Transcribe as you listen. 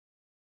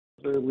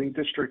the Lee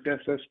District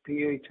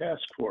SSPA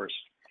Task Force.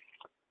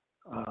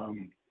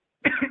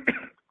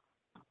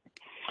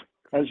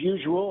 As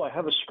usual, I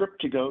have a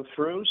script to go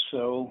through,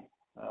 so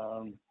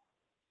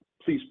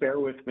please bear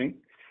with me.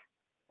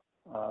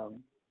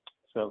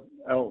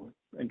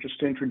 And just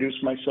to introduce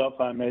myself,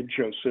 I'm Ed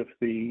Joseph,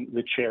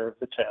 the chair of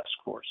the task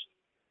force.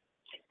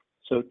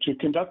 So to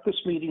conduct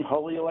this meeting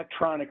wholly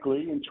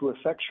electronically and to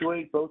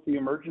effectuate both the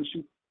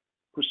emergency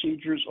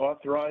procedures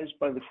authorized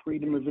by the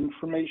Freedom of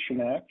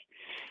Information Act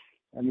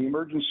and the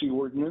emergency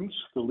ordinance,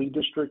 the Lee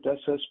District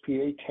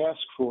SSPA Task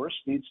Force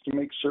needs to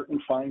make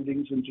certain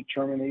findings and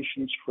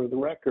determinations for the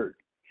record.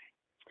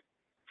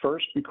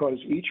 First, because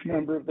each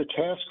member of the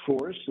task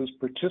force is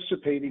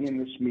participating in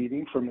this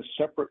meeting from a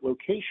separate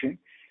location,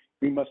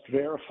 we must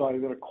verify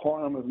that a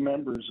quorum of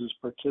members is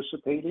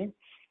participating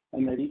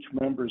and that each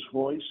member's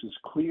voice is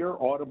clear,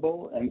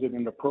 audible, and in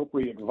an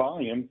appropriate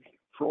volume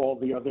for all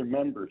the other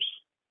members.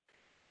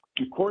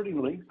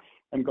 Accordingly,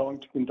 I'm going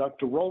to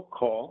conduct a roll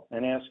call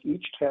and ask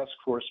each task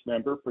force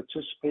member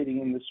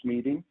participating in this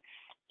meeting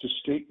to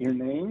state your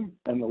name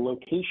and the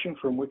location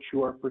from which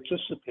you are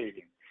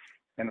participating.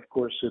 And of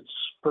course, it's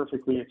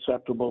perfectly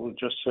acceptable to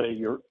just say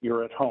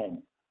you're at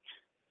home.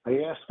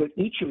 I ask that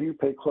each of you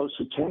pay close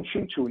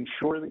attention to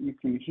ensure that you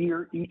can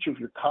hear each of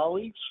your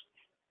colleagues.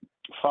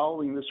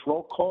 Following this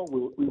roll call,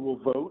 we will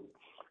vote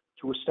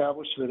to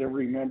establish that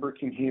every member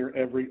can hear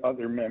every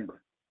other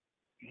member.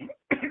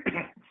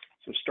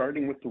 So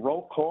starting with the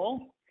roll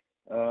call,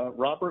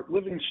 Robert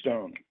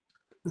Livingstone.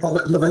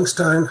 Robert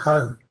Livingstone,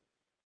 home.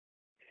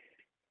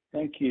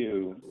 Thank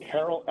you.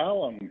 Carol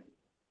Allen.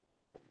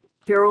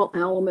 Carol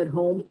Allen at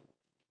home.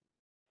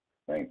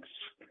 Thanks.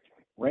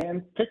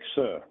 Rand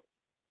Pixa.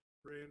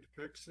 Rand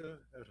Pixa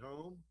at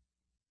home.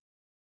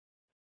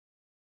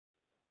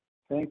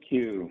 Thank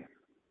you.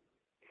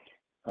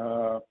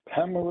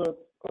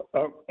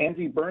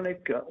 Andy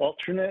Bernick,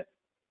 alternate.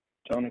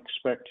 Don't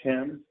expect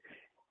him.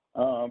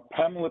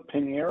 Pamela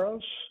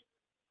Pineros.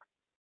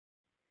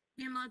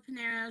 Pamela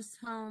Pineros,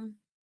 home.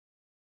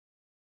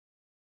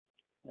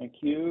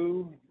 Thank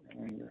you.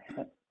 And your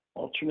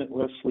alternate,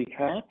 Leslie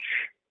Hatch.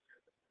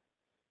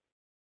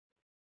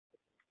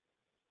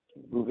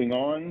 Moving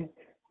on,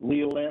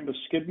 Leah Lamba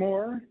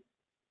Skidmore.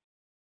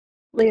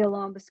 Leah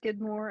Lamba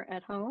Skidmore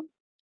at home.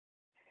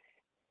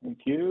 Thank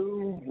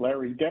you.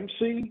 Larry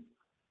Dempsey.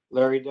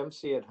 Larry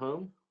Dempsey at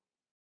home.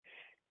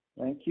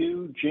 Thank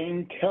you.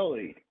 Jane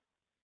Kelly.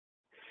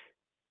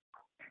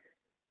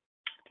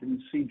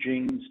 Didn't see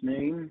Jane's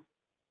name.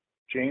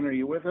 Jane, are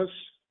you with us?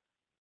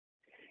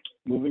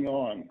 Moving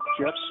on.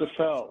 Jeff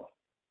Safel.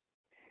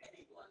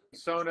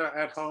 Sona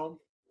at home.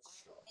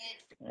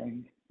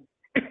 And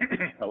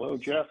hello,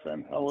 Jeff,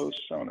 and hello,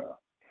 Sona.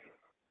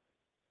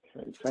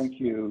 Okay, thank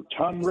you.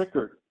 Tom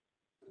Rickard.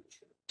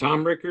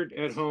 Tom Rickard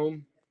at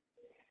home.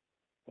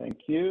 Thank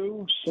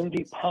you.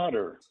 Cindy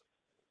Potter.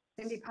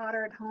 Cindy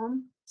Potter at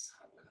home.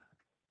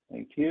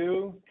 Thank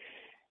you.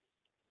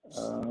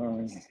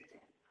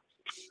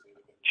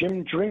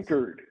 Jim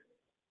Drinkard.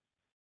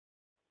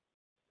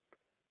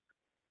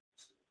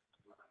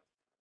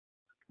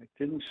 I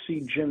didn't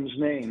see Jim's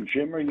name.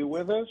 Jim, are you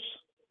with us?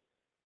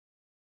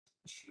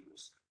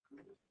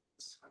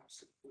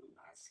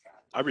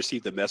 I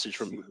received a message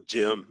from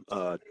Jim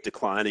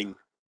declining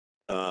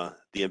the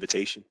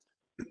invitation.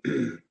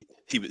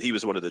 He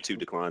was one of the 2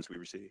 declines we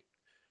received.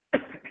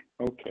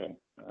 Okay.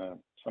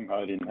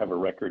 Somehow I didn't have a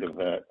record of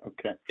that.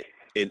 Okay.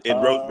 And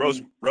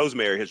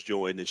Rosemary has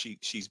joined, and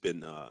she's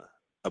been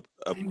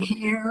I'm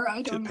here.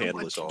 I don't know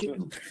what to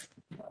do.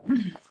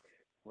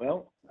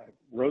 Well,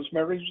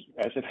 Rosemary,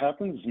 as it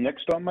happens,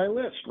 next on my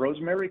list.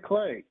 Rosemary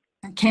Clay.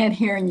 I can't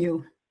hear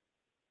you.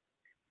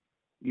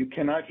 You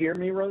cannot hear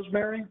me,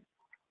 Rosemary?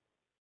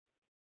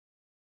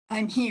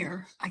 I'm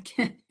here. I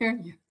can't hear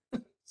you.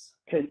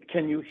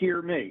 Can you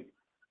hear me?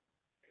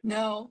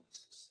 No.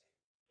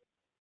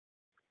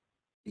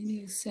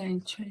 You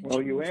saying change.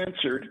 Well, you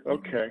answered.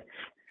 Okay.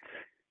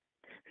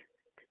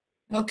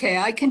 Okay,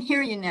 I can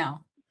hear you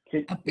now.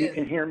 You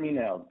can hear me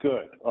now.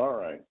 Good. All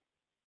right.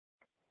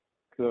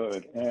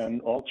 Good.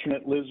 And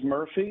alternate Liz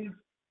Murphy?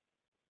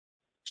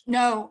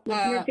 No.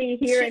 Murphy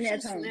here and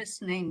at she's home.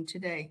 listening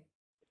tonight.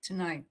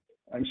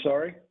 I'm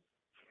sorry?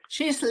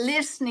 She's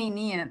listening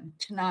in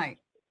tonight.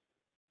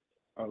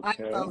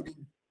 Okay. I'm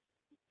voting.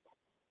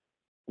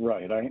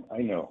 Right, I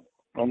know.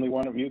 Only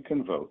one of you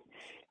can vote.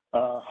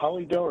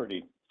 Holly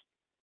Doherty.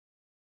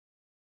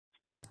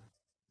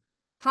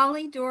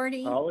 Holly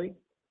Doherty. Holly?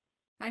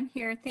 I'm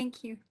here.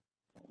 Thank you.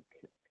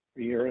 Okay.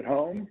 You're at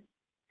home?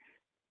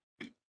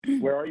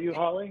 Where are you,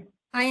 Holly?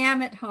 I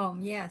am at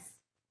home. Yes.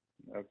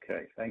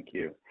 Okay, thank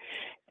you.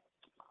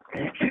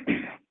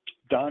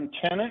 Don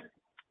Tennant?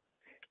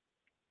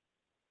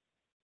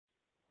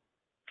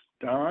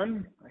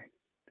 Don? I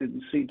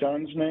didn't see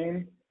Don's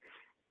name.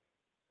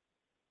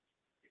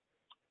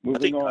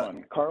 Moving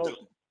on. Carl?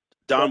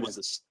 Don was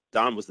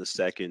the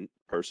second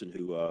person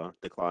who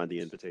declined the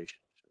invitation.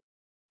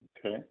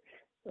 Okay.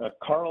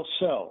 Carl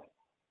Sell.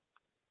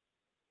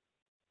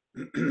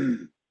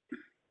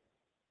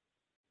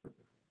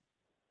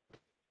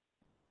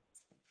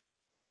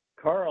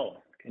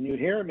 Carl, can you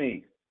hear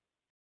me?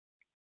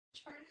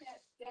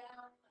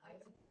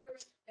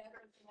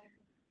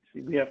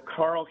 See, we have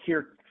Carl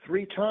here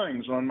 3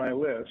 times on my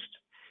list.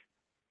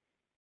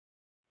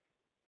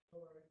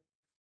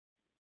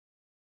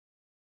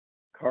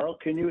 Carl,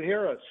 can you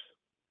hear us?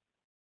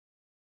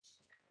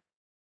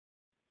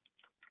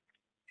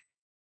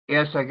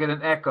 Yes, I get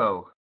an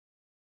echo.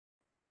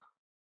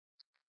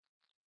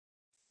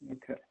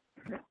 Okay.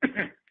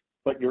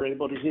 But you're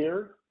able to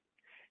hear?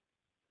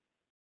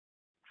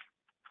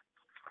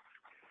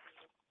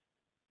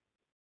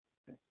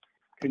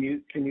 Can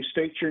you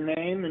state your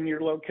name and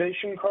your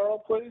location,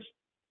 Carl, please?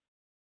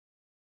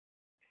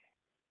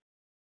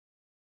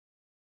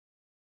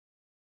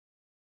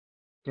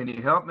 Can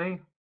you help me?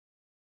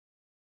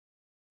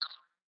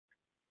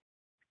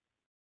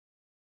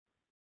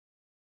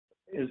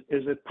 Is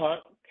it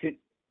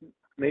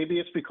maybe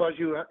it's because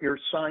you're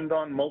signed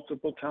on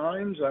multiple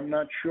times? I'm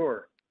not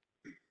sure.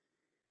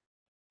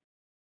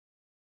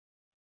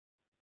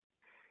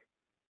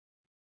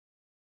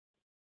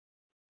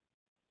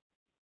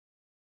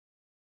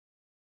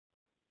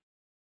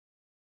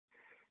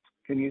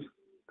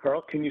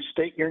 Carl, can you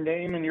state your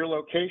name and your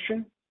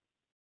location?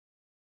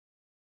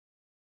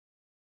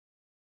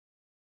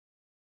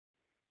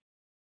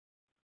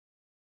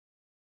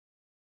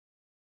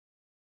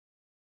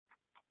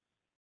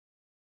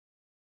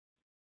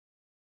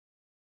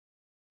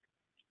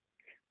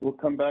 We'll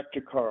come back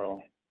to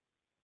Carl.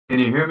 Can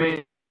you hear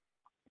me?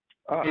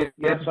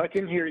 Yes, I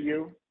can hear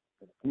you.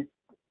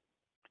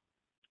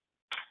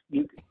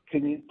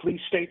 Can you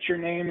please state your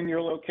name and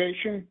your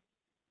location?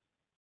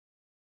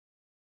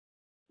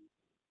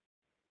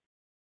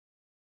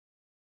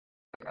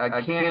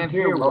 I can't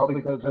hear well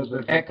because there's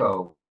an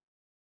echo.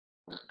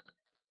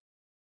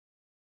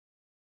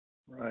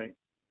 Right.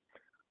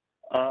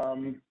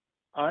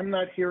 I'm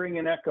not hearing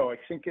an echo. I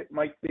think it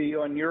might be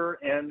on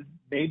your end,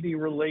 maybe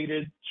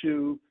related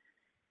to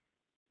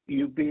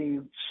you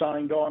being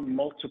signed on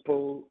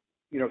multiple,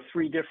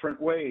 3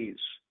 different ways.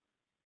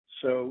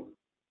 So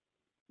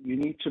you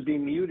need to be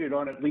muted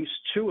on at least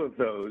 2 of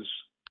those.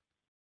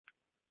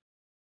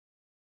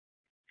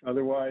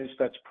 Otherwise,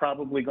 that's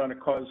probably going to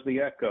cause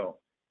the echo.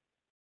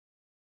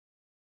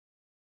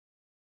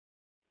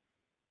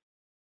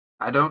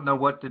 I don't know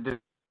what to do.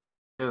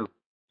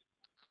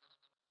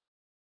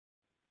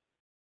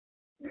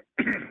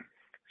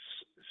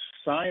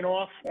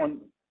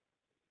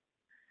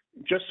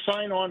 Just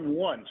sign on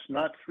once,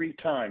 not 3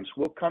 times.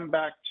 We'll come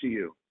back to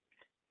you.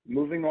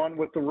 Moving on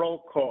with the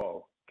roll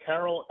call.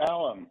 Carol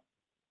Allen.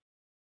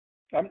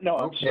 I'm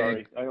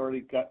sorry.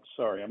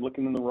 Sorry, I'm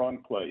looking in the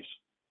wrong place.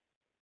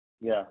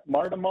 Yeah,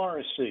 Marta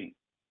Morrissey.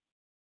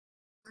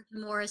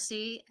 Marta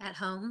Morrissey at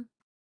home.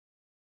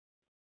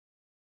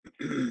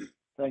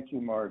 Thank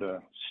you,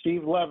 Marta.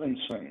 Steve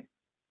Levinson.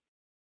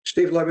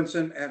 Steve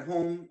Levinson at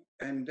home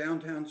in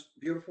downtown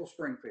beautiful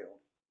Springfield.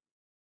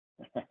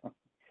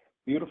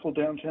 Beautiful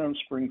downtown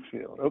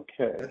Springfield.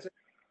 Okay. That's it.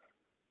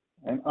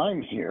 And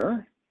I'm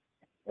here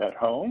at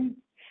home.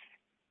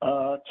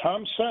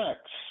 Tom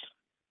Sachs.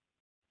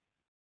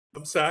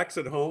 Tom Sachs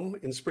at home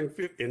in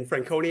Springfield, in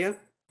Franconia.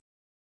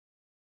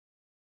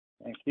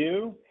 Thank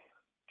you.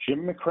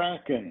 Jim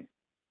McCracken.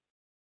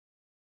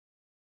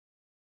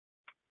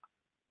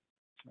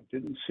 I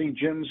didn't see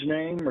Jim's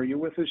name. Are you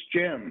with us,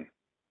 Jim?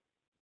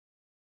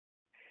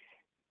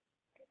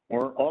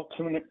 Or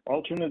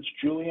alternates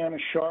Juliana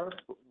Sharp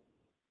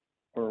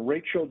or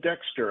Rachel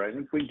Dexter. I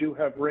think we do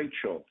have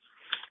Rachel.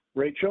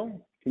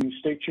 Rachel, can you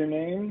state your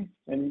name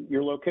and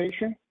your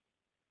location?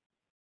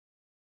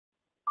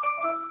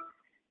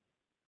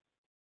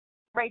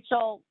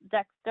 Rachel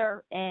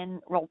Dexter in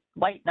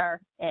Whitener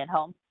at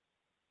home.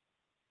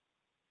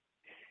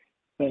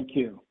 Thank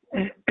you.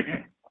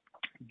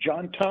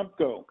 John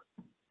Tomko.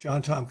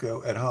 John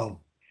Tomko at home.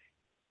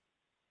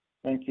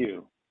 Thank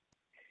you.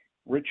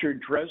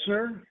 Richard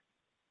Dresner.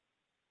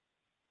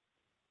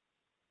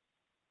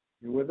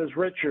 You're with us,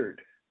 Richard.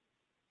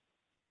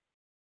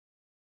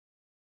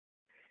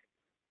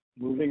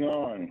 Moving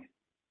on.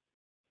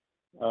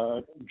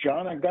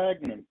 John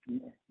Gannon.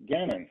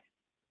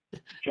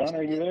 John,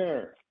 are you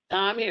there?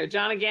 I'm here.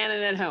 John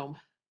Gannon at home.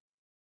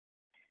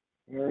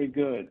 Very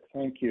good.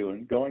 Thank you.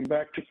 And going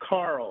back to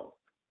Carl.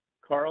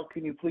 Carl,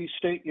 can you please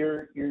state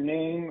your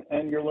name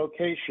and your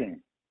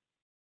location?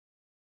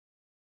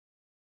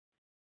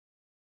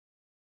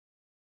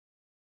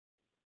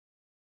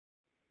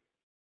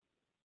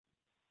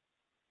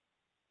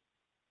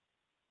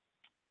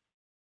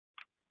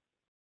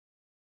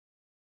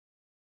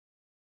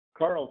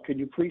 Carl, could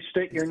you please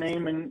state your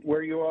name and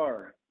where you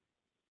are?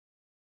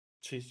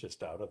 She's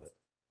just out of it.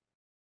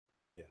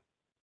 Yeah.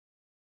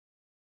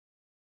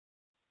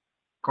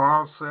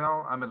 Carl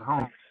Sell, I'm at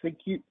home. I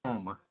think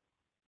home.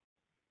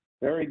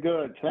 Very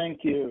good.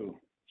 Thank you.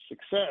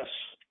 Success.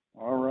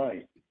 All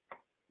right.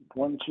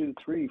 1, 2,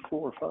 3,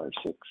 4, 5,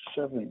 6,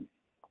 7,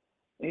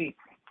 8,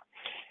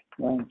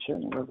 9,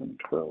 10, 11,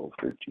 12,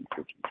 13,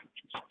 14, 15,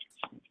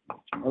 16,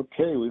 17, 18.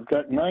 Okay, we've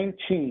got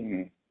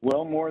 19.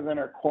 Well more than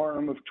our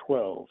quorum of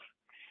 12.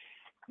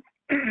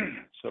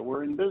 So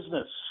we're in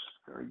business.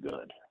 Very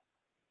good.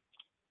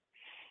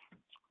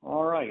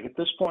 All right, at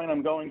this point,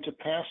 I'm going to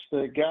pass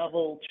the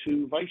gavel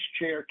to Vice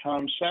Chair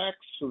Tom Sachs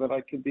so that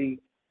I can be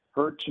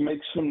heard to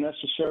make some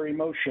necessary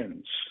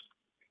motions.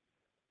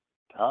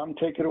 Tom,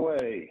 take it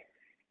away.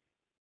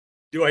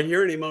 Do I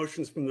hear any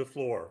motions from the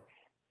floor?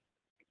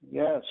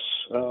 Yes,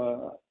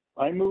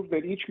 I move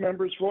that each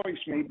member's voice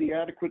may be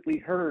adequately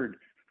heard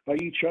by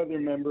each other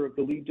member of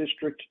the Lead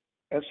District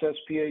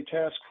SSPA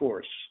Task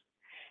Force.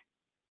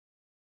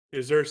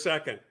 Is there a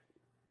second?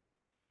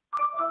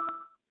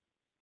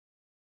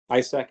 I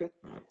second.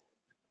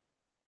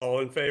 All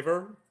in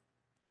favor?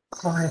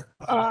 Aye.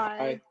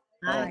 Aye.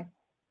 Aye.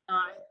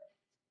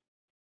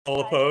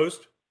 All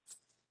opposed?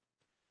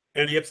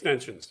 Any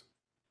abstentions?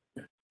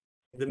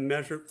 The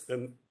motion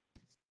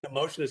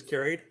is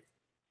carried.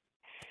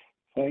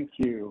 Thank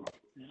you.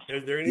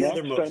 Is there any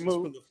other motions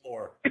from the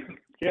floor?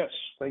 Yes,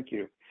 thank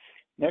you.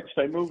 Next,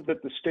 I move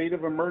that the state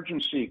of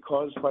emergency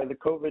caused by the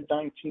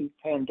COVID-19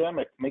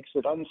 pandemic makes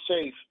it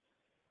unsafe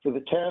for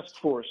the task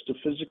force to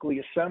physically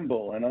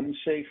assemble and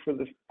unsafe for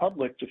the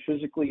public to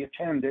physically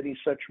attend any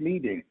such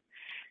meeting.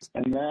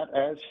 And that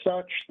as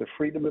such, the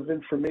Freedom of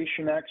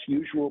Information Act's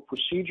usual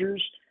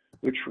procedures,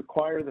 which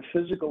require the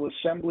physical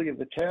assembly of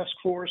the task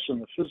force and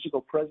the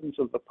physical presence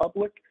of the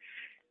public,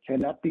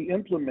 cannot be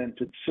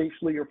implemented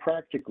safely or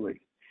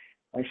practically.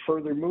 I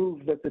further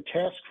move that the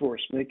task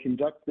force may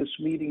conduct this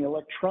meeting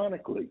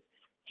electronically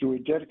through a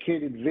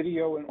dedicated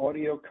video and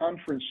audio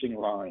conferencing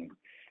line,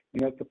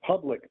 and that the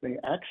public may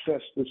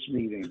access this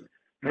meeting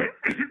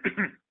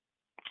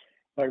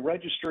by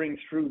registering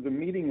through the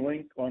meeting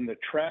link on the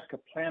Track a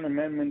Plan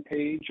Amendment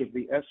page of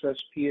the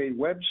SSPA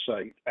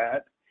website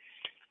at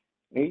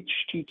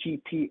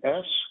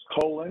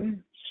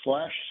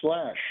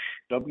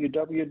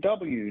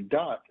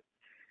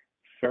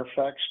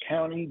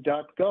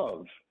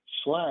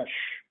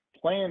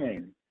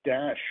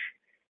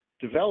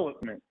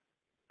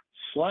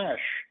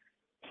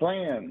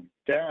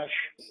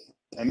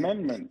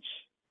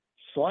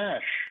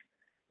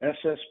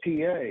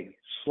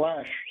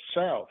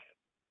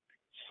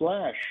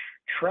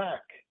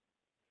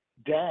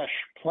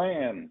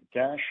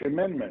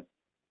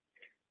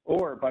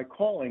or by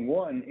calling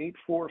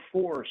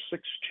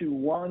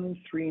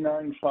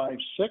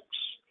 1-844-621-3956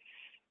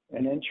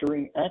 and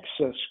entering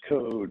access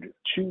code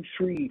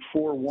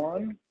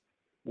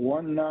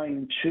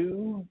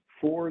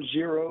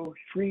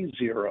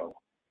 2341-192-4030.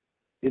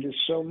 It is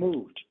so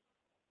moved.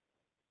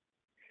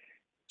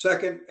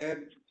 Second,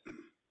 Ed.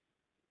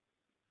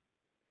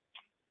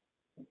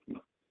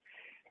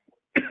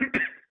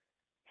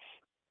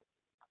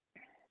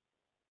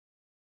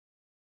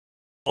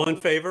 All in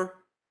favor?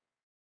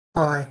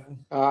 Aye.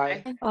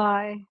 Aye.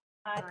 Aye.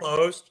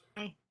 Opposed?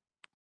 Aye.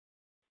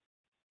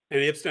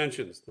 Any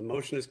abstentions? The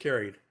motion is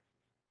carried.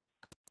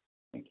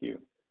 Thank you.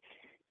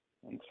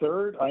 And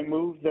third, I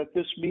move that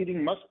this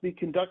meeting must be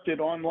conducted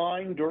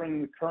online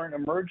during the current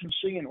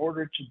emergency in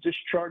order to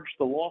discharge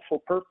the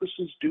lawful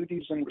purposes,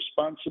 duties, and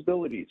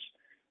responsibilities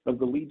of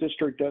the Lead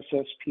District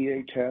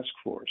SSPA Task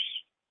Force.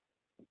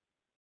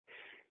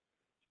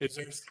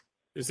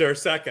 Is there a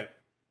second?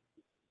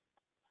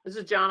 This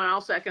is John.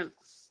 I'll second.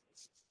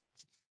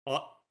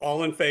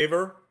 All in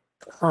favor?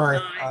 Aye.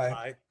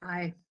 Aye.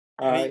 Aye.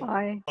 Aye.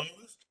 Aye.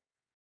 Opposed?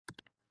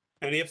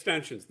 Any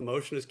abstentions? The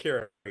motion is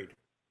carried.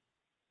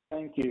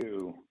 Thank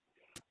you.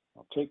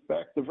 I'll take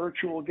back the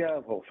virtual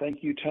gavel.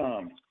 Thank you,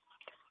 Tom.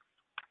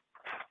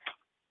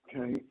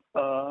 Okay.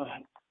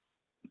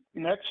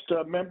 Next,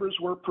 members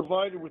were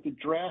provided with a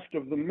draft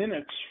of the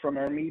minutes from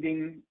our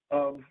meeting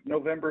of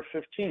November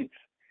 15th.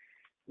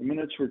 The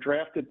minutes were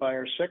drafted by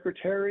our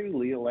secretary,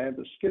 Leah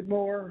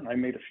Landis-Skidmore. I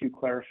made a few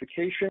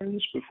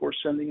clarifications before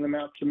sending them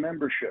out to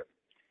membership.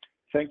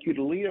 Thank you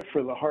to Leah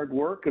for the hard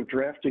work of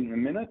drafting the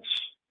minutes.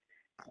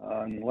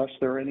 Unless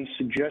there are any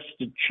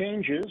suggested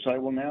changes, I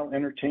will now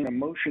entertain a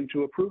motion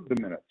to approve the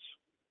minutes.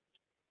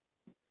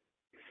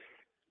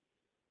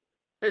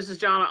 This is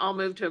John. I'll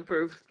move to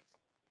approve.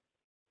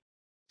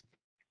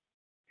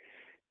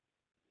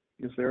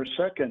 Is there a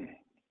second?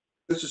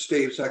 This is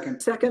Steve,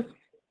 second. Second.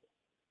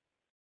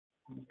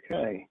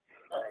 Okay.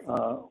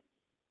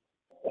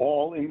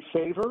 All in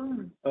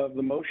favor of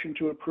the motion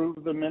to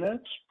approve the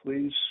minutes,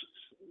 please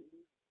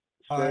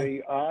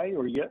say aye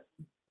or yes.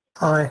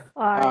 Aye.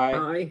 Aye.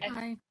 Aye.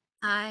 Aye.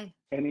 Aye.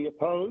 Any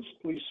opposed,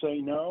 please say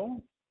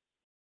no.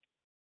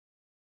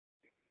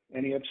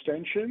 Any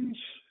abstentions?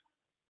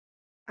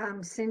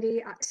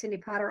 Cindy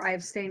Potter, I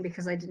abstained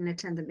because I didn't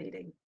attend the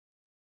meeting.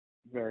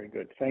 Very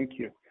good, thank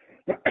you.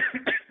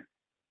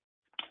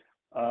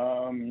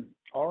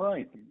 All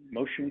right,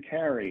 motion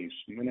carries,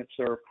 minutes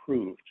are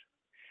approved.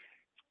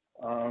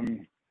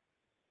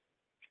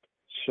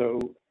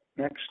 So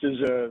next is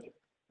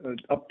an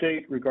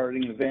update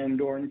regarding the Van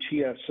Dorn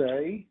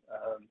TSA.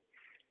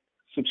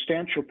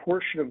 Substantial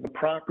portion of the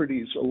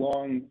properties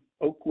along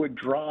Oakwood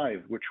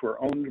Drive, which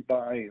were owned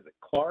by the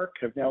Clark,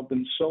 have now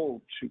been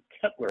sold to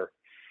Kettler.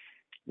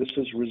 This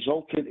has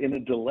resulted in a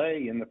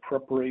delay in the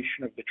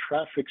preparation of the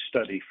traffic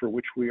study, for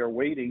which we are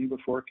waiting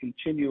before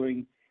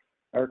continuing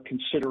our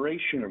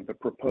consideration of the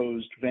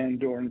proposed Van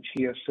Dorn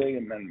TSA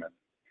amendment.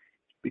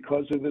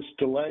 Because of this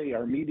delay,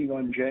 our meeting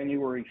on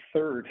January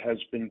 3rd has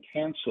been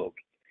canceled,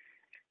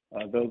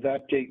 though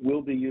that date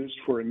will be used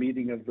for a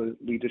meeting of the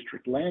Lee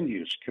District Land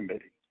Use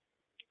Committee.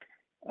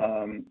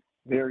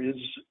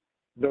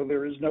 Though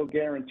there is no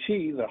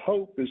guarantee, the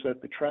hope is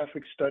that the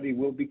traffic study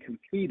will be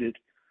completed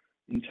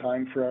in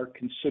time for our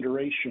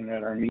consideration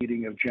at our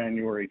meeting of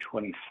January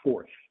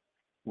 24th,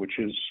 which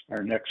is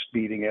our next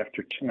meeting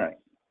after tonight.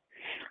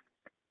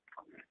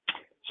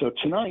 So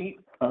tonight,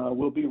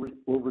 we'll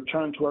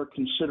return to our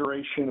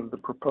consideration of the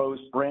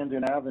proposed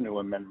Brandon Avenue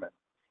amendment.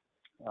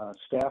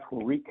 Staff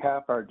will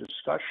recap our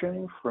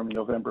discussion from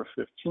November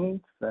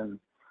 15th and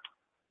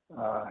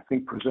I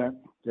think present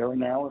their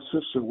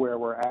analysis of where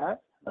we're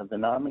at. The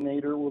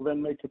nominator will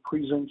then make a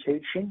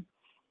presentation,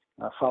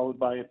 followed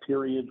by a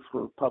period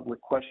for public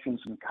questions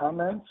and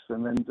comments,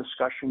 and then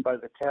discussion by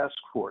the task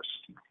force.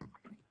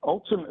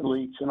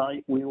 Ultimately,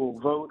 tonight, we will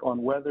vote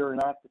on whether or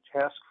not the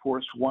task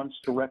force wants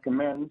to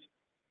recommend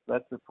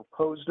that the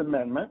proposed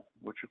amendment,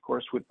 which of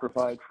course would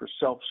provide for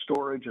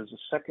self-storage as a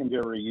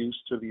secondary use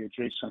to the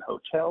adjacent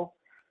hotel,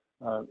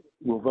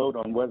 we'll vote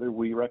on whether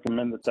we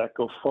recommend that that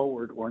go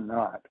forward or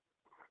not.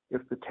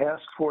 If the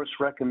task force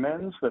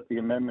recommends that the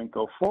amendment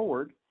go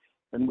forward,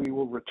 then we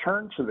will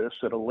return to this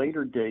at a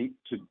later date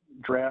to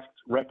draft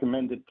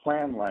recommended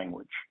plan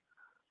language.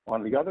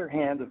 On the other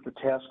hand, if the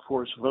task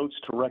force votes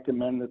to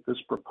recommend that this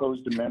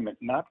proposed amendment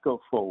not go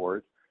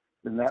forward,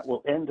 then that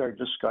will end our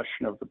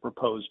discussion of the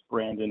proposed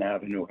Brandon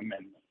Avenue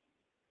amendment.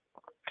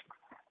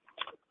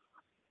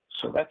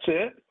 So that's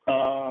it.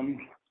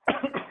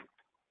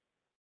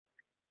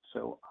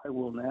 So I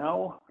will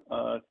now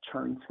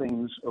turn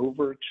things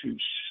over to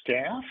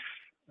staff.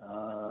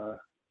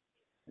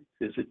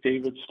 Is it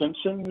David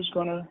Stimson who's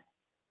going to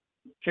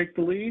take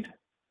the lead?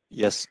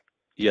 Yes,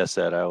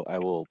 Ed. I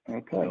will.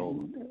 Okay.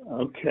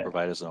 Okay.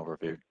 Provide us an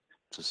overview.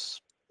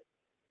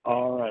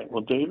 All right.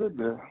 Well, David,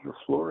 the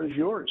floor is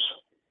yours.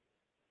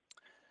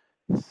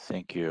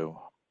 Thank you.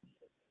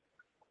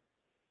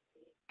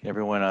 Can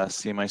everyone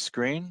see my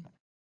screen?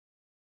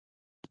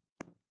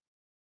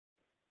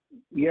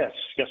 Yes,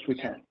 we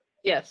can.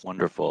 Yes.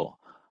 Wonderful.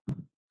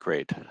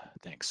 Great.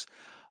 Thanks.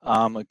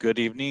 Good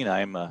evening.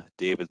 I'm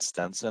David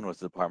Stenson with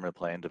the Department of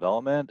Planning and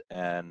Development,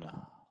 and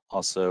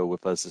also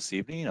with us this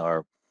evening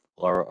are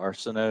Laura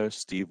Arsenault,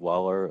 Steve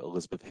Waller,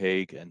 Elizabeth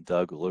Haig, and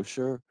Doug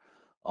Loescher,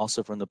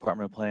 also from the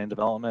Department of Planning and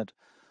Development,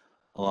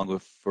 along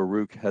with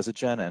Farouk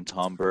Hezagen and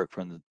Tom Burke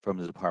from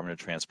the Department of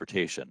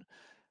Transportation.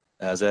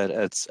 As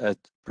Ed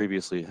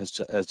previously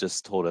has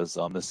just told us,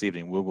 this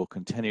evening we will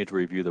continue to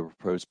review the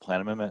proposed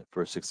plan amendment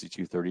for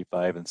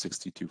 6235 and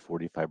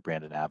 6245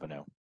 Brandon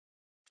Avenue.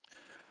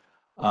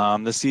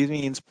 This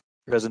evening's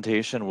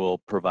presentation will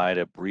provide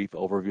a brief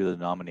overview of the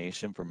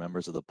nomination for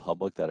members of the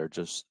public that are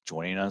just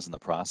joining us in the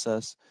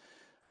process,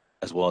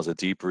 as well as a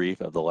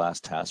debrief of the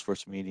last task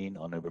force meeting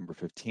on November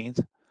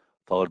 15th,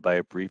 followed by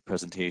a brief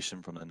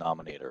presentation from the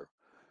nominator.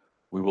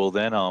 We will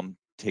then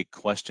take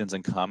questions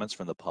and comments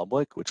from the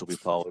public, which will be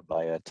followed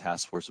by a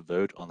task force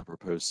vote on the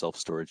proposed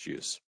self-storage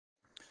use.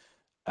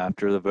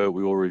 After the vote,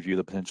 we will review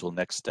the potential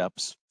next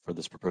steps for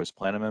this proposed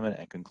plan amendment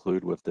and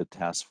conclude with the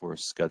task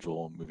force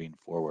schedule moving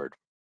forward.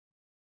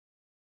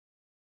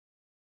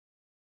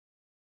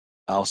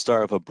 I'll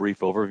start with a brief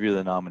overview of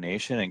the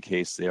nomination in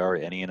case there are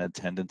any in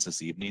attendance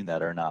this evening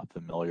that are not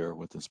familiar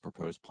with this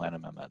proposed plan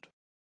amendment.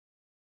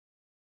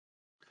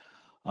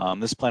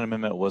 This plan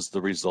amendment was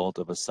the result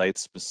of a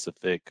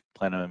site-specific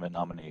plan amendment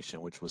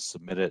nomination, which was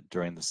submitted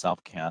during the South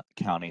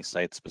County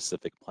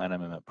site-specific plan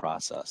amendment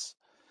process.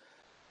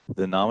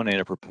 The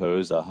nominator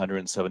proposed a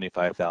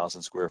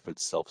 175,000 square foot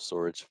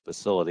self-storage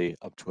facility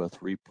up to a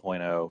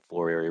 3.0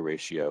 floor area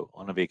ratio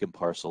on a vacant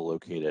parcel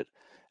located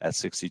at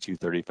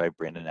 6235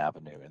 Brandon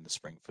Avenue in the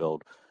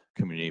Springfield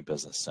Community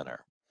Business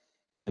Center.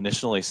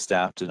 Initially,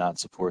 staff did not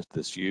support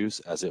this use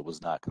as it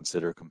was not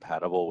considered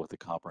compatible with the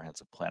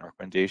comprehensive plan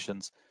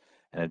recommendations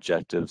and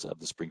objectives of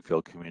the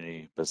Springfield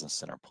Community Business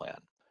Center plan.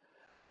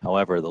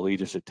 However, the Lee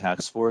District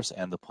Task Force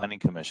and the Planning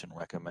Commission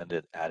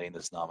recommended adding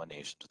this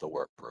nomination to the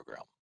work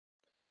program.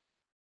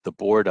 The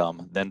board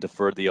then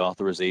deferred the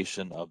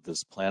authorization of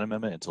this plan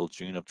amendment until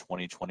June of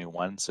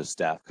 2021 so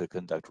staff could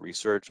conduct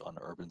research on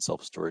urban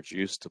self-storage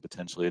use to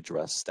potentially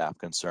address staff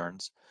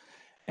concerns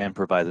and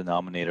provide the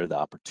nominator the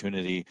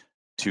opportunity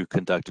to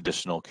conduct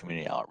additional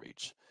community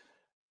outreach.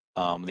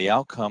 The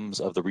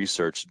outcomes of the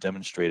research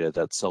demonstrated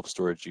that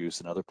self-storage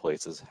use in other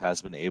places has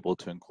been able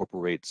to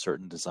incorporate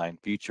certain design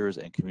features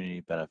and community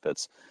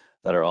benefits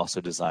that are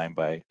also desired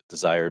by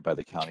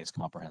the county's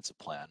comprehensive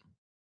plan.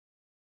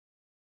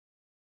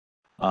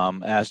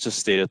 As just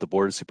stated, the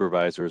Board of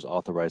Supervisors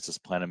authorized this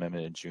plan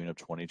amendment in June of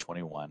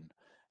 2021,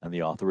 and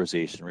the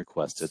authorization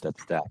requested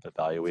that staff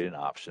evaluate an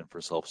option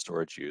for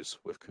self-storage use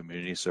with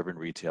community serving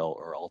retail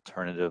or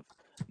alternative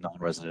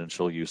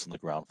non-residential use on the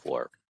ground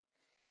floor,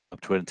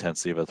 up to an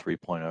intensity of a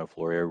 3.0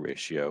 floor area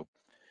ratio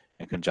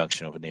in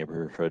conjunction with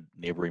a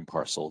neighboring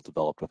parcel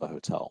developed with a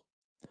hotel.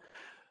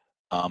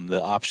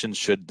 This option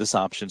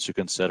should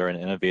consider an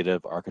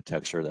innovative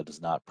architecture that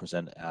does not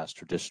present as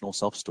traditional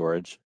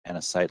self-storage and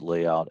a site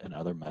layout and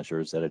other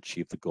measures that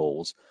achieve the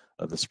goals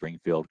of the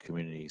Springfield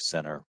Community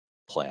Center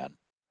plan.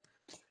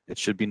 It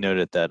should be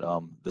noted that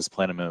this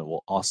plan amendment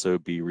will also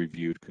be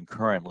reviewed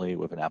concurrently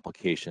with an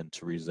application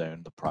to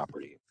rezone the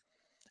property.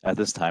 At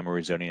this time, a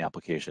rezoning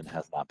application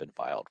has not been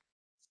filed.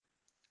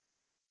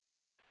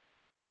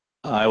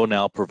 I will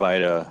now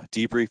provide a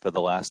debrief of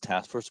the last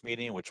task force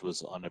meeting, which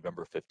was on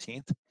November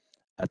 15th.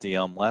 At the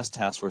last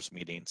task force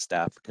meeting,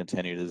 staff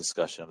continued the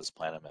discussion of this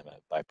plan amendment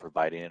by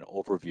providing an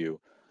overview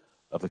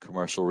of the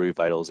commercial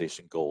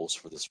revitalization goals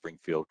for the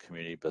Springfield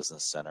Community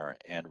Business Center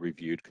and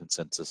reviewed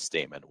consensus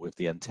statement with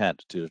the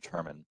intent to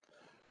determine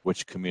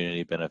which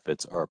community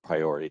benefits are a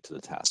priority to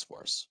the task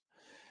force.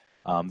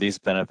 These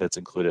benefits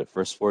included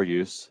first floor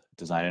use,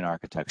 design and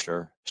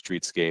architecture,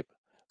 streetscape,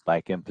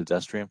 bike and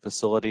pedestrian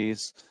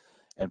facilities,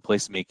 and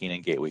placemaking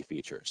and gateway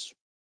features.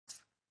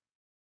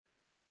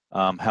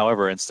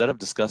 However, instead of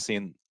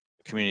discussing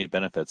community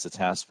benefits, the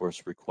task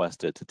force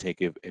requested to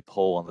take a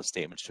poll on the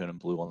statement shown in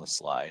blue on the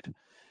slide.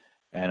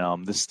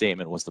 And this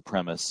statement was the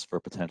premise for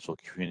potential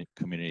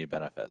community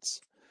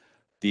benefits.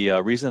 The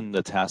reason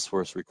the task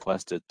force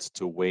requested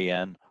to weigh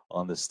in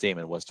on this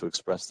statement was to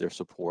express their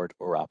support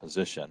or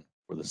opposition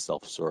for the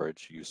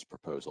self-storage use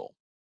proposal.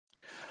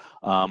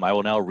 I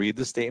will now read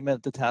the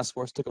statement the task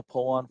force took a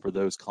poll on for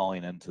those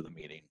calling into the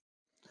meeting.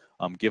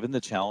 Given the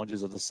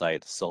challenges of the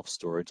site,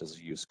 self-storage as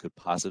a use could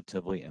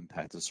positively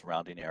impact the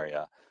surrounding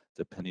area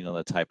depending on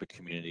the type of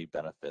community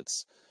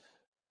benefits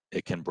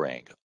it can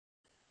bring.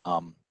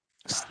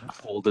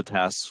 Polled the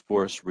task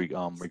force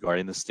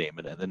regarding the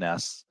statement and then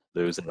asked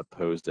those that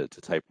opposed it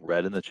to type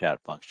red in the chat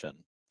function,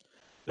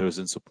 those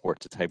in support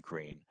to type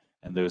green,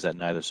 and those that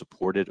neither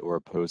supported or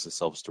opposed the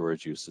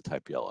self-storage use to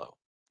type yellow.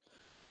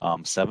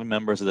 7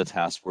 members of the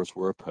task force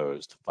were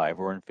opposed, 5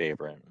 were in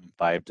favor, and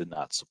 5 did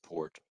not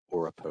support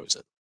or oppose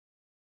it.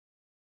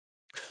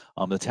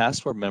 The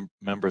task force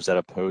members that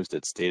opposed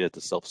it stated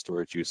the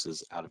self-storage use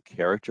is out of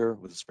character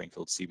with the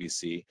Springfield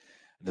CBC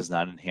and does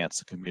not enhance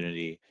the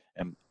community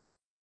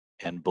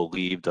and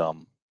believed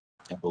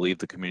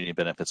the community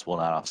benefits will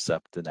not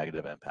offset the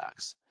negative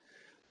impacts.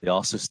 They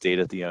also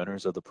stated the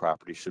owners of the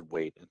property should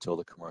wait until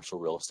the commercial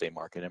real estate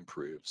market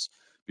improves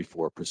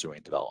before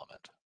pursuing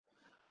development.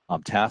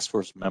 Task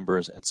force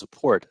members in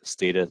support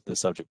stated the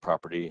subject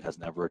property has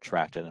never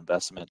attracted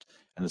investment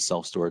and the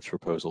self-storage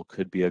proposal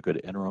could be a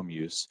good interim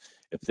use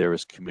if there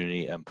is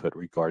community input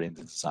regarding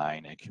the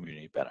design and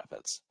community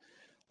benefits.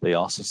 They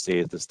also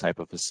stated this type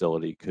of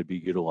facility could be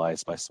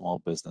utilized by small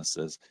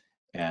businesses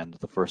and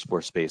the first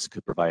floor space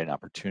could provide an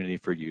opportunity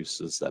for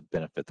uses that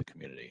benefit the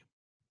community.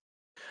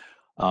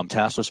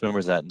 Task force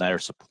members that neither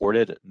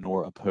supported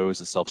nor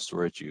opposed the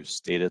self-storage use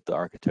stated the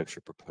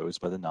architecture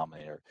proposed by the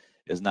nominator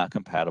is not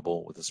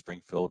compatible with the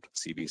Springfield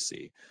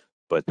CBC,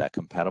 but that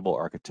compatible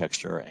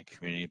architecture and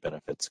community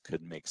benefits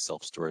could make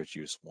self-storage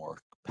use more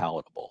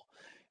palatable,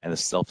 and the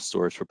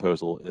self-storage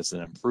proposal is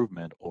an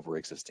improvement over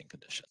existing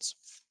conditions.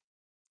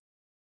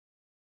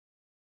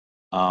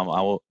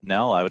 I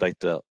would like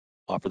to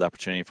offer the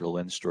opportunity for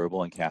Lynn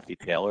Strobel and Kathy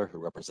Taylor, who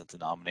represent the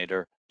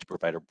nominator, to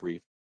provide a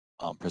brief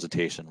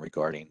presentation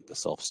regarding the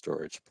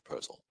self-storage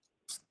proposal.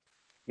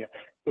 Yeah,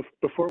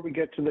 before we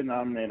get to the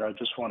nominator, I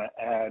just want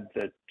to add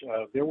that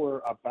there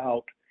were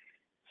about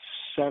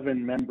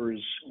 7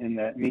 members in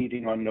that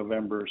meeting on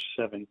November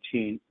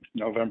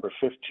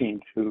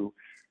 15th, who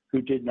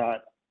did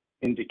not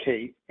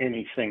indicate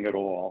anything at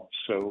all.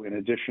 So in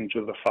addition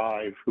to the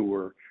 5 who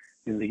were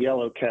in the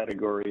yellow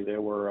category,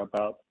 there were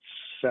about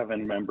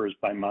 7 members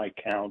by my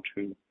count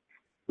who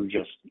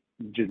just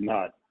did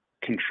not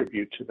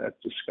contribute to that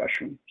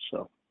discussion.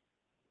 So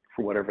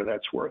for whatever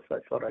that's worth, I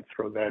thought I'd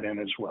throw that in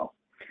as well.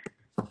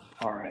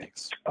 All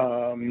right.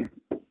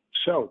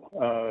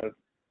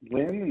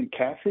 Lynn and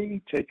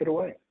Kathy, take it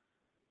away.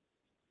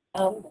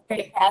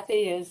 Great.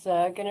 Kathy is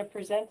going to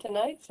present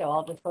tonight, so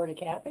I'll defer to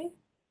Kathy.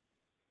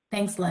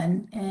 Thanks,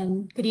 Lynn,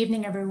 and good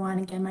evening, everyone.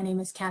 Again, my name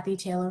is Kathy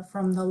Taylor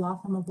from the law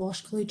firm of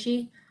Walsh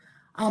Colucci.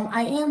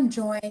 I am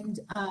joined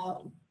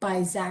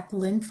by Zach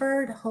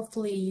Linford.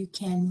 Hopefully you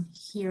can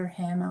hear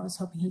him. I was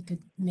hoping he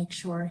could make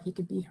sure he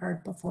could be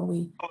heard before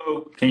we...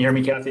 Hello, can you hear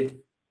me, Kathy?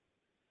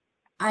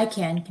 I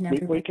can.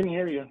 We can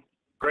hear you.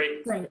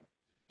 Great. Great.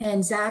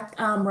 And Zach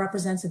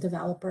represents the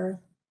developer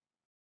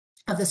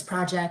of this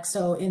project.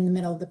 So in the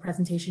middle of the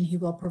presentation, he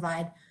will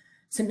provide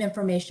some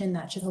information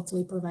that should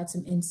hopefully provide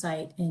some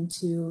insight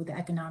into the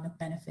economic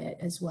benefit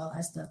as well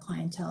as the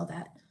clientele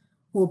that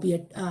will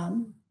be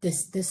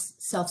this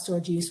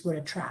self-storage use would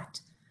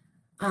attract.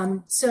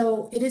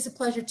 So it is a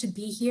pleasure to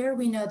be here.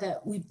 We know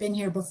that we've been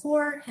here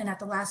before, and at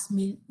the last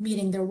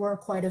meeting there were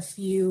quite a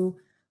few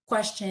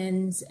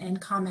questions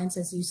and comments,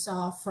 as you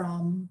saw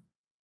from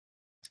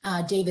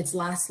David's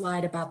last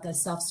slide about the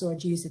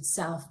self-storage use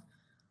itself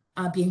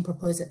being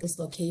proposed at this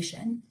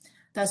location.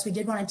 Thus, we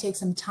did want to take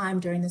some time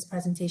during this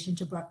presentation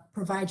to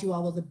provide you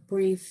all with a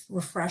brief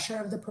refresher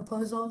of the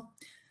proposal.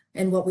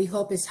 and what we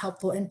hope is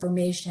helpful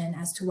information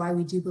as to why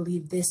we do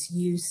believe this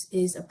use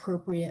is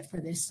appropriate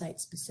for this site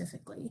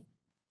specifically.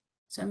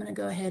 So I'm going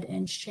to go ahead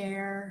and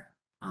share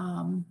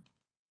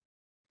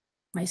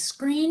my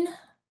screen.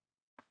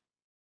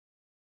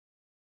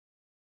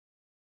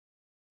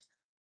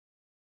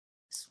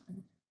 This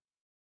one.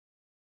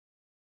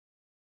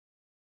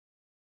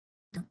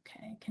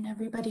 Okay, can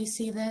everybody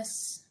see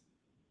this?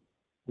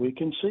 We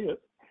can see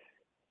it.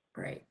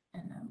 Great,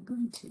 and I'm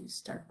going to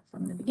start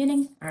from the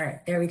beginning. All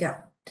right, there we go.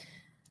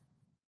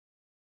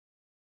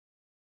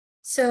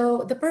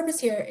 So the purpose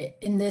here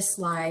in this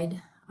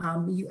slide,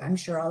 I'm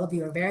sure all of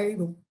you are very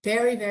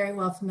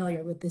well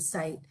familiar with this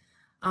site.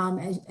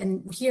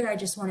 And here I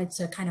just wanted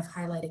to kind of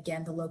highlight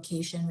again the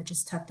location, which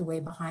is tucked away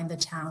behind the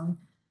Town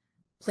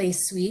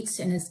Place Suites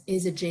and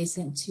is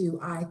adjacent to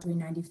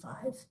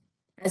I-395.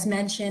 As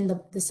mentioned,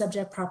 the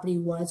subject property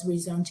was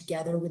rezoned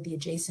together with the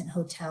adjacent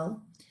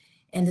hotel.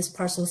 And this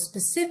parcel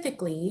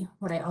specifically,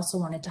 what I also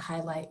wanted to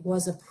highlight,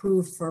 was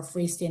approved for a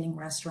freestanding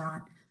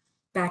restaurant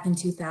back in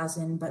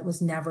 2000, but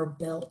was never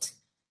built.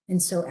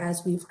 And so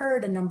as we've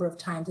heard a number of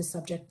times, the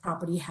subject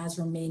property has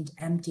remained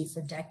empty for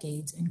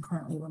decades and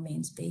currently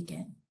remains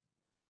vacant.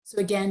 So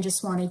again,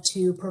 just wanted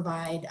to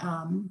provide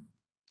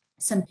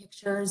some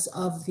pictures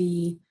of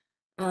the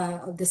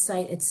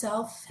site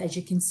itself. As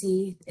you can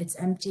see, it's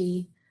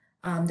empty.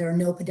 There are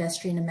no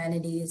pedestrian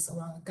amenities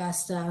along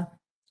Augusta.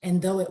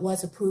 And though it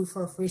was approved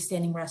for a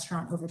freestanding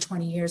restaurant over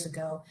 20 years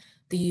ago,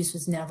 the use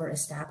was never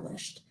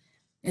established.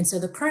 And so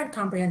the current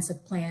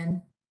comprehensive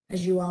plan,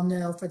 as you all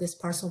know, for this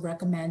parcel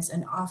recommends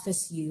an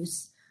office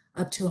use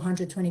up to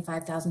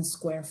 125,000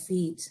 square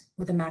feet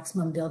with a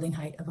maximum building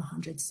height of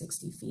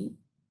 160 feet.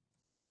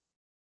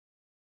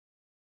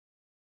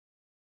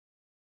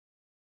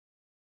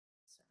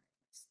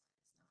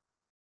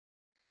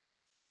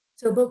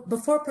 So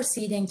before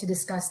proceeding to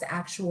discuss the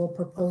actual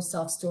proposed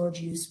self-storage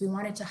use, we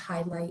wanted to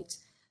highlight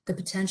the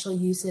potential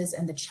uses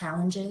and the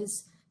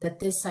challenges that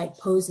this site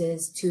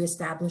poses to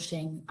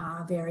establishing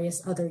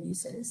various other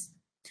uses.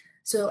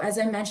 So as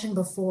I mentioned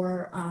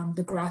before,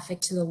 the graphic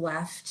to the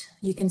left,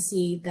 you can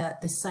see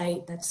that the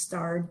site that's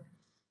starred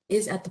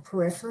is at the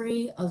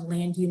periphery of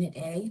Land Unit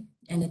A,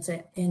 and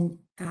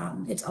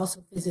it's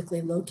also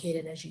physically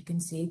located, as you can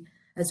see,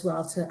 as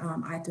well to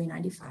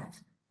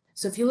I-395.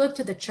 So if you look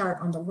to the chart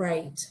on the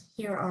right,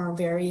 here are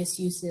various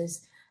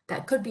uses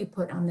that could be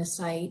put on the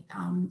site.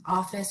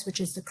 Office, which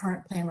is the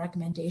current plan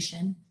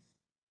recommendation.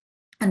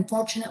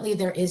 Unfortunately,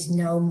 there is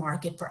no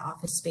market for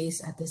office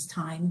space at this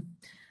time.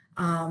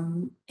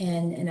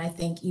 And I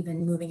think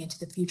even moving into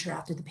the future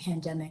after the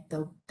pandemic,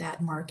 though,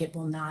 that market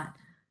will not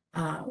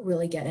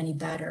really get any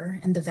better.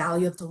 And the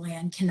value of the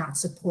land cannot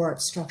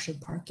support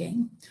structured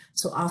parking.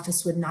 So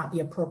office would not be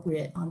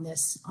appropriate on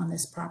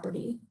this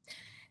property.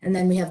 And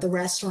then we have the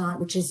restaurant,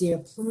 which is the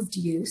approved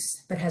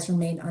use, but has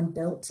remained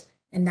unbuilt.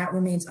 And that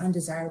remains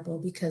undesirable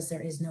because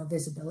there is no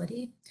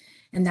visibility.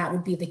 And that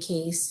would be the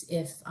case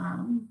if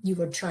you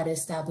would try to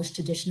establish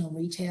traditional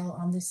retail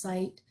on this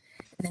site.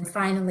 And then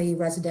finally,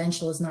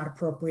 residential is not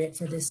appropriate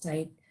for this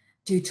site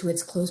due to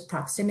its close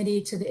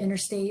proximity to the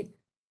interstate,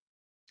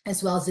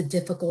 as well as the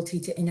difficulty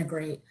to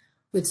integrate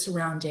with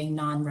surrounding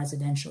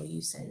non-residential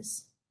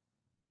uses.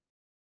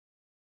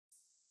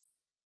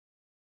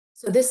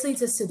 So this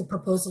leads us to the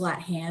proposal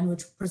at hand,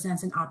 which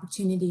presents an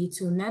opportunity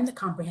to amend the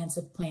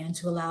comprehensive plan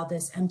to allow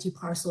this empty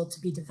parcel to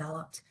be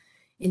developed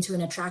into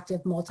an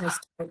attractive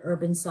multi-story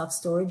urban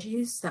self-storage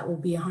use that will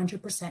be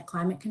 100%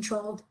 climate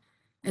controlled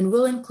and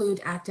will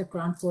include active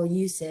ground floor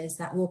uses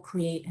that will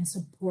create and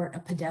support a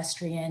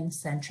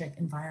pedestrian-centric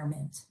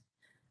environment.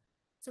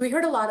 So we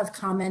heard a lot of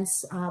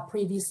comments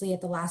previously at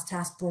the last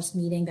task force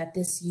meeting that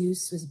this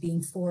use was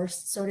being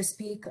forced, so to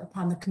speak,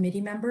 upon the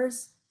committee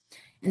members,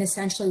 and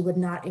essentially would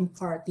not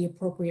impart the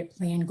appropriate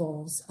plan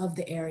goals of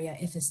the area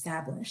if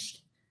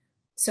established.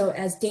 So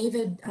as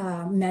David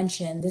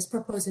mentioned, this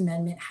proposed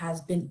amendment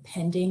has been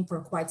pending for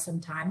quite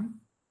some time.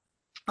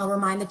 I'll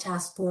remind the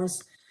task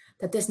force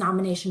that this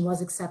nomination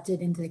was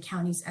accepted into the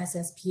county's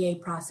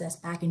SSPA process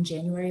back in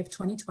January of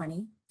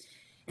 2020.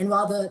 And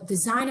while the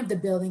design of the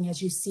building,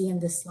 as you see in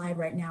this slide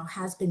right now,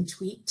 has been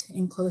tweaked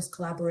in close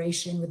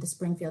collaboration with the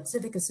Springfield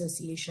Civic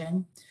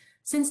Association,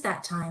 since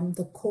that time,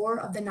 the core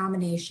of the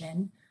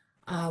nomination,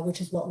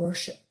 which is what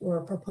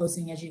we're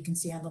proposing, as you can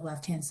see on the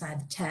left-hand side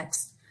of the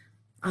text,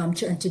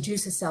 to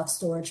introduce a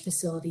self-storage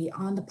facility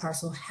on the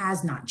parcel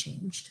has not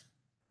changed.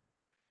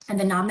 And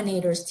the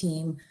nominators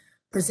team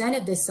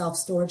presented this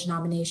self-storage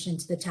nomination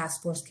to the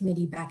task force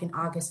committee back in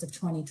August of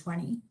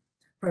 2020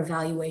 for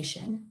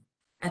evaluation.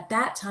 At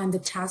that time, the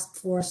task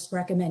force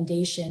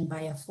recommendation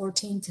by a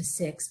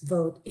 14-6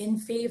 vote in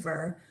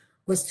favor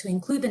was to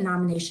include the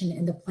nomination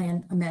in the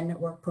plan amendment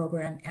work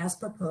program as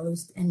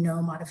proposed, and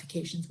no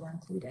modifications were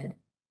included.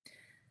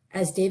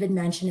 As David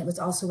mentioned, it was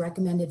also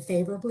recommended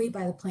favorably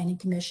by the Planning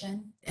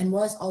Commission and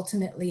was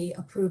ultimately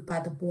approved by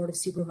the Board of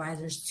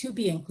Supervisors to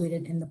be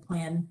included in the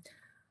plan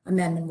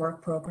amendment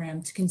work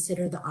program to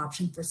consider the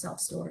option for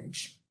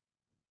self-storage.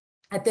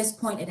 At this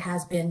point, it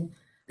has been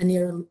a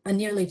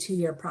nearly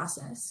 2-year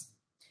process.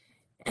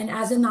 And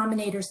as the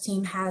nominators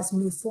team has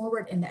moved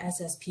forward in the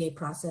SSPA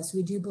process,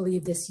 we do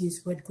believe this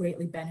use would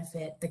greatly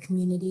benefit the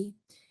community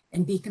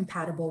and be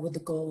compatible with the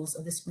goals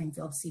of the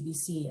Springfield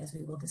CBC, as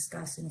we will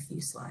discuss in a few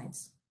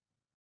slides.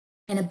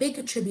 And a big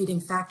contributing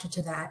factor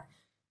to that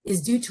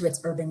is due to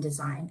its urban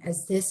design,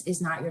 as this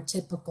is not your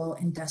typical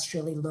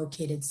industrially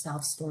located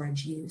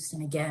self-storage use.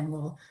 And again,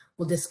 we'll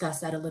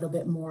discuss that a little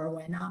bit more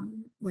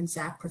when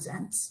Zach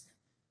presents.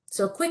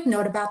 So a quick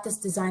note about this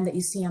design that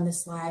you see on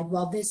this slide.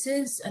 While this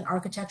is an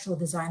architectural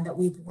design that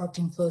we've worked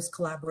in close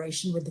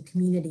collaboration with the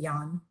community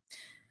on,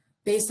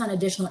 based on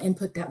additional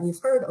input that we've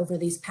heard over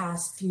these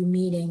past few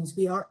meetings,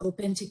 we are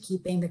open to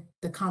keeping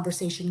the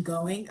conversation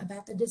going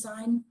about the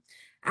design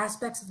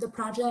aspects of the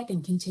project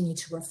and continue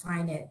to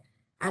refine it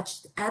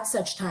at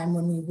such time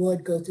when we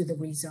would go through the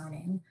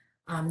rezoning.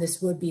 This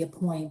would be a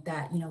point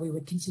that we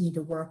would continue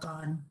to work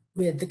on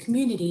with the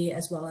community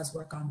as well as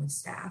work on with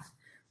staff.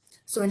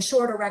 So in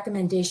short, a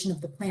recommendation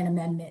of the plan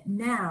amendment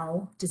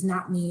now does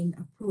not mean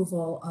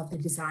approval of the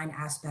design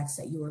aspects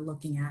that you are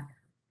looking at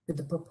with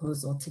the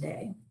proposal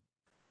today.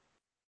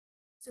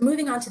 So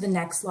moving on to the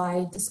next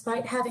slide,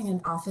 despite having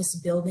an office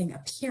building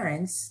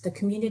appearance, the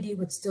community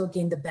would still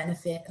gain the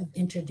benefit of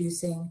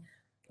introducing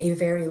a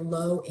very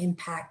low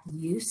impact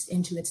use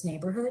into its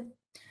neighborhood.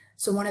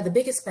 So one of the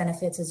biggest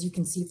benefits, as you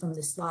can see from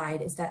this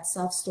slide, is that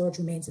self-storage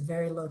remains a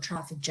very low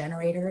traffic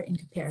generator in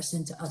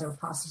comparison to other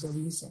possible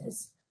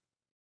uses.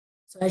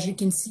 So as you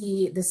can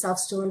see, the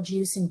self-storage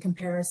use in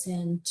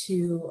comparison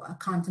to a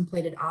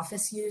contemplated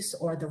office use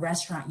or the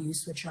restaurant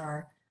use, which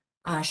are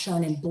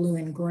shown in blue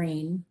and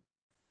green,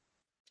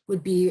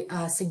 would be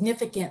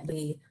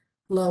significantly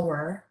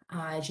lower,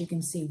 as you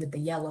can see with the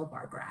yellow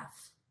bar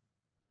graph.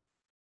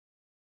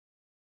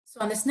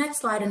 So on this next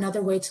slide,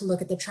 another way to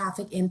look at the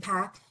traffic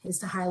impact is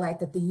to highlight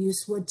that the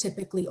use would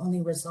typically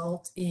only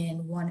result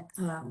in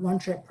one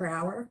trip per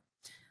hour.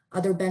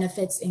 Other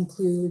benefits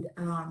include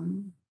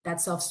that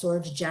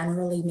self-storage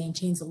generally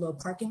maintains a low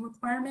parking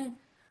requirement,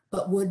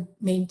 but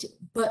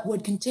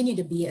would continue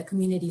to be a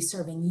community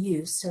serving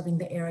use, serving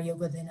the area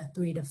within a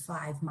 3 to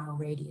 5 mile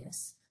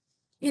radius.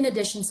 In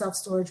addition,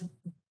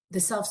 the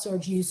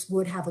self-storage use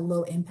would have a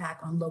low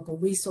impact on local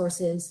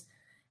resources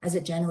as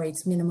it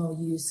generates minimal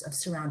use of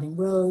surrounding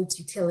roads,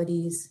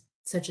 utilities,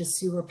 such as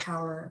sewer,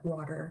 power,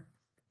 water,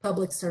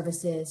 public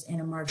services,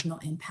 and a marginal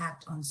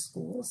impact on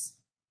schools.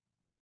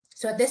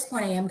 So at this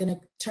point, I am going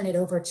to turn it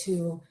over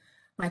to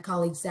my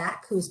colleague,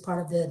 Zach, who is part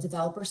of the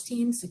developers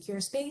team, Secure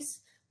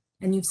Space.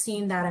 And you've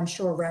seen that, I'm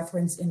sure,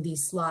 referenced in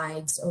these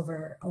slides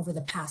over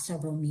the past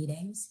several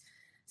meetings.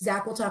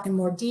 Zach will talk in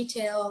more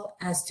detail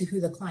as to who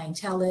the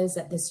clientele is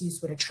that this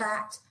use would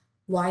attract,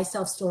 why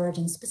self-storage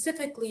and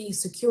specifically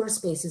Secure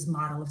Space's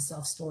model of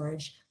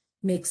self-storage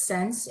makes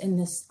sense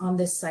on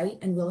this site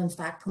and will in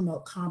fact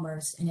promote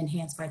commerce and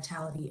enhance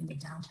vitality in the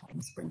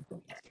downtown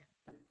Springfield area.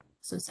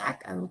 So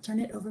Zach, I will turn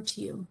it over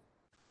to you.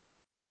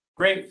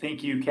 Great,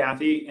 thank you,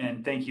 Kathy,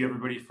 and thank you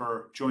everybody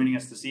for joining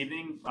us this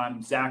evening.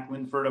 I'm Zach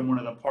Linford. I'm one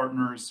of the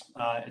partners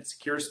at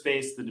Secure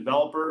Space, the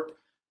developer.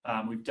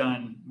 We've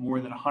done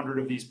more than 100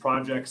 of these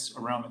projects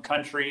around the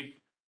country,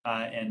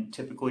 and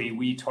typically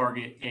we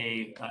target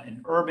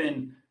an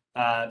urban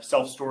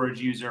self-storage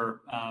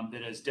user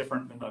that is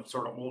different than the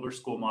sort of older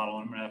school model.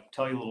 I'm going to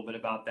tell you a little bit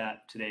about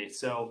that today.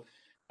 So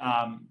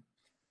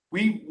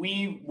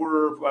we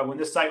were, when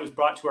this site was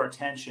brought to our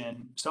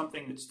attention,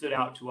 something that stood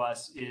out to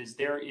us is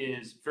there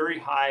is very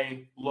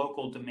high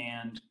local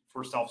demand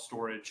for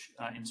self-storage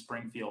in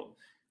Springfield.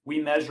 We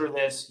measure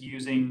this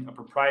using a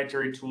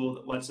proprietary tool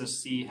that lets us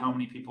see how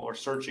many people are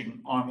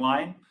searching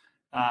online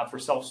for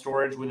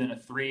self-storage within a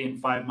 3 and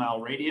 5 mile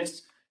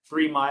radius.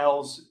 3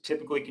 miles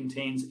typically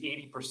contains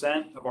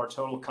 80% of our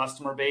total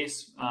customer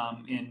base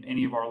in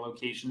any of our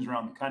locations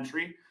around the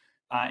country,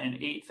 and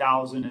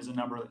 8,000 is a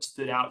number that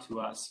stood out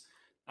to us.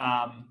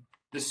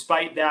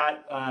 Despite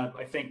that,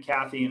 I think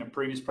Kathy in a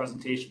previous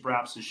presentation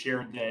perhaps has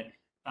shared that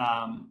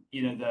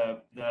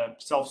the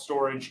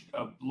self-storage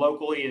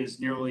locally is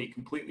nearly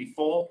completely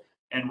full,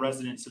 and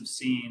residents have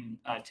seen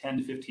 10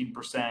 to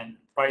 15%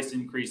 price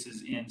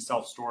increases in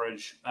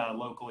self-storage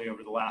locally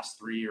over the last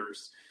 3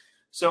 years.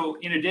 So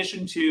in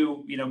addition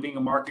to being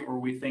a market where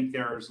we think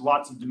there's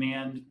lots of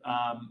demand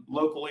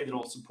locally that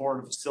will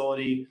support a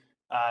facility,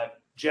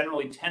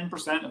 generally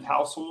 10% of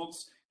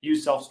households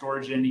use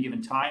self-storage at any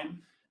given time.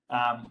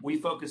 We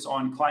focus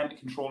on climate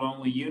controlled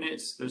only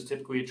units. Those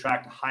typically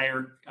attract a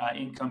higher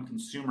income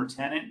consumer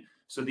tenant.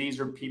 So these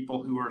are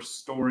people who are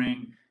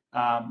storing,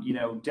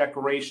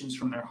 decorations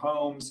from their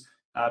homes,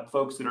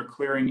 folks that are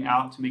clearing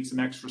out to make some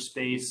extra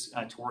space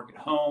to work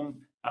at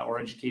home or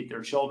educate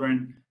their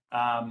children.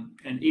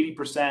 And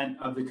 80%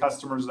 of the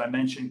customers, as I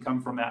mentioned,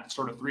 come from that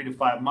sort of 3 to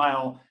 5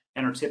 mile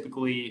and are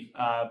typically,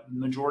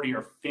 majority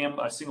are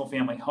single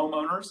family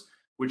homeowners,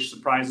 which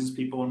surprises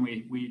people when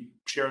we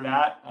share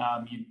that.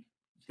 You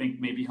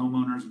think maybe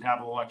homeowners would have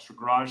a little extra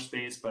garage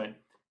space, but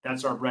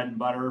that's our bread and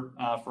butter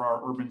for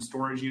our urban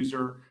storage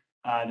user.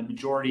 The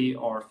majority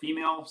are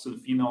female, so the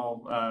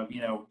female,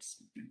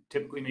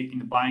 typically making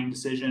the buying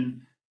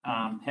decision.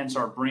 Hence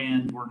our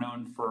brand. We're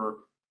known for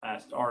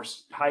our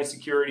high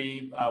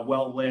security,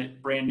 well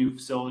lit, brand new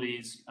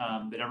facilities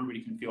that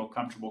everybody can feel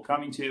comfortable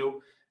coming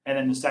to. And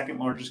then the second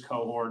largest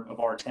cohort of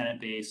our tenant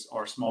base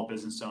are small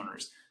business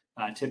owners,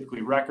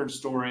 typically record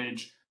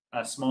storage,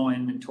 small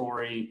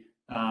inventory,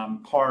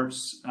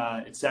 parts,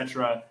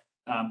 etc.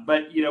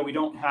 But we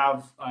don't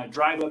have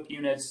drive-up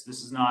units.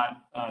 This is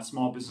not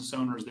small business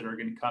owners that are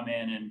going to come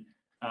in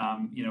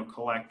and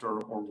collect or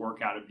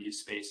work out of these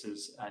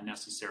spaces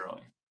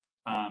necessarily.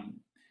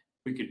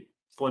 We could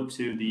flip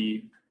to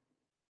the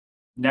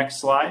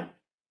next slide.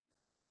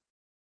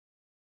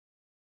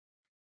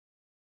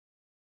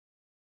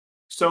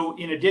 So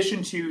in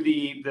addition to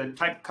the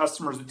type of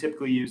customers that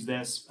typically use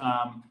this,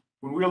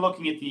 when we're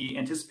looking at the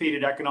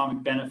anticipated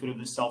economic benefit of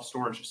the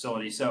self-storage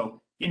facility.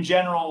 So in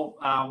general,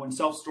 when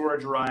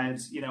self-storage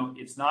arrives,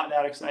 it's not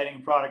that exciting a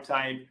product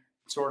type.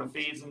 It sort of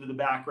fades into the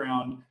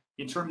background.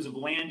 In terms of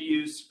land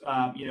use,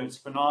 it's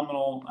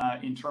phenomenal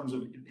in terms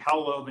of how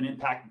low of an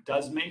impact it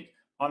does make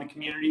on the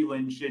community.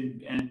 Lynch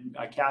and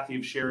Kathy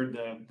have shared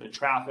the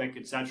traffic,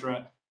 et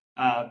cetera.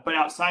 But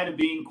outside of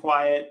being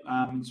quiet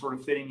and sort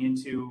of fitting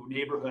into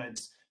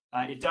neighborhoods,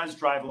 it does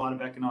drive a lot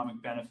of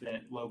economic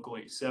benefit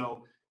locally.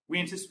 So we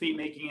anticipate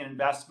making an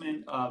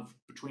investment of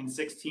between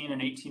 $16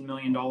 and $18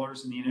 million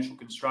in the initial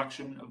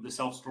construction of the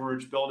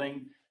self-storage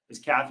building. As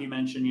Kathy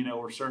mentioned,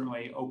 we're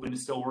certainly open to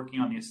still working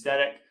on the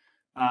aesthetic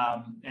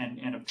and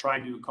have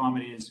tried to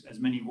accommodate as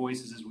many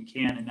voices as we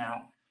can in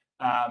that.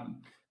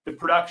 The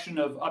production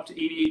of up to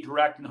 88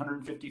 direct and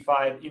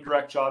 155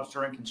 indirect jobs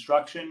during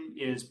construction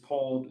is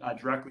pulled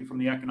directly from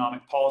the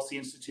Economic Policy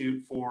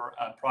Institute for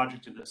a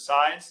project of this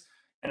size.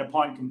 And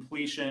upon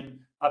completion,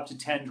 up to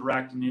 10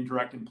 direct and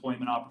indirect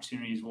employment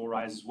opportunities will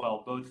arise as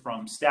well, both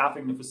from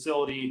staffing the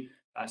facility,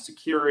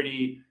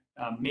 security,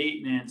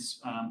 maintenance,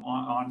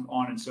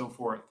 on and so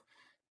forth.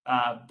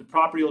 The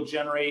property will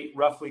generate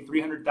roughly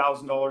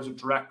 $300,000 of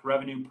direct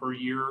revenue per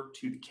year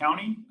to the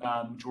county.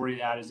 Majority of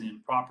that is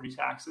in property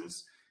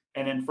taxes.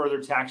 And then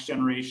further tax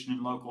generation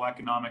and local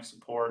economic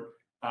support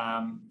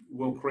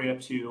will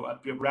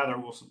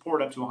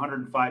support up to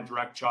 105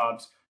 direct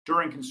jobs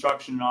during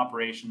construction and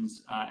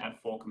operations at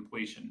full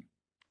completion.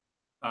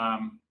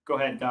 Go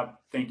ahead, Doug.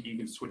 Thank you. You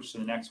can switch to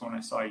the next one. I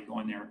saw you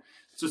going there.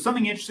 So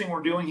something interesting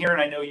we're doing here,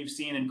 and I know you've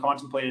seen and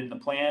contemplated in the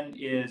plan,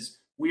 is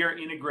we are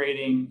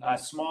integrating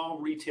small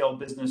retail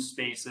business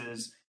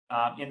spaces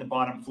in the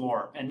bottom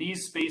floor. And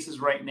these spaces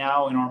right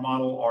now in our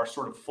model are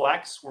sort of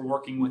flex. We're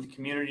working with the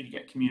community to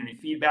get community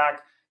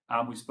feedback.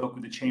 We spoke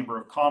with the Chamber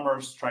of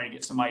Commerce, trying to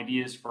get some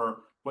ideas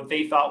for what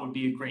they thought would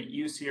be a great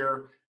use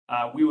here.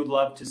 We would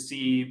love to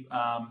see,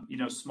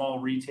 small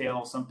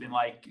retail, something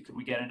like, could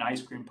we get an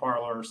ice cream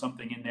parlor or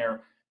something in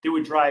there that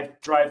would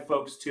drive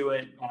folks to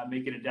it,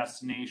 make it a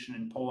destination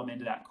and pull them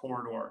into that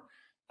corridor.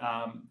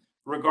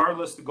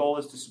 Regardless, the goal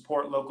is to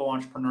support local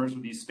entrepreneurs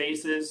with these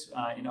spaces.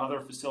 In other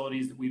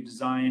facilities that we've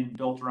designed and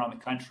built around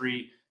the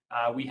country,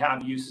 we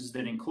have uses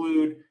that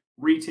include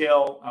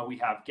retail, we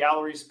have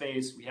gallery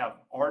space, we have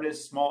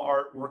artists, small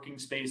art working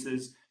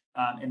spaces.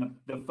 And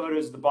the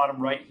photos at the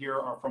bottom right here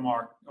are from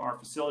our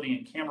facility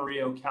in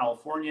Camarillo,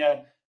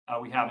 California.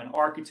 We have an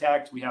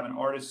architect, we have an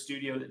artist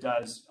studio that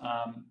does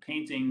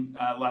painting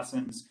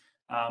lessons.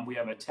 We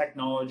have a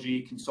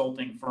technology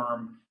consulting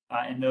firm,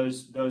 and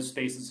those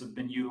spaces have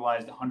been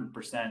utilized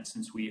 100%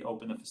 since we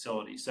opened the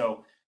facility.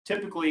 So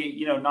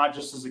typically, not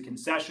just as a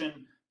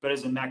concession, but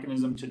as a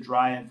mechanism to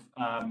drive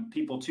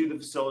people to the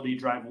facility,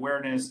 drive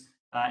awareness,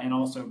 and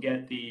also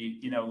get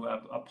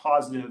a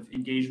positive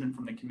engagement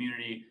from the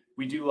community.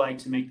 We do like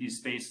to make these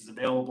spaces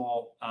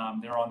available.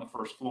 They're on the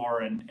first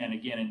floor, and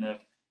again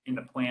in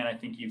the plan, I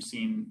think you've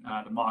seen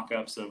the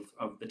mock-ups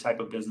of the type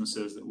of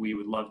businesses that we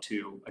would love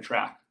to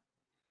attract.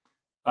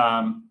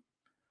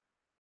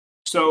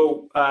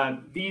 So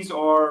these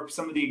are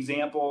some of the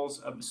examples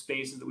of the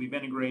spaces that we've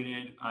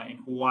integrated in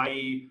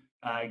Hawaii.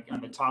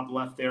 On the top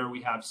left there,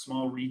 we have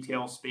small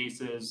retail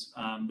spaces.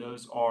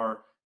 Those are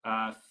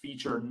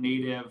feature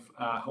native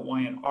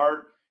Hawaiian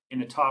art. In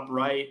the top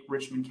right,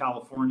 Richmond,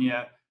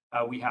 California,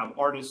 we have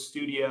artist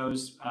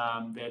studios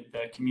that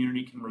the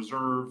community can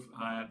reserve.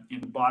 In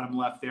the bottom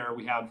left there,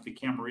 we have the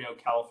Camarillo,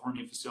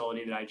 California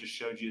facility that I just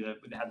showed you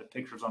that had the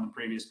pictures on the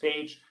previous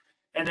page.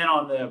 And then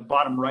on the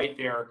bottom right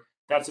there,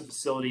 that's a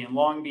facility in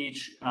Long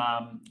Beach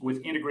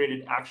with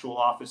integrated actual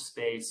office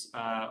space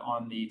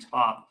on the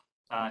top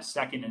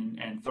second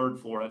and third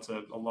floor. That's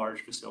a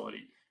large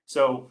facility.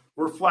 So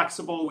we're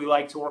flexible. We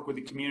like to work with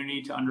the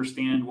community to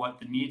understand what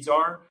the needs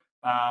are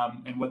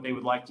and what they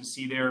would like to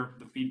see there.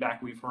 The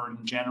feedback we've heard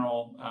in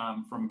general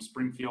from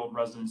Springfield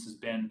residents has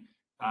been,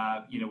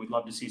 we'd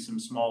love to see some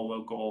small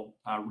local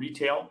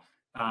retail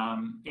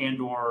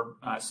and or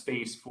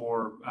space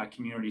for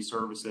community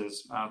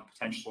services,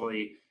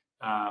 potentially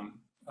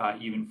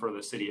even for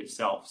the city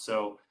itself.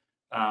 So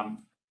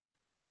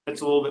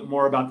that's a little bit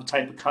more about the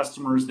type of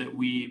customers that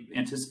we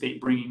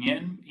anticipate bringing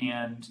in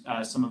and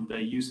some of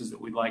the uses that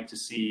we'd like to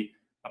see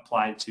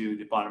applied to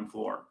the bottom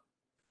floor.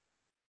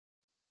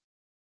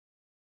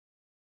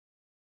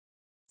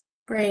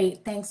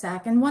 Great, thanks,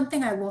 Zach. And one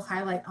thing I will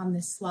highlight on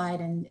this slide,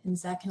 and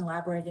Zach can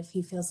elaborate if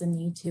he feels the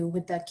need to,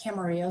 with the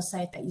Camarillo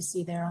site that you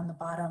see there on the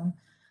bottom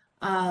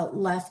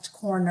left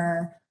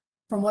corner,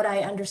 from what I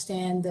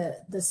understand,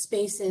 the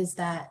spaces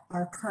that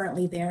are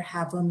currently there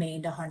have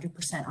remained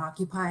 100%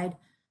 occupied.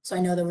 So I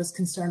know there was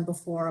concern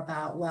before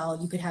about, well,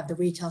 you could have the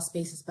retail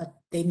spaces, but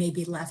they may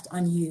be left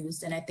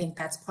unused. And I think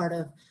that's part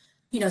of,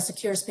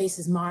 Secure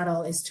Spaces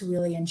model, is to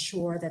really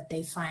ensure that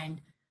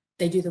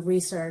they do the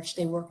research,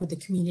 they work with the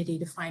community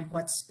to find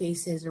what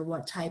spaces or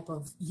what type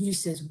of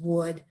uses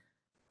would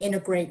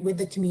integrate with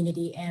the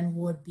community and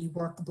would be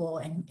workable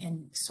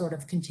and sort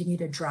of continue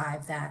to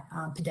drive that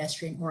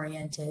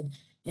pedestrian-oriented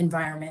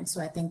environment.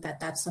 So I think that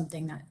that's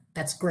something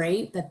that's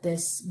great that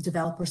this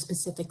developer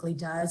specifically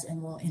does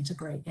and will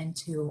integrate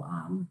into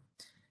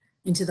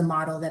the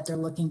model that they're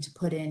looking to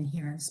put in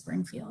here in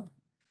Springfield.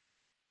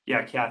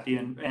 Yeah, Kathy,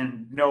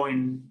 and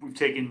knowing we've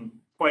taken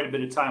quite a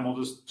bit of time,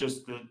 we'll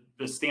just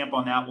the stamp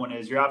on that one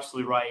is you're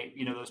absolutely right.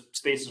 Those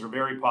spaces are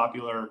very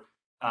popular.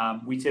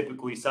 We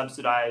typically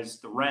subsidize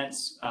the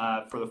rents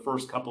for the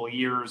first couple of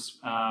years.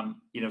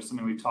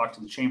 Something we've talked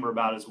to the chamber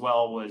about as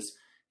well was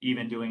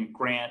even doing a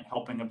grant,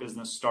 helping a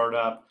business start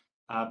up.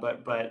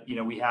 But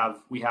we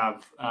have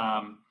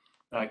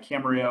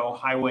Camarillo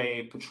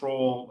Highway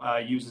Patrol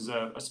uses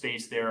a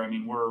space there. I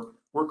mean,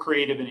 we're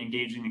creative and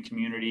engaging the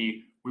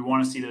community. We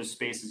want to see those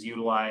spaces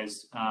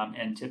utilized,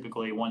 and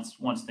typically once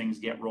things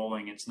get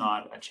rolling, it's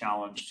not a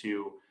challenge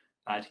to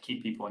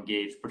keep people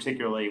engaged,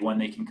 particularly when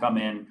they can come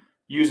in,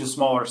 use a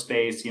smaller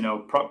space.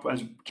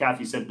 As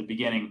Kathy said at the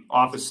beginning,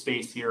 office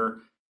space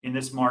here in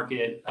this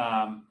market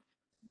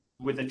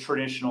with a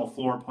traditional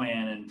floor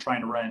plan and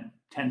trying to rent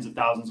tens of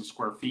thousands of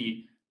square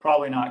feet,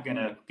 probably not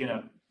gonna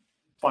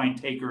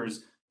find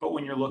takers. But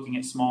when you're looking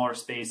at smaller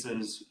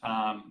spaces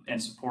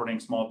and supporting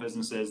small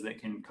businesses that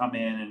can come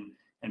in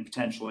and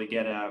potentially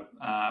get a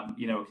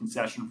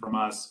concession from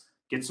us,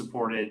 get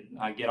supported,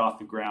 get off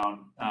the ground,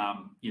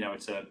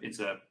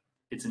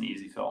 it's an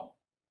easy fill.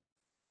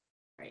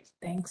 Great,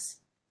 thanks.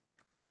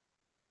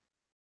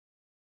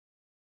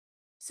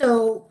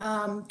 So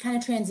kind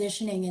of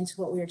transitioning into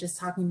what we were just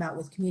talking about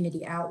with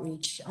community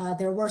outreach,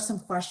 there were some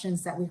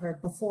questions that we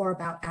heard before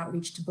about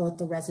outreach to both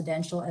the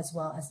residential as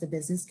well as the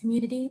business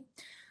community.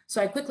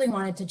 So I quickly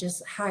wanted to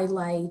just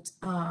highlight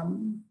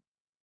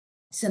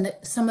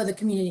some of the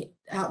community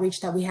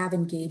outreach that we have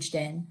engaged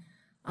in.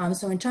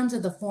 So in terms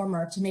of the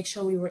former, to make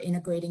sure we were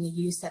integrating a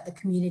use that the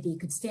community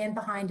could stand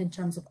behind in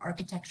terms of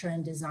architecture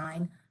and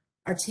design,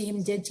 our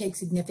team did take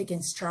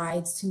significant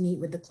strides to meet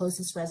with the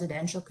closest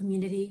residential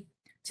community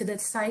to the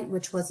site,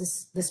 which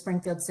was the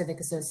Springfield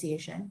Civic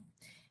Association.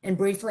 And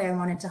briefly, I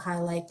wanted to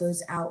highlight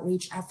those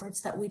outreach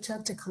efforts that we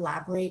took to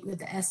collaborate with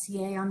the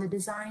SCA on the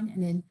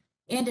design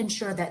and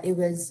ensure that it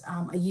was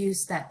a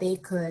use that they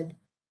could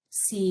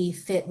see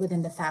fit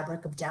within the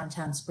fabric of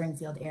downtown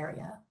Springfield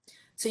area.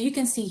 So you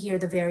can see here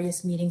the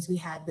various meetings we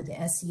had with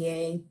the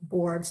SCA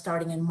board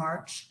starting in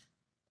March.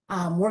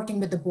 Working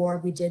with the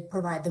board, we did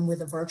provide them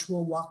with a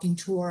virtual walking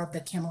tour of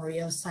the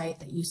Camarillo site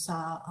that you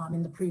saw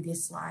in the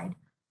previous slide.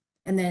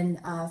 And then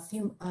a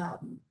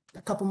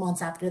couple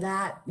months after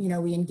that,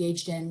 we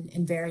engaged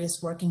in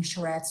various working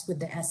charrettes with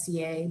the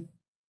SCA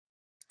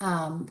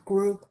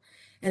group.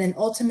 And then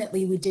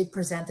ultimately, we did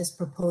present this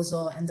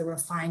proposal and the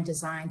refined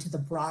design to the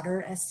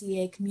broader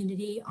SCA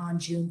community on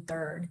June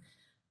 3rd.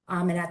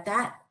 And at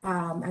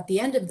the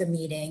end of the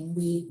meeting,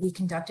 we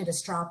conducted a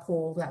straw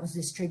poll that was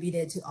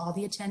distributed to all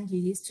the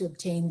attendees to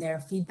obtain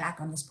their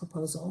feedback on this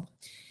proposal.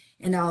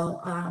 And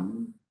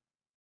I'll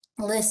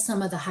list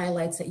some of the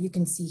highlights that you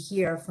can see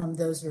here from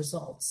those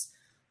results,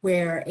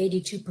 where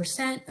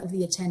 82% of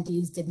the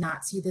attendees did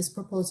not see this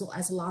proposal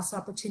as a lost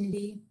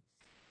opportunity.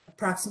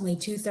 Approximately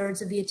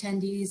 2/3 of the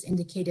attendees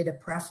indicated a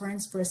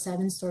preference for a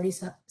 7-story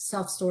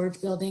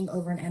self-storage building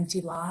over an empty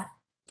lot.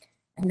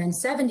 And then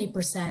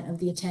 70% of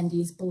the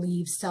attendees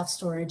believe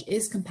self-storage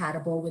is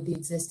compatible with the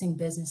existing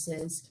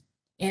businesses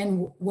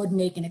and would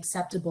make an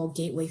acceptable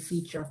gateway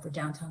feature for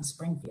downtown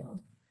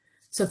Springfield.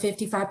 So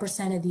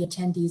 55% of the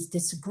attendees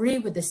disagree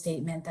with the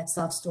statement that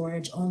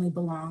self-storage only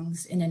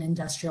belongs in an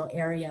industrial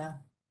area.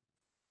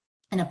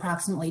 And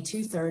approximately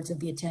 2/3 of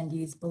the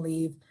attendees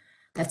believe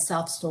that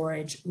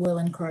self-storage will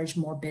encourage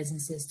more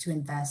businesses to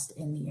invest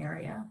in the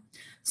area.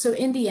 So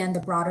in the end, the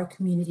broader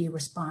community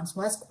response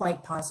was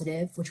quite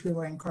positive, which we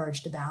were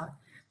encouraged about.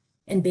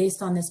 And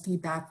based on this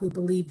feedback, we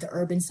believe the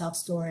urban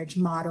self-storage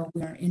model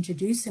we are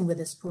introducing with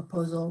this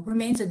proposal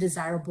remains a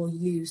desirable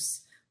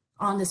use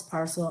on this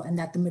parcel, and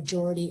that the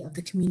majority of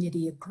the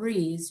community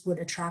agrees would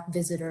attract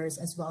visitors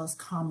as well as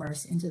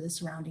commerce into the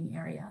surrounding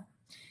area.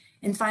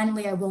 And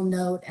finally, I will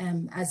note,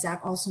 as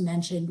Zach also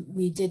mentioned,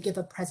 we did give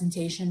a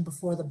presentation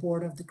before the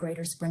board of the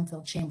Greater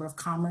Springfield Chamber of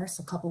Commerce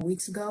a couple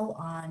weeks ago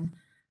on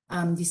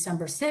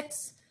December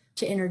 6th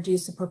to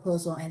introduce the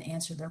proposal and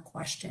answer their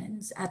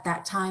questions. At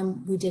that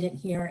time, we didn't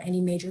hear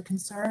any major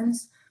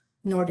concerns,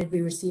 nor did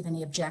we receive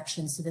any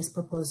objections to this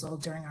proposal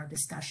during our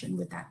discussion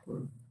with that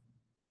group.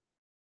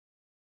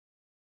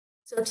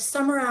 So to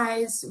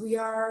summarize, we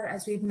are,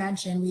 as we've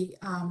mentioned, we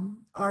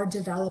are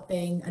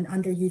developing an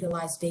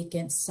underutilized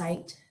vacant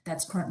site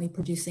that's currently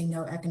producing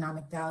no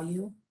economic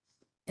value.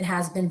 It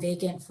has been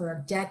vacant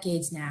for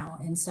decades now,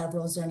 and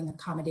several zoning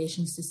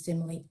accommodations to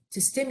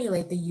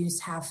stimulate the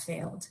use have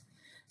failed.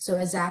 So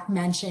as Zach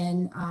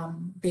mentioned,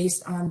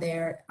 based on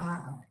their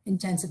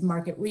intensive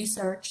market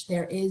research,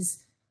 there is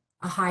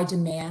a high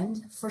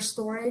demand for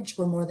storage,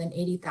 where more than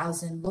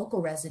 80,000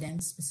 local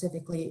residents,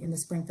 specifically in the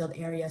Springfield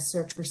area,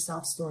 search for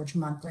self-storage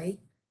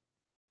monthly.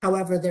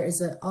 However, there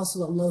is also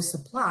a low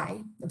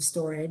supply of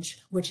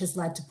storage, which has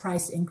led to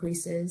price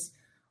increases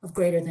of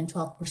greater than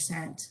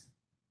 12%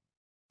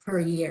 per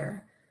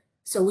year.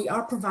 So we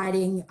are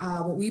providing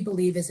what we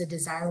believe is a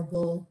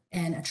desirable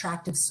and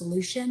attractive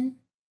solution,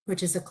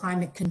 which is a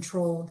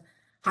climate-controlled,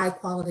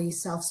 high-quality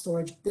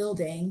self-storage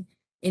building,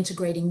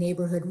 integrating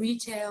neighborhood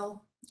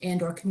retail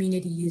and or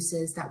community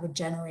uses that would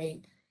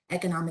generate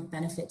economic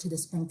benefit to the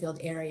Springfield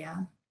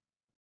area.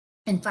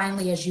 And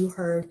finally, as you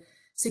heard,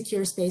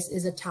 Secure Space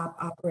is a top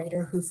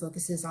operator who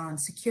focuses on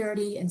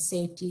security and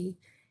safety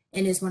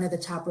and is one of the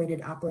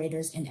top-rated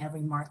operators in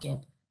every market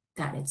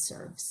that it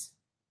serves.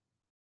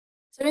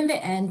 So in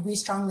the end, we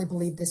strongly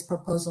believe this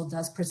proposal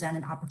does present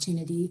an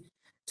opportunity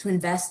to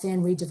invest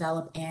in,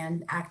 redevelop,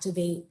 and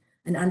activate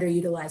an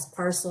underutilized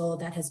parcel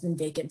that has been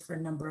vacant for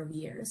a number of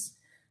years.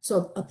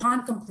 So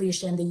upon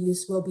completion, the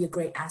use will be a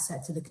great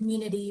asset to the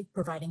community,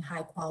 providing a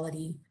high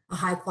quality,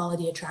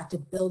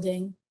 attractive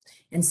building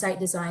and site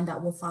design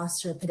that will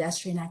foster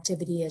pedestrian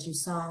activity. As you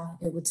saw,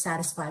 it would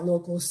satisfy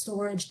local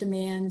storage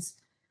demands,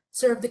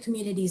 serve the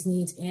community's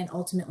needs, and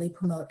ultimately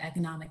promote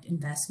economic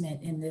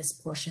investment in this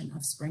portion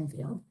of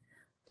Springfield.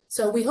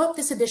 So we hope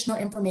this additional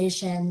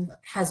information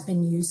has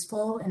been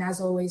useful. And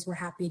as always, we're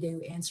happy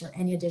to answer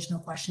any additional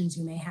questions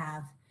you may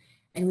have.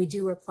 And we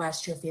do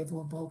request your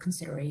favorable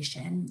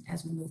consideration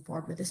as we move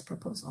forward with this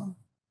proposal.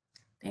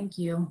 Thank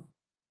you.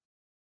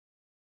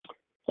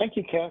 Thank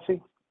you,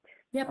 Kathy.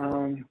 Yep.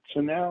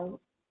 So now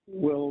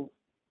we'll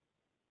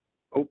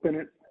open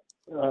it,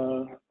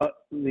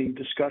 the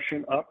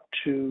discussion up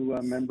to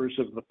members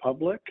of the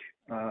public.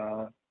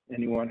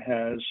 Anyone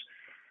has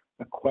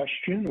a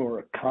question or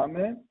a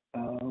comment,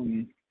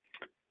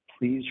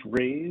 please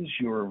raise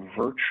your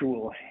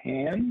virtual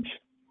hand.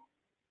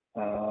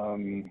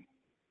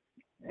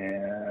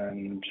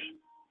 And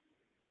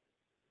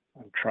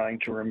I'm trying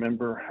to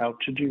remember how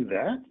to do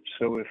that.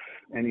 So if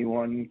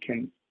anyone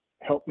can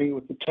help me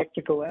with the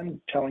technical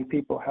end, telling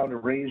people how to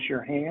raise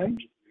your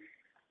hand,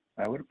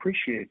 I would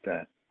appreciate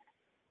that.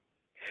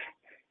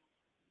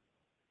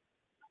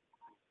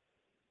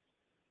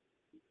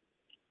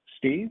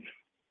 Steve,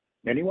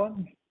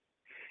 anyone?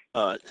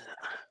 I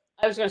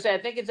was going to say,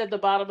 I think it's at the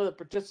bottom of the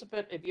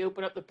participant. If you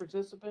open up the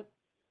participant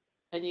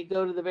and you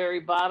go to the very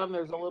bottom,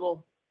 there's a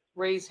little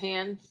raise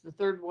hand, the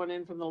third one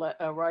in from the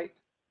right.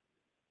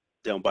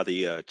 Down by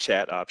the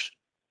chat option.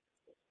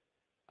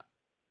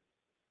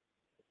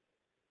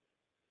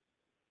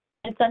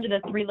 It's under the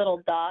three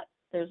little dots.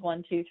 There's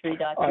 1, 2, 3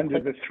 dots. Under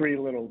the three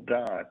little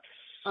dots.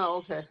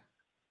 Oh, okay.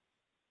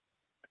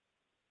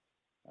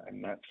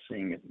 I'm not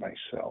seeing it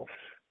myself.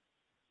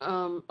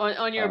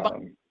 On your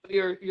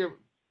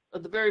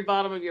at the very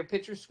bottom of your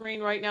picture screen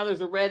right now,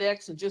 there's a red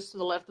X, and just to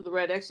the left of the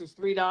red X, there's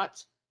 3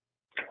 dots.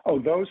 Oh,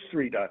 those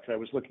 3 dots. I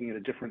was looking at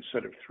a different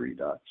set of 3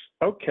 dots.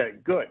 Okay,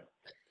 good.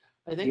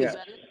 I think yes. Is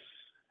that it?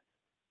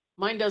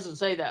 Mine doesn't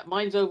say that.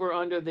 Mine's over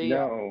under the.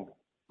 No.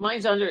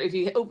 Mine's under. If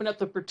you open up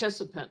the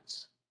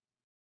participants.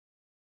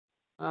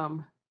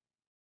 There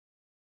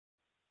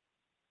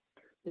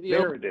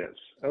it is.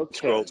 Okay.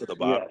 Scroll to the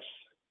bottom.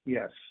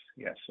 Yes.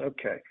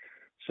 Okay.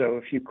 So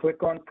if you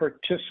click on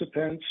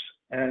participants,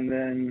 and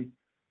then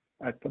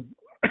at the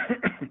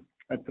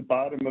at the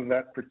bottom of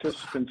that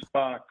participants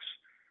box,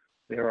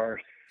 there are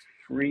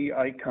 3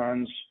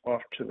 icons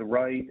off to the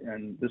right,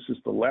 and this is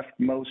the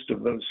leftmost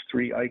of those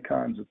 3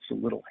 icons. It's a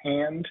little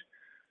hand,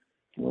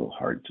 a little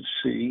hard to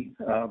see,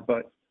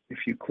 but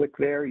if you click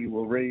there, you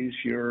will raise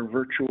your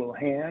virtual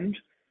hand,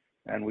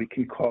 and we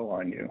can call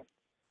on you.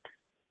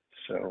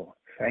 So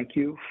thank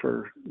you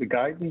for the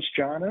guidance,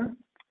 Jonna,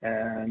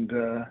 and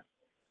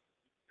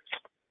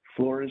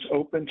floor is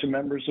open to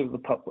members of the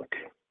public.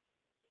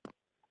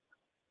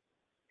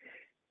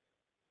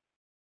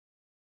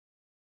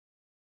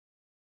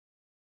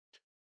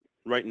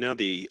 Right now,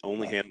 the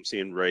only hand I'm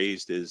seeing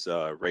raised is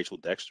Rachel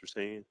Dexter's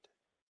hand.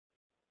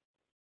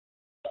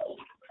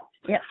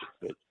 Yeah.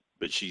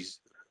 But she's.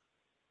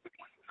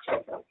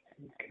 Okay.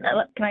 Can I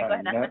go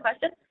ahead and ask the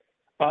question?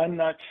 I'm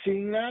not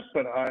seeing that,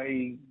 but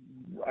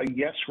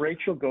yes,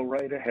 Rachel, go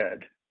right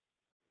ahead.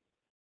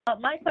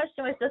 My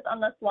question was just on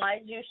the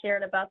slides you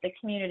shared about the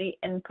community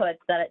inputs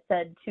that it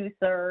said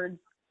 2/3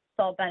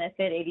 saw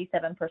benefit,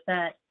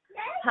 87%.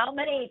 How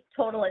many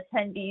total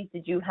attendees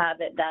did you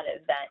have at that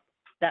event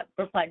that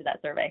replied to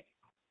that survey?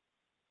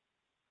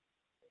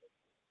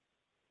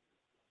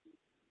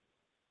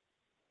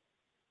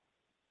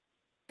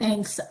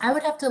 Thanks. I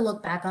would have to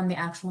look back on the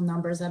actual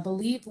numbers. I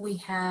believe we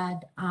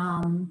had,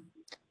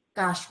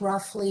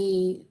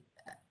 roughly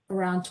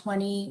around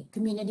 20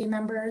 community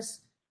members.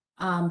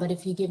 But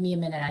if you give me a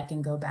minute, I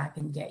can go back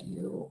and get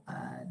you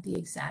the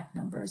exact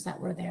numbers that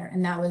were there.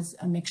 And that was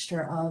a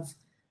mixture of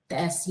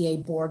the SCA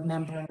board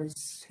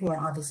members who are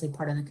obviously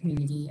part of the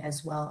community,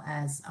 as well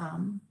as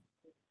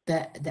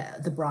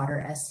the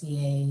broader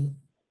SCA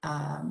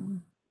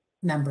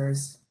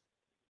members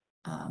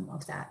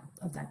of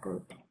that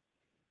group.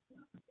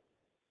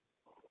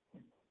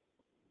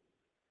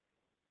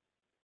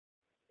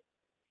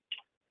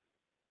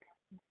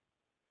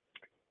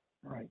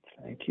 All right,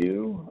 thank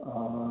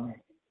you.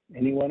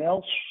 Anyone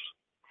else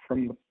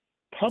from the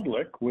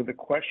public with a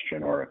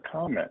question or a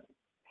comment?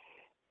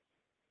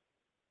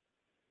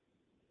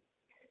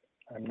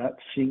 I'm not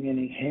seeing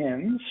any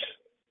hands.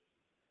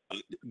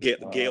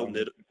 Gail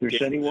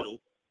Niddle.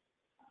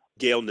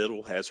 Gail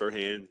Niddle has her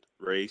hand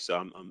raised, so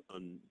I'm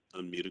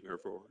unmuting her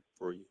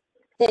for you.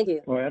 Thank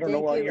you. Well, I don't know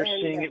Thank why you, you're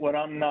and, seeing it when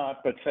I'm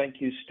not, but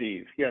thank you,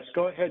 Steve. Yes,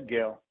 go ahead,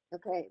 Gail.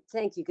 Okay,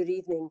 thank you. Good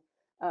evening.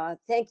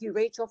 Thank you,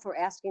 Rachel, for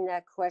asking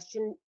that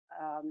question.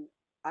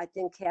 I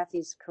think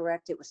Kathy's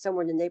correct. It was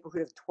somewhere in the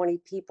neighborhood of 20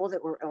 people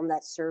that were on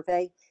that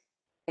survey.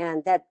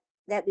 And that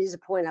is a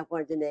point I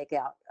wanted to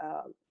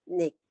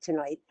make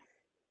tonight.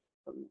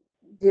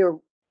 There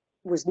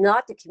was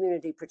not the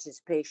community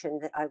participation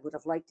that I would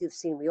have liked to have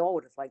seen, we all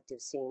would have liked to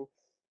have seen.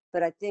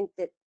 But I think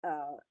that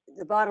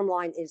the bottom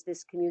line is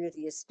this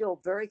community is still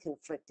very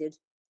conflicted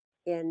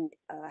in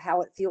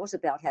how it feels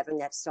about having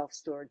that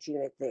self-storage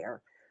unit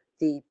there.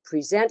 The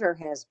presenter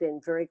has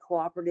been very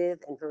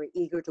cooperative and very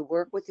eager to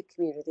work with the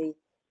community,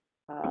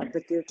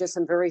 but there are just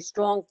some very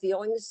strong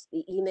feelings.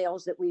 The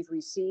emails that we've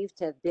received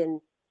have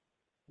been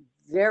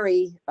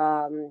very,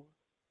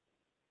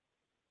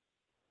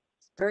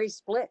 very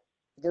split.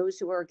 Those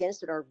who are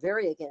against it are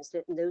very against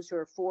it, and those who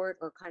are for it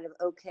are kind of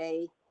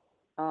okay.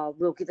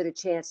 We'll give it a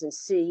chance and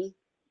see.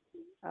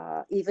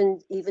 Even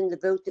the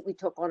vote that we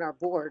took on our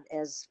board,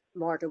 as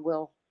Marta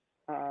will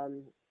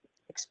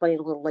explain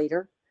a little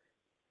later,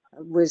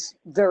 was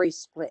very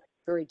split,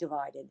 very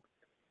divided.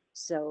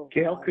 So,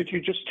 Gail, could you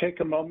just take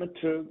a moment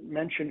to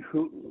mention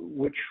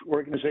which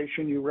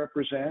organization you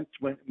represent?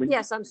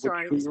 Yes, I'm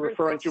sorry. Who you're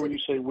referring to when you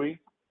say we?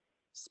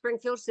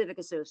 Springfield Civic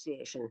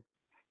Association.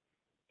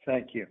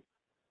 Thank you.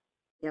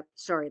 Yep,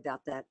 sorry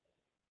about that.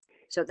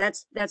 So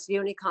that's the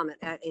only comment.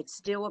 It's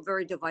still a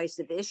very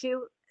divisive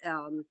issue.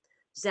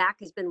 Zach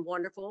has been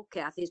wonderful.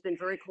 Kathy's been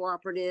very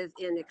cooperative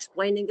in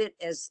explaining it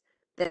as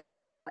that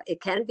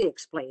it can be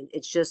explained.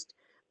 It's just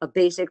a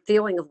basic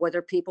feeling of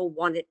whether people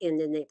want it in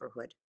the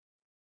neighborhood.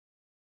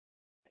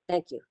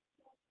 Thank you.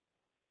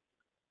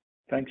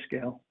 Thanks,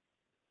 Gail.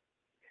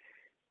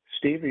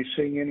 Steve, are you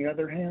seeing any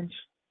other hands?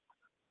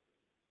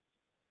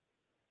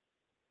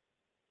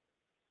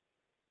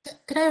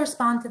 Could I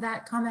respond to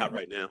that comment? Not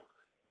right now.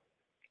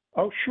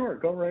 Oh, sure.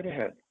 Go right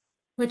ahead.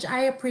 Which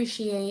I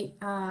appreciate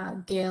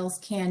Gail's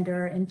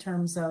candor in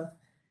terms of,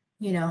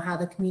 how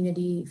the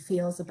community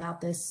feels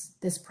about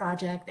this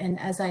project. And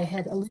as I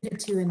had alluded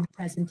to in the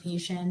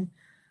presentation,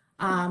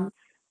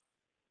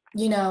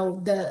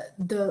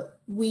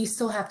 we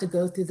still have to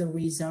go through the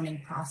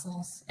rezoning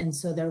process. And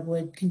so there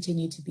would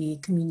continue to be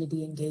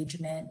community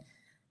engagement,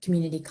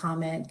 community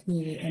comment,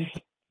 community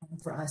input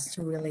for us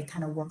to really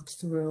kind of work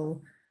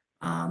through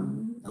a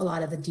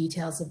lot of the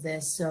details of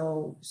this.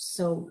 So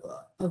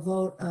a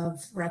vote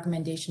of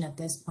recommendation at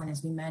this point,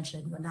 as we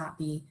mentioned, would not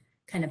be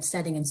kind of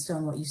setting in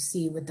stone what you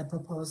see with the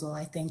proposal.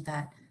 I think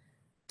that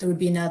there would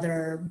be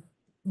another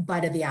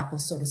bite of the apple,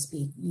 so to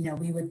speak.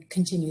 We would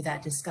continue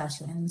that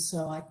discussion.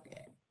 So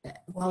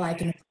while I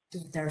can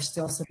appreciate there are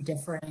still some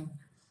differing,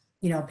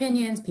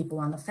 opinions, people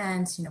on the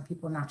fence,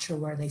 people not sure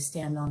where they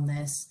stand on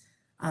this,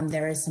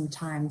 there is some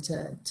time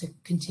to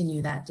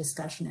continue that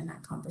discussion and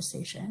that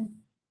conversation.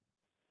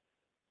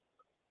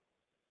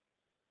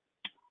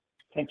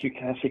 Thank you,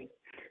 Kathy.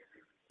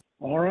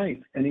 All right.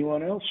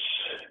 Anyone else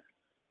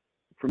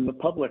from the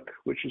public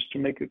wishes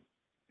to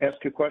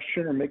ask a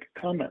question or make a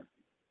comment?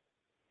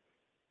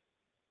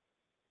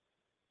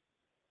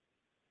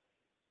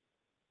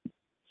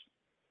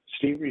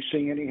 Steve, are you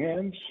seeing any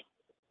hands?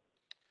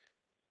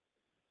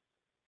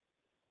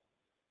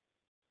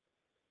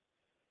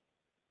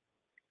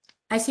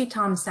 I see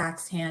Tom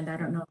Sack's hand. I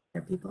don't know if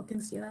other people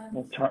can see that.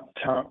 Well,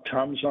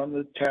 Tom's on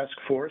the task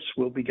force.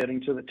 We'll be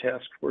getting to the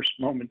task force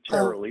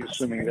momentarily,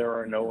 assuming there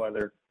are no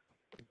other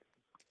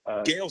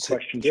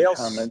questions or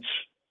comments.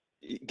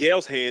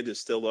 Gail's hand is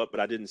still up,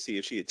 but I didn't see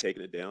if she had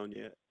taken it down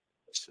yet.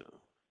 So,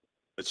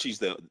 but she's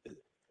the.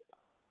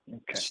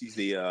 Okay. She's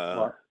the.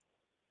 Well,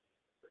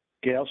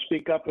 Gail,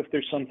 speak up if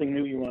there's something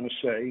new you want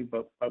to say,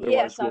 but otherwise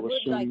Yes, I we'll would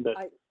assume like.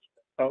 that.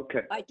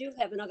 Okay. I do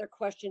have another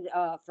question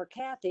for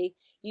Kathy.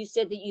 You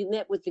said that you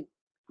met with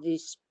the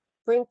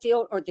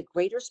Springfield or the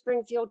Greater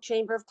Springfield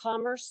Chamber of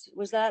Commerce.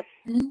 Was that?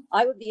 Mm-hmm.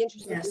 I would be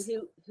interested Yes.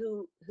 in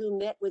who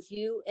met with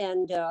you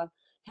and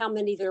how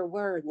many there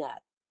were in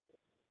that.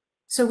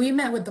 So we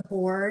met with the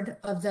board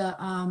of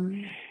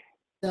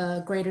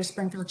the Greater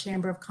Springfield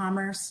Chamber of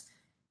Commerce,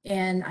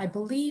 and I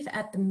believe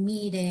at the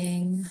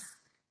meeting,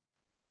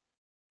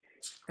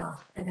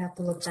 I'd have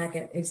to look back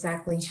at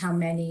exactly how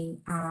many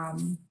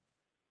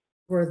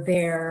were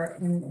there,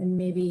 and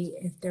maybe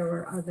if there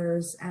were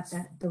others at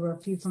that, there were a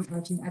few from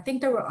our team. I think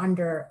there were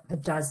under a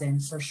dozen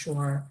for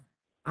sure.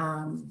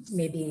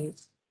 Maybe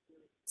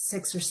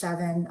 6 or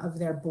 7 of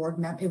their board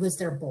members. It was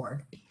their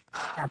board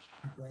that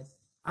we met with.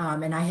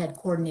 And I had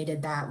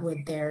coordinated that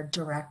with their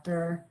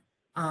director,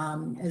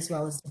 as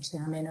well as the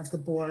chairman of the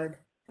board,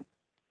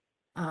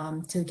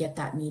 to get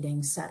that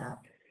meeting set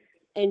up.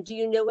 And do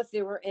you know if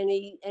there were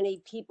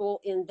any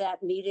people in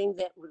that meeting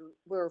that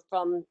were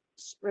from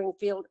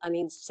Springfield, I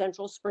mean,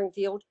 Central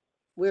Springfield,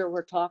 where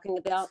we're talking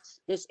about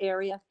this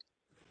area?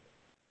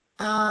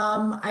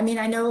 I mean,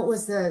 I know it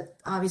was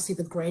obviously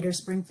the Greater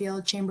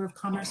Springfield Chamber of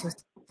Commerce was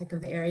specific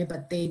of the area,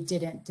 but they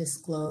didn't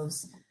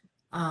disclose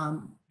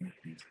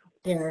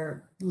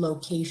their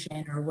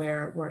location or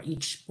where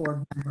each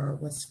board member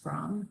was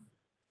from.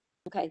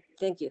 Okay,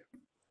 thank you.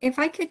 If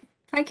I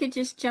could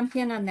just jump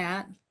in on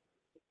that.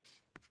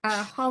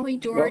 Holly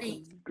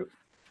Doherty.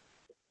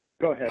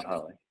 Go ahead,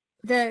 Holly.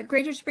 The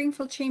Greater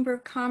Springfield Chamber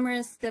of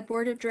Commerce, the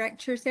board of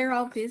directors, they're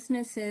all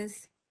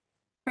businesses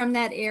from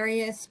that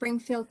area,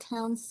 Springfield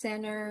Town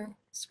Center,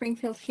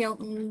 Springfield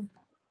Hilton,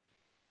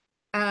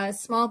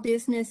 small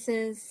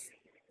businesses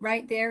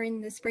right there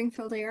in the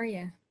Springfield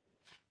area.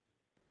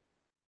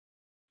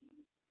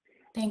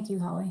 Thank you,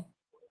 Holly.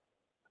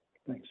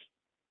 Thanks.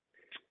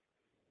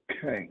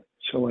 Okay,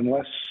 so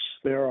unless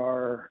there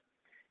are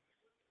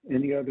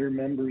any other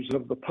members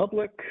of the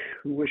public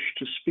who wish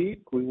to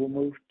speak, we will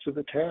move to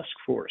the task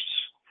force.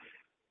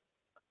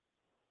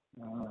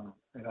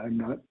 And I'm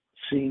not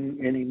seeing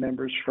any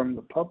members from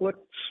the public,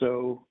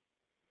 so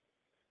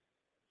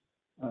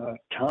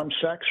Tom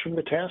Sachs from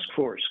the task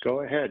force,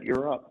 go ahead,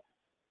 you're up.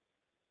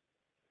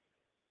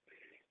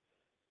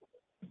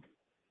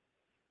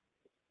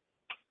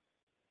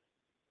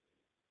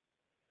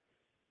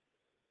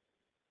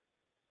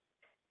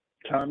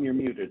 Tom, you're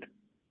muted.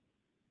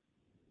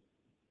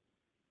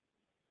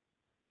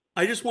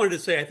 I just wanted to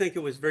say, I think it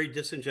was very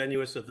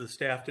disingenuous of the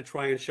staff to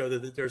try and show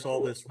that there's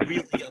all this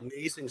really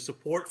amazing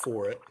support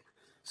for it.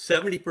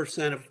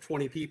 70% of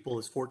 20 people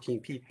is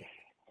 14 people.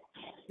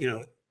 You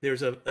know,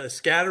 there's a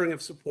scattering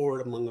of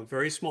support among a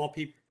very small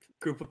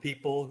group of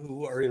people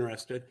who are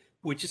interested,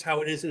 which is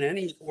how it is in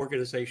any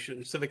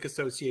organization, civic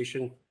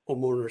association,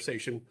 homeowner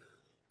association.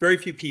 Very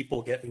few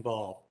people get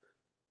involved.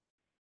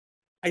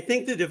 I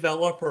think the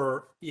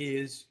developer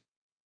is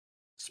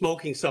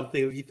smoking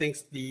something if he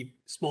thinks the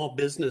small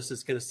business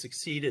is going to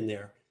succeed in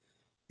there.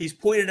 He's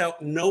pointed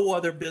out no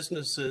other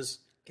businesses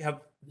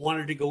have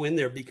wanted to go in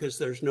there because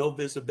there's no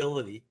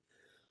visibility.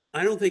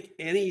 I don't think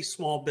any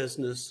small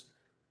business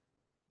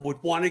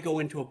would want to go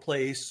into a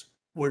place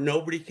where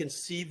nobody can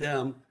see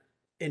them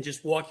and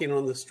just walking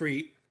on the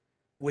street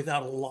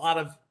without a lot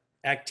of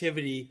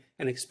activity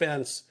and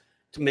expense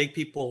to make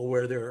people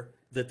aware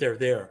that they're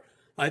there.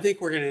 I think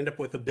we're going to end up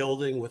with a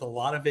building with a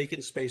lot of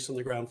vacant space on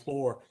the ground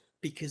floor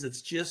because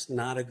it's just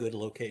not a good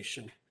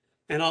location.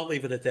 And I'll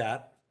leave it at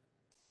that.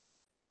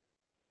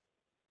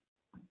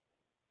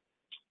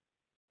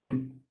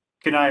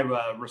 Can I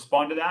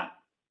respond to that?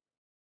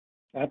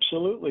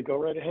 Absolutely, go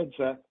right ahead,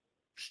 Zach.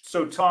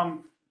 So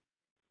Tom,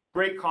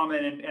 great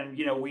comment, and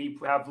you know, we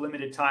have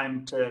limited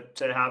time to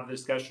have this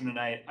discussion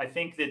tonight. I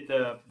think that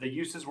the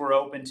uses we're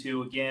open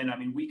to, again, I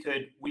mean, we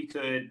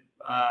could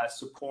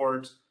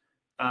support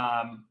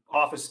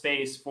office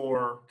space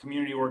for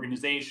community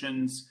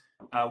organizations.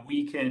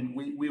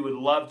 We would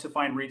love to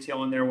find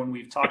retail in there. When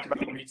we've talked about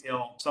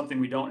retail, something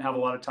we don't have a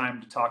lot of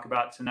time to talk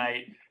about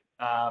tonight,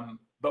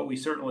 but we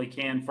certainly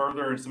can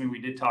further, and something we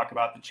did talk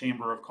about the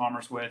Chamber of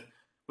Commerce with,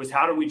 was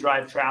how do we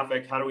drive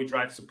traffic, how do we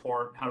drive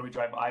support, how do we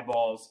drive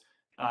eyeballs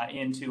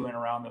into and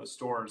around those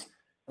stores.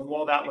 And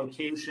while that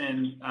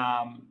location,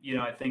 you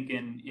know, I think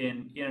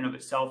in and of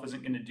itself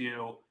isn't going to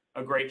do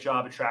a great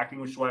job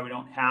attracting, which is why we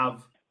don't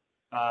have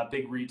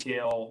big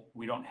retail,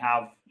 we don't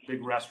have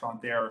big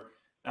restaurant there.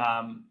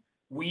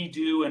 We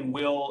do and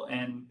will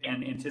and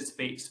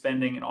anticipate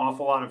spending an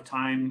awful lot of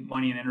time,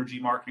 money, and energy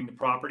marketing the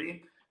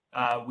property.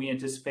 We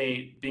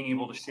anticipate being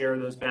able to share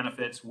those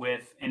benefits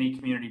with any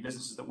community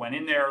businesses that went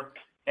in there.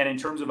 And in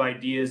terms of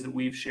ideas that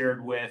we've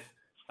shared with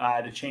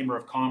the Chamber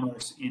of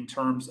Commerce in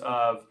terms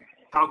of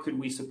how could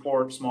we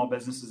support small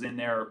businesses in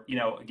there, you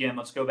know, again,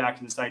 let's go back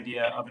to this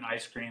idea of an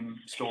ice cream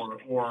store,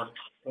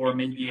 or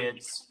maybe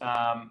it's,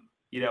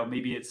 you know,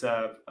 maybe it's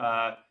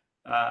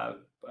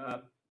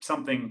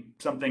something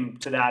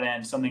to that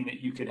end, something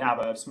that you could have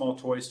a small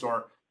toy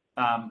store.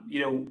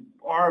 You know,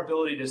 our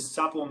ability to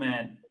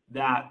supplement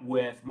that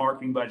with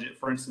marketing budget,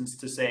 for instance,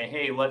 to say,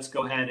 hey, let's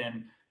go ahead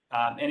and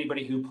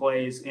anybody who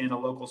plays in a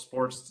local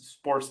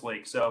sports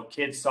league, so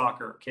kids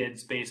soccer,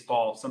 kids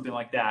baseball, something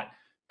like that,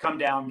 come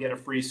down, get a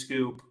free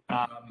scoop,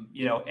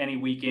 you know, any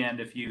weekend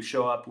if you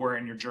show up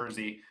wearing your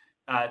jersey.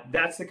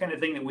 That's the kind of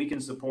thing that we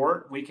can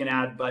support. We can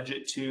add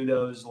budget to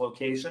those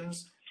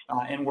locations,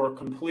 and we're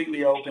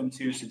completely open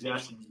to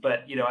suggestions.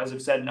 But, you know, as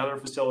I've said, in other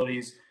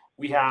facilities,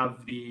 we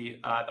have the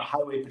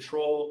highway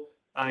patrol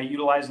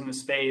utilizing the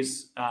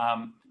space.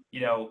 You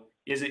know,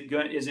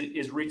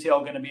 is retail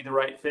going to be the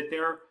right fit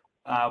there?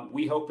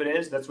 We hope it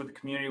is. That's what the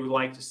community would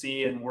like to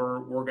see, and we're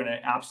going to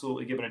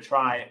absolutely give it a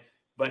try.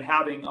 But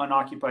having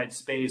unoccupied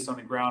space on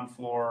the ground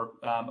floor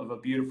of a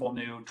beautiful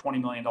new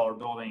 $20 million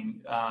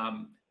building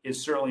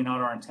is certainly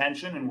not our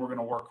intention, and we're going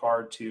to work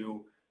hard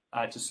to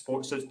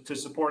support it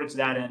to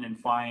that end and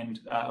find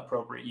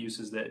appropriate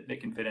uses that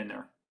can fit in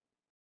there.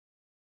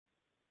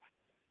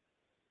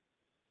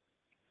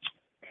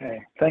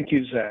 Okay, thank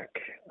you, Zach.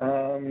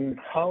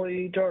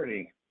 Holly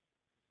Doherty.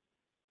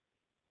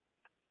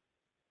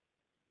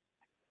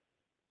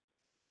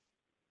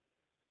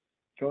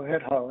 Go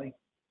ahead, Holly.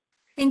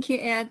 Thank you,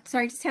 Ed.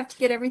 Sorry, I just have to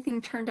get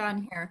everything turned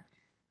on here.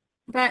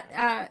 But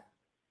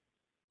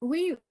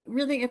we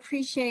really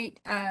appreciate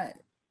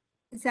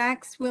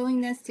Zach's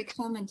willingness to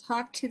come and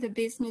talk to the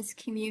business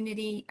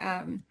community.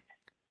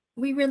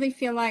 We really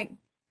feel like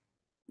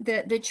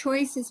the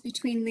choice is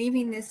between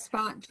leaving this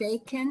spot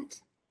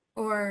vacant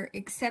or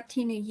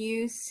accepting a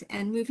use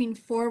and moving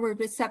forward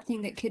with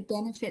something that could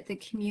benefit the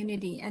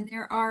community. And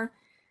there are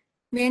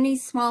many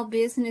small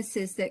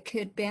businesses that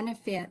could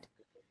benefit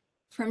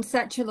from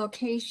such a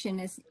location.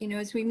 As you know,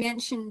 as we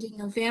mentioned in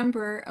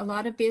November, a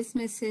lot of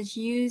businesses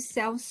use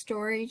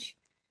self-storage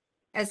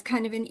as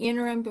kind of an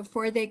interim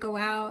before they go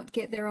out,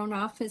 get their own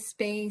office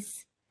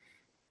space,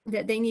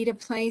 that they need a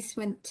place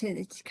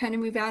to kind of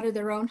move out of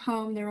their own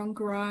home, their own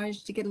garage,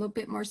 to get a little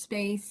bit more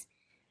space.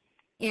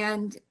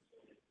 And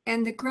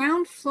the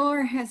ground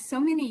floor has so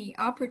many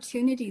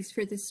opportunities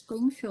for the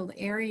Springfield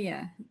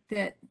area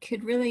that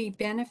could really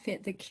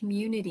benefit the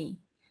community.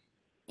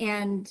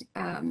 And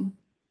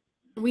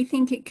we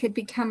think it could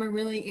become a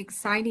really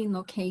exciting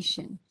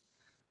location.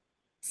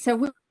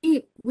 So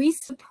we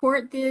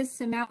support this.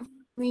 The Mount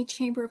Lee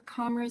Chamber of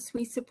Commerce,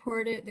 we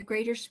support it. The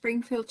Greater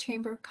Springfield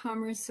Chamber of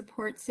Commerce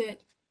supports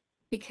it,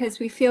 because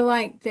we feel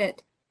like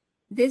that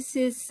this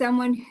is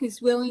someone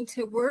who's willing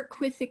to work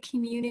with the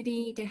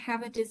community to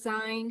have a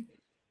design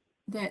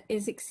that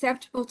is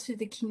acceptable to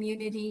the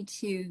community,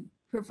 to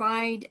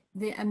provide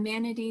the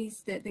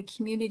amenities that the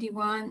community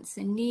wants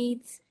and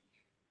needs.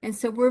 And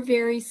so we're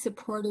very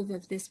supportive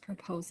of this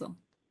proposal.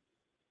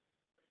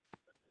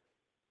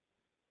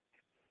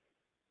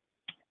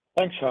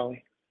 Thanks,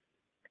 Holly.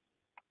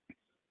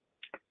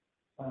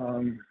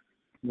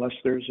 Unless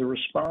there's a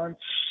response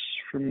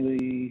from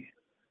the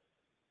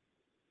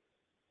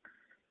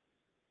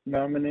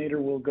nominator,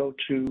 we'll go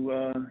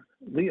to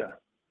Leah.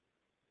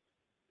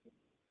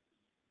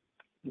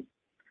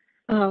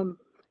 Yeah,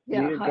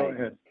 Leah, hi. go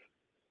ahead.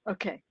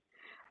 Okay.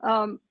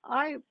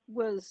 I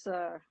was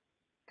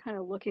kind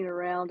of looking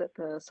around at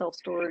the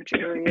self-storage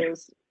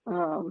areas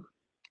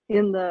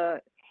in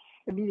the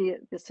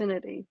immediate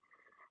vicinity,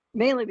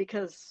 mainly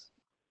because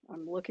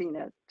I'm looking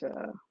at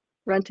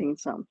renting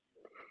some.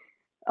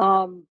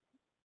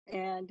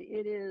 And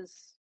it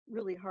is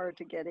really hard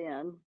to get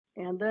in.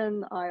 And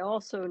then I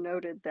also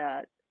noted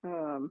that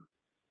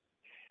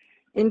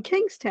in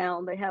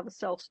Kingstown, they have a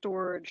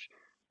self-storage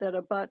that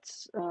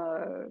abuts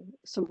the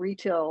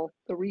retail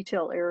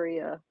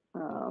area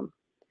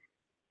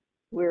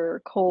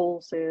where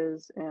Kohl's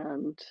is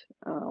and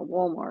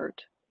Walmart.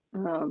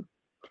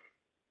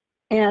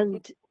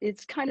 And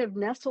it's kind of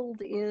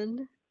nestled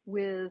in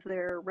with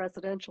their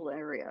residential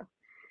area.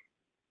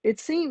 It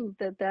seemed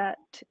that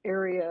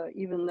area,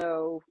 even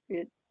though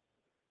it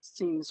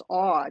seems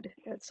odd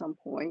at some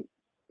point,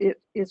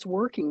 it's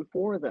working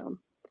for them.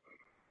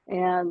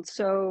 And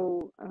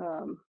so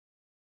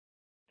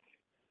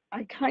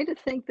I kind of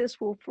think this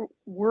will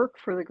work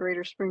for the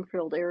Greater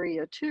Springfield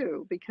area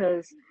too,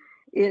 because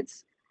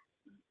it's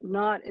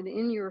not an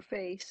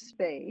in-your-face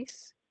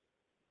space,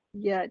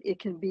 yet it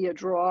can be a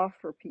draw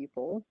for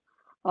people.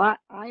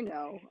 I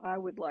know I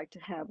would like to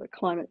have a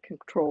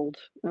climate-controlled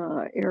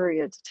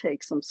area to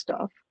take some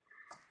stuff.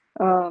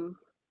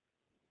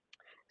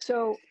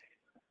 So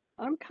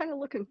I'm kind of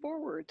looking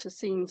forward to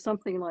seeing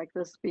something like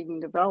this being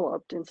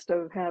developed instead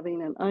of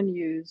having an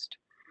unused,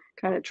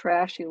 kind of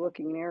trashy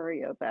looking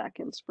area back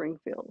in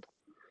Springfield.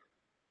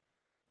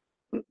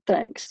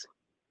 Thanks.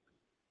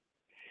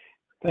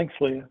 Thanks,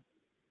 Leah.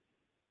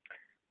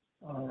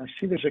 I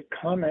see there's a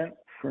comment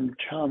from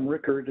Tom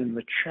Rickard in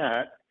the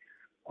chat.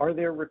 Are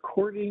there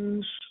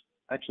recordings?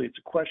 Actually, it's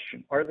a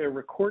question. Are there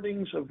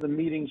recordings of the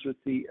meetings with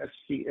the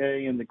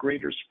SCA and the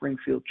Greater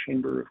Springfield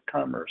Chamber of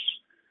Commerce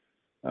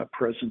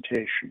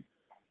presentation?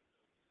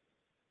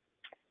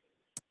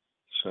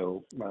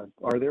 So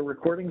are there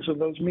recordings of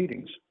those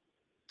meetings?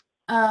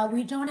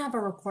 We don't have a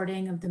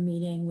recording of the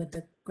meeting with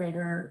the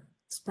Greater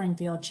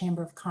Springfield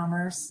Chamber of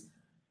Commerce.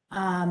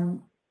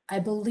 I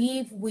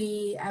believe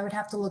I would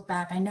have to look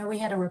back. I know we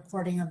had a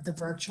recording of the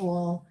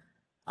virtual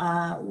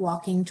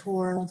walking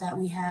tour that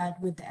we had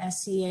with the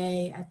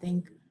SCA. I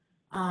think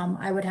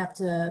I would have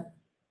to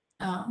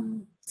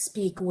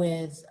speak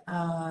with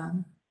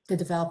the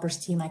developers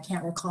team. I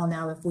can't recall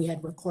now if we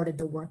had recorded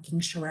the working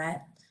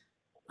charrette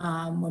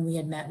when we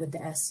had met with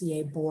the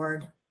SCA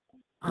board,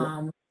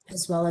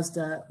 as well as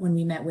when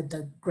we met with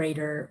the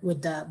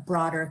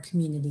broader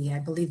community. I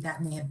believe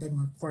that may have been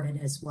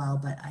recorded as well,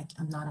 but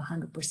I'm not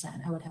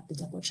 100%. I would have to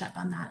double check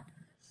on that.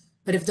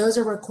 But if those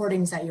are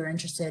recordings that you're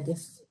interested,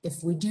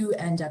 if we do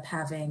end up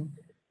having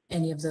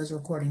any of those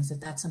recordings, if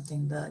that's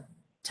something the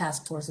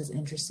task force is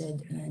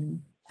interested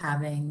in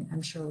having,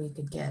 I'm sure we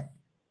could get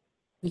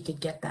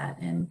that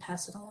and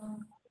pass it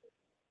along.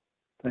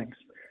 Thanks.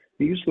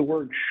 You use the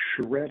word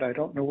shred. I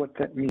don't know what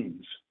that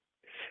means.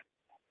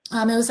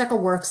 It was like a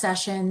work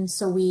session.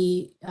 So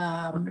we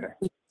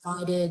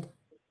provided,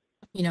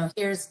 you know,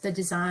 here's the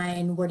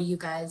design. What do you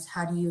guys,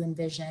 how do you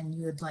envision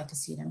you would like to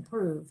see it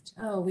improved?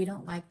 Oh, we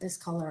don't like this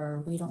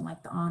color. We don't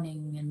like the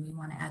awning and we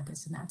want to add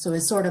this and that. So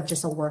it's sort of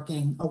just a work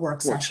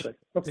session.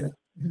 Okay.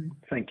 Mm-hmm.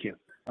 Thank you.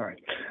 All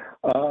right.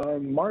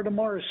 Marta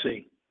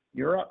Morrissey,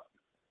 you're up.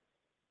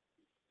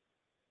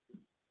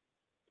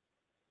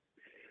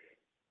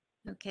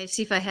 Okay,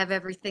 see if I have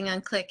everything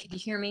on click. Can you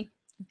hear me?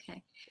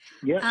 Okay.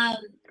 Yes,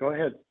 go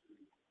ahead.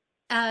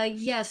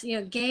 Yes, you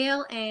know,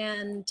 Gail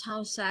and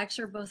Tom Sachs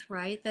are both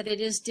right that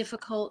it is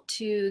difficult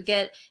to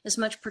get as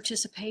much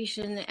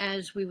participation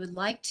as we would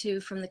like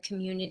to from the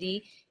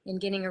community in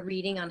getting a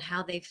reading on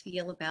how they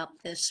feel about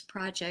this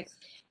project.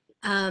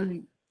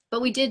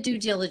 But we did due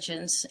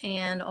diligence,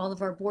 and all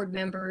of our board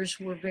members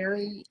were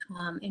very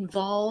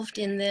involved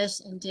in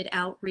this and did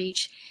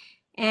outreach.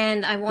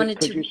 And I wanted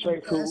to. Could you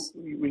say who,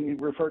 when you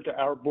referred to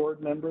our board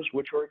members,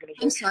 which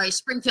organization? I'm sorry,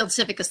 Springfield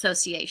Civic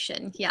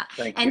Association. Yeah.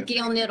 Thank and you.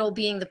 Gail Niddle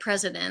being the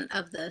president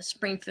of the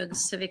Springfield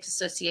Civic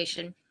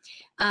Association.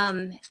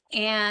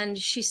 And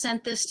she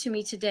sent this to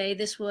me today.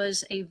 This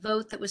was a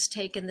vote that was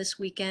taken this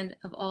weekend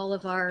of all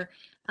of our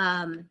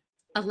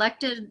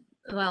elected,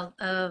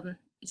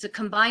 it's a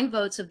combined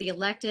votes of the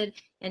elected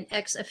and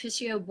ex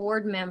officio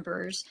board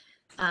members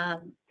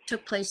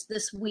took place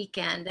this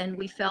weekend. And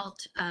we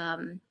felt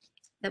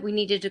that we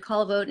needed to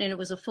call a vote, and it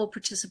was a full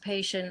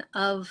participation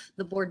of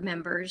the board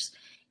members.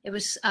 It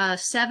was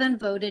 7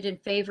 voted in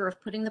favor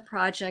of putting the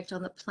project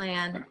on the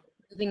plan,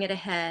 moving it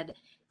ahead,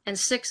 and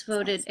 6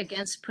 voted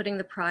against putting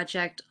the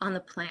project on the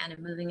plan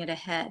and moving it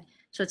ahead.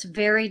 So it's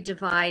very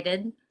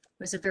divided. It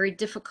was a very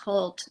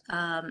difficult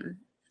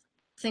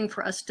thing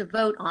for us to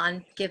vote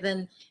on,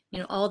 given, you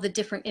know, all the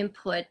different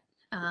input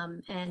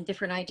and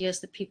different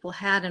ideas that people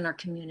had in our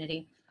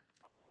community.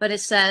 But it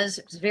says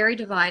it's very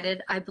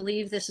divided. I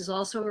believe this is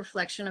also a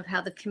reflection of how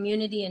the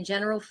community in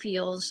general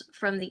feels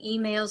from the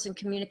emails and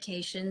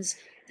communications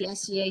the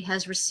SCA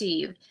has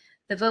received.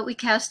 The vote we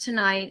cast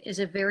tonight is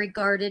a very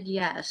guarded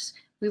yes.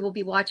 We will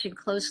be watching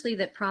closely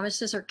that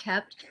promises are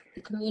kept,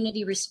 the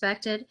community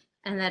respected,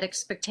 and that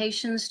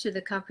expectations to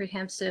the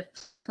comprehensive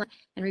plan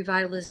and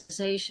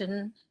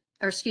revitalization,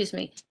 or excuse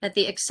me, that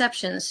the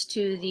exceptions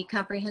to the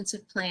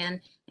comprehensive plan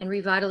and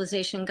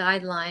revitalization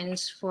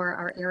guidelines for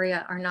our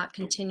area are not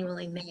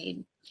continually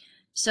made.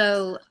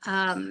 So,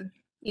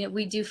 you know,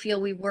 we do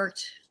feel we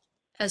worked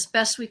as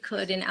best we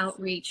could in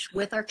outreach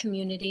with our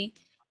community,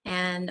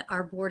 and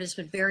our board has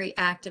been very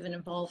active and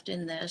involved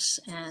in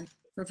this, and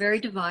we're very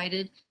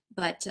divided.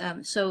 But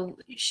so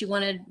she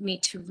wanted me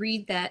to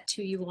read that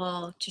to you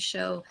all to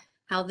show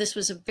how this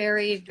was a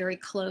very, very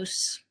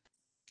close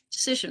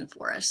decision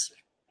for us.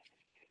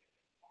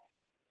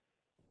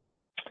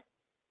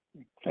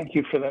 Thank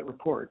you for that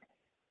report.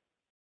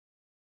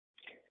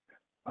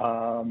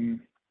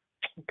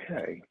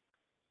 Okay.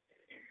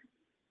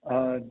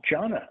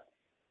 Jonna,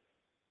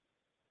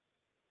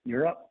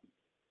 you're up.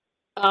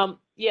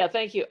 Yeah,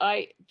 thank you.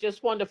 I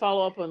just wanted to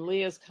follow up on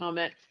Leah's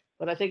comment,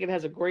 but I think it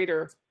has a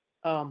greater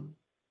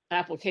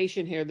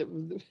application here that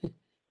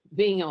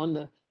being on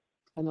the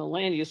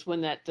land use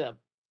when that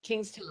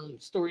Kingstown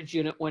storage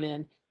unit went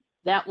in,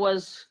 that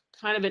was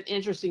kind of an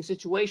interesting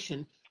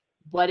situation,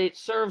 but it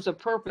serves a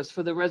purpose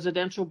for the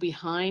residential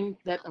behind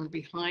that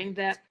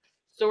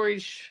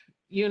storage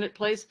unit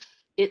place.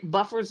 It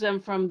buffers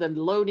them from the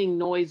loading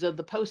noise of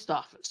the post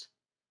office.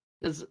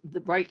 Because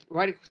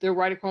they're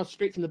right across the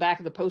street from the back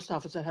of the post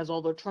office that has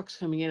all their trucks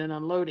coming in and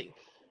unloading.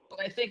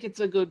 But I think it's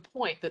a good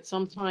point that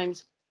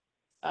sometimes,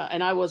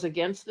 and I was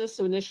against this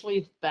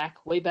initially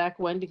way back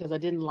when, because I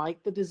didn't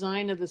like the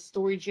design of the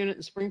storage unit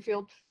in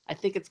Springfield. I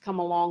think it's come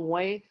a long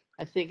way.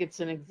 I think it's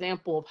an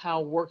example of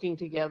how working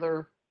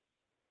together,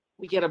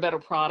 we get a better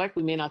product.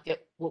 We may not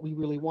get what we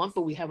really want,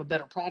 but we have a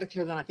better product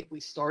here than I think we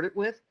started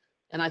with.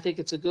 And I think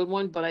it's a good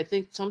one, but I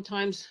think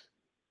sometimes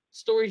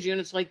storage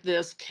units like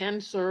this can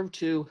serve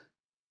to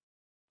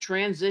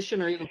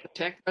transition or even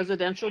protect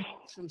residential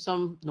from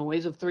some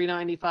noise of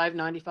 395,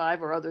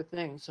 95 or other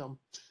things. So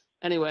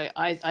anyway,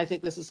 I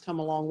think this has come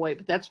a long way,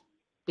 but that's,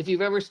 if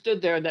you've ever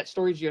stood there in that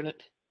storage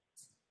unit,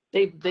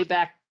 they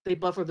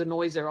buffer the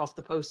noise there off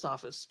the post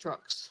office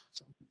trucks.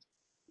 So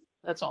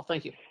that's all.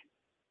 Thank you.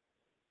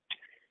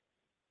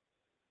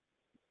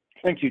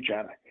 Thank you,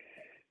 Jonna.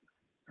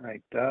 All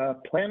right,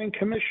 Planning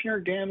Commissioner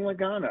Dan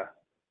Lagana,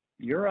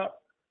 you're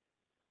up.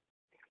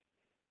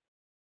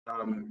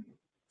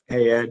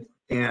 Hey, Ed,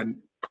 and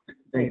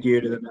thank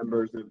you to the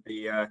members of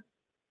the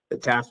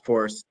task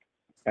force.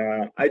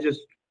 I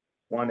just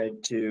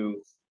wanted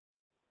to,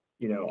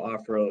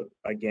 offer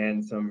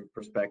again some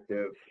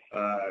perspective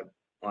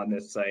on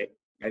this site.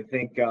 I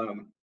think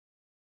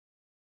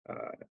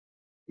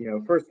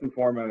first and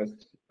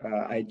foremost,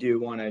 I do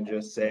want to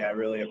just say I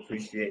really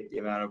appreciate the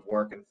amount of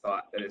work and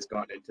thought that has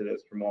gone into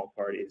this from all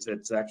parties.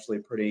 It's actually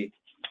pretty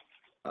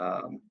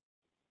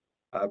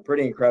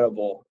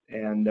incredible.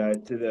 And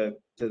to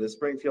the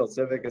Springfield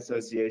Civic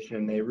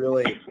Association, they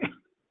really,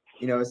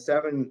 a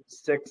 7-6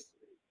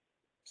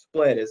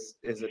 split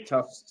is a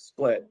tough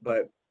split,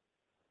 but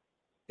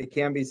it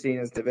can be seen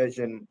as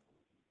division.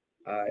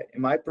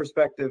 In my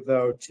perspective,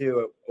 though,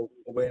 too,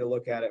 a way to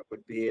look at it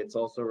would be it's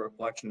also a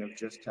reflection of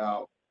just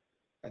how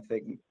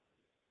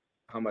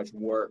much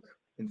work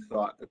and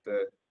thought that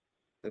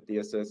the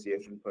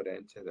association put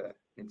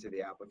into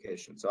the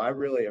application. So I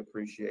really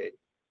appreciate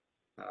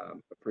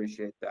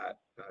that,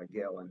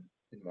 Gail and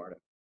Martin.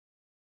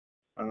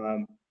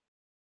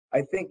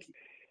 I think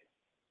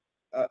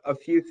a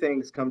few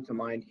things come to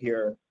mind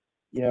here,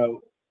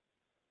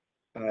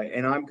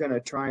 and I'm going to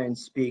try and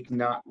speak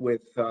not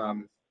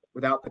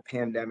without the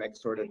pandemic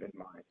sort of in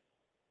mind.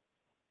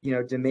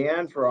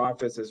 Demand for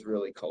office has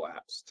really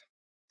collapsed,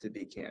 to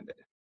be candid.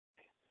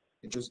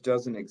 It just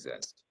doesn't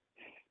exist.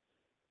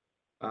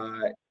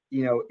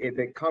 If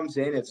it comes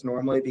in, it's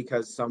normally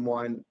because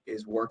someone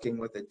is working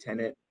with a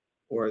tenant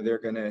or they're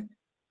going to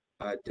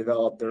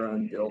develop their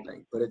own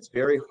building. But it's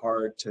very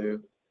hard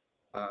to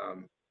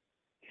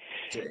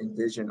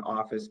envision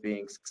office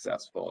being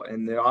successful.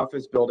 And the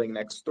office building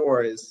next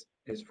door is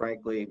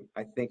frankly,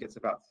 I think it's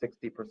about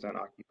 60%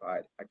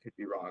 occupied. I could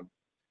be wrong.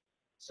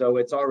 So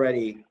it's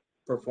already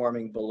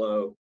performing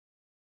below,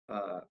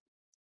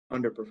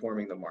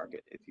 underperforming the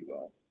market, if you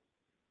will.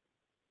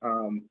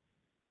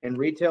 And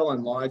retail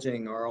and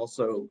lodging are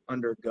also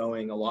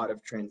undergoing a lot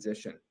of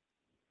transition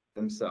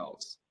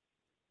themselves.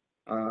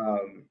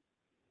 So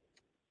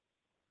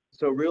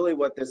really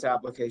what this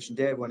application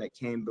did when it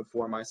came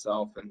before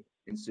myself and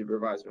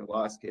Supervisor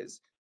Lusk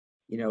is,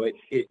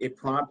 it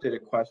prompted a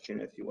question,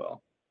 if you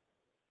will.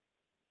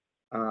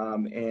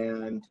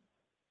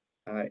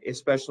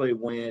 Especially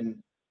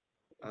when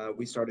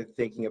we started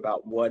thinking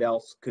about what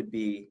else could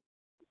be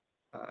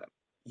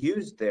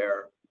used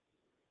there,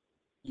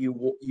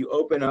 you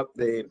open up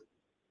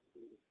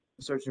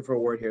searching for a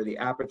word here, the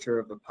aperture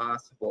of the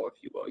possible, if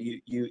you will.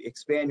 You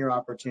expand your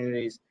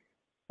opportunities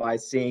by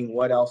seeing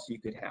what else you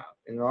could have.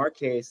 In our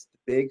case,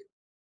 the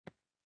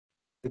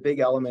big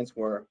elements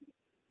were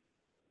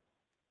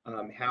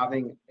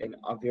having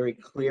a very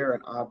clear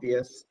and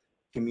obvious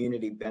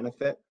community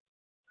benefit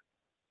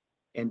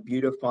and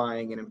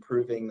beautifying and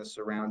improving the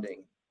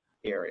surrounding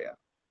area.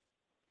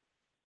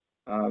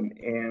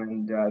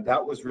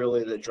 That was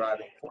really the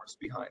driving force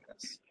behind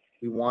this.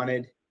 We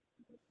wanted,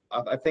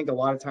 I think a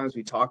lot of times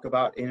we talk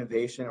about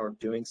innovation or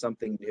doing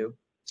something new.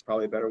 It's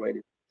probably a better way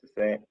to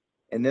say it.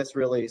 And this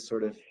really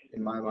sort of,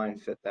 in my mind,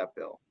 fit that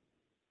bill,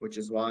 which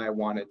is why I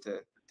wanted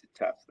to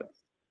test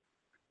this.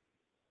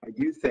 I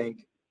do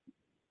think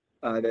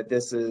that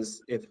this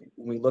is, if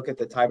we look at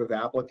the type of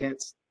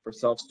applicants for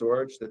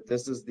self-storage, that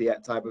this is the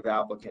type of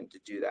applicant to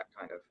do that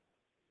kind of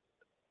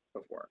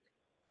work.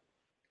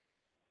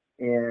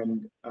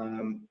 And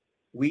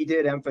we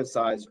did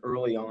emphasize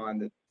early on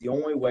that the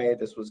only way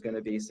this was going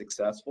to be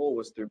successful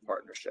was through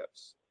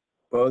partnerships,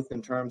 both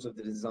in terms of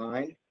the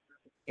design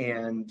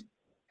and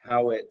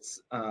how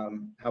it's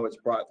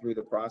brought through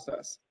the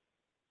process,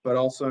 but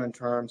also in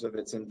terms of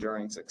its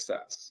enduring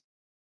success,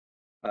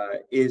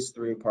 is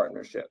through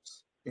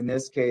partnerships. In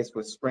this case,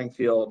 with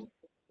Springfield,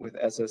 with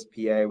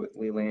SSPA, with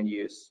Lee Land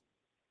Use,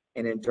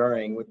 and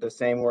enduring with the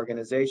same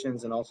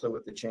organizations and also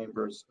with the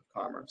Chambers of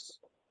Commerce.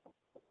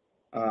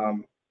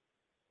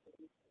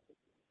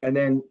 And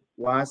then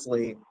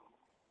lastly,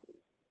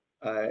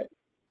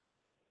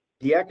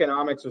 the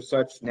economics are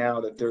such now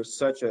that there's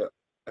such a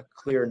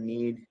clear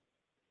need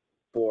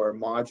for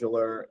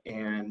modular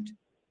and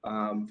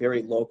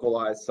very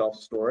localized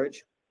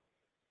self-storage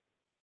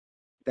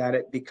that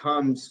it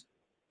becomes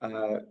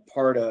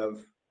part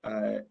of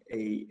a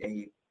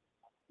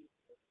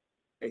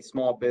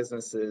small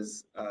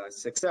business's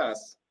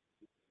success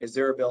is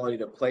their ability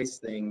to place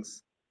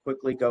things,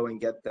 quickly go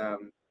and get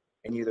them,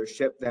 and either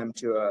ship them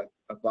to a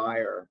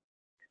buyer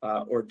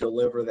or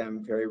deliver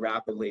them very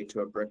rapidly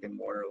to a brick and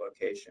mortar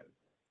location.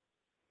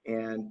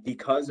 And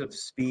because of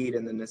speed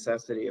and the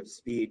necessity of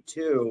speed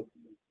too,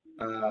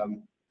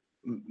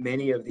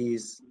 many of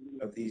these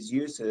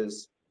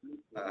uses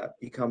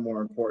become more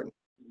important.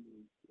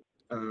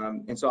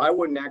 And so I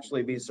wouldn't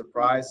actually be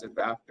surprised if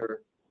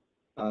after,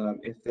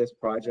 if this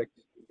project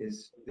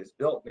is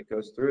built, it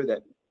goes through,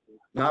 that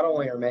not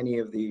only are many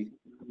of the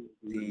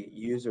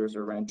users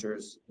or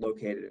renters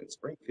located in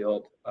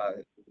Springfield,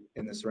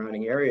 in the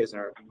surrounding areas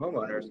and our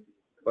homeowners,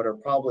 but are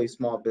probably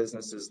small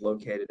businesses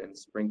located in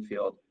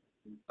Springfield,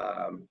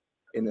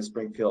 in the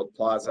Springfield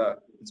Plaza,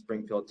 in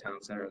Springfield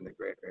Town Center, in the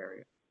greater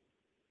area.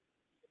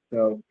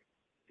 So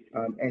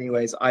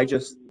anyways, I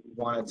just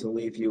wanted to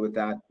leave you with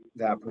that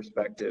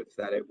perspective,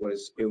 that it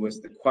was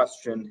the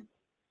question,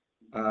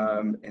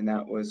 and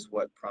that was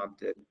what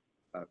prompted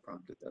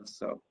this.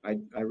 So I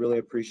really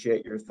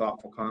appreciate your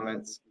thoughtful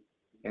comments,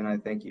 and I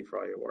thank you for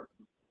all your work.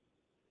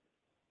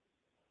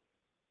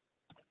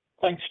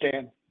 Thanks,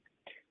 Dan.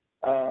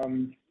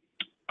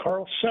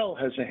 Carl Sell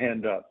has a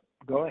hand up.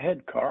 Go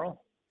ahead,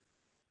 Carl.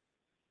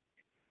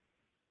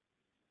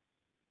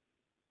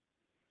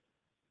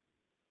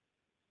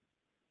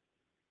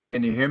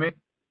 Can you hear me?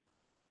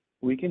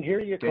 We can hear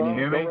you, Carl. Can you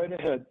hear Go me? right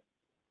ahead.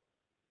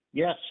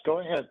 Yes, go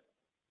ahead.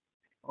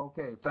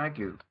 Okay, thank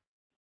you.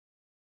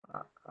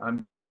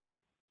 I'm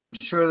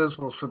sure this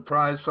will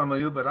surprise some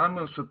of you, but I'm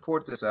going to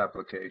support this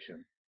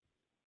application.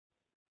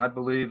 I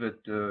believe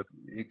it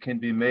can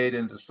be made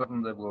into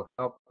something that will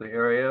help the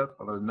area,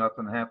 although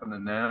nothing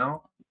happening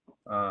now.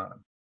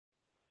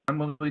 I'm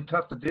going to be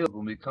tough to deal with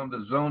when we come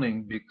to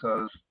zoning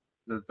because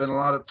there's been a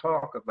lot of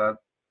talk about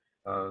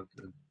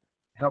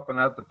helping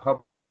out the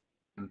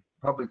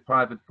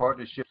public-private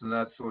partnerships and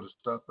that sort of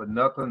stuff, but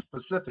nothing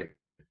specific.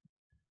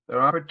 There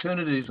are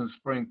opportunities in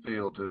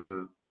Springfield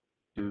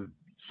to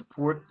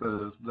support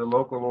the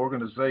local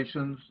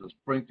organizations, the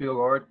Springfield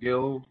Art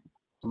Guild,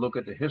 to look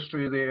at the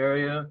history of the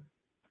area,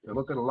 to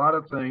look at a lot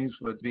of things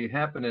would be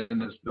happening in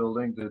this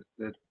building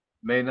that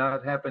may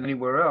not happen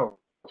anywhere else.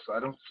 I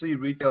don't see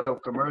retail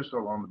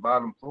commercial on the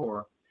bottom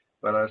floor,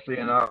 but I see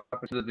an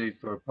opportunity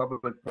for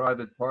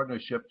public-private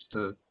partnerships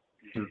to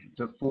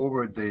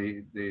forward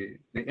the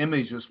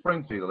image of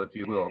Springfield, if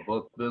you will,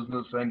 both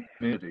business and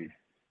community.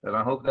 And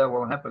I hope that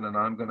will happen, and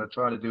I'm going to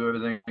try to do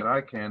everything that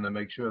I can to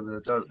make sure that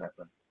it does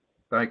happen.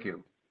 Thank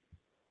you.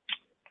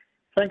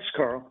 Thanks,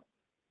 Carl.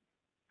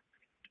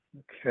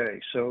 Okay,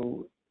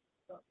 so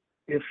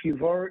if you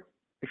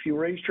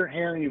raised your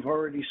hand and you've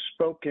already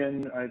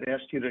spoken, I'd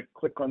ask you to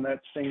click on that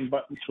same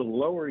button to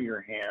lower your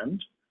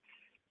hand.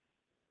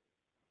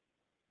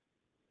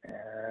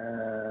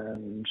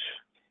 And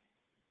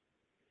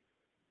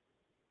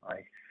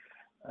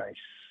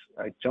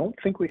I don't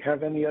think we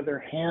have any other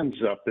hands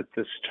up at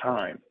this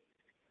time.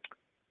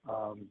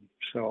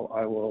 So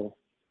I will,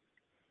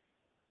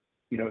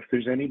 if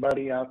there's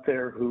anybody out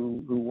there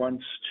who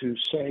wants to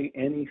say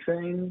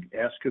anything,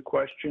 ask a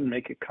question,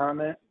 make a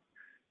comment,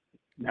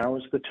 now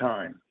is the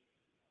time.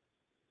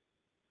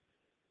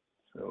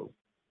 So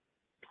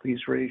please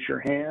raise your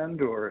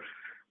hand, or if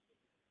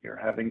you're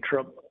having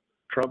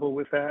trouble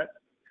with that,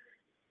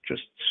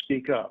 just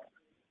speak up.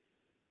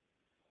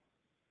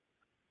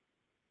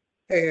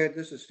 Hey, Ed,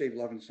 this is Steve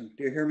Levinson.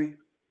 Do you hear me?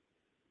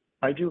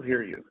 I do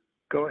hear you.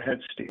 Go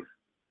ahead, Steve.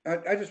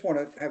 I just want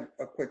to have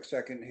a quick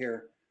second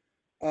here.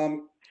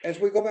 As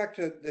we go back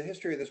to the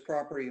history of this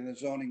property and the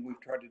zoning we've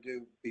tried to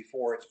do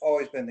before, it's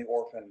always been the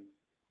orphan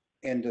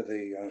end of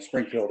the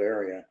Springfield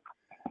area.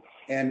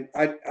 And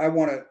I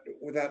want to,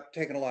 without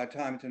taking a lot of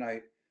time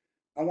tonight,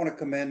 I want to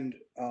commend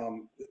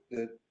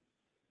the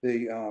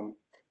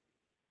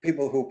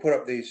people who put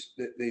up these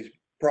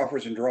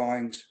proffers and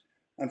drawings.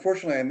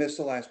 Unfortunately, I missed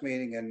the last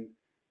meeting, and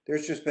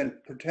there's just been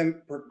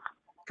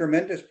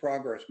tremendous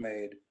progress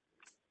made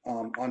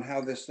on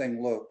how this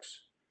thing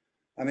looks.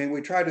 I mean,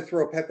 we tried to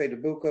throw Pepe de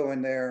Buco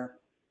in there.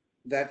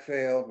 That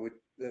failed.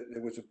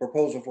 There was a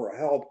proposal for a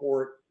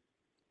heliport,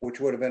 which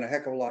would have been a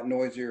heck of a lot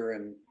noisier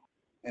and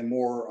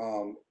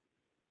more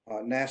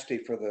nasty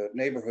for the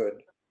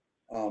neighborhood.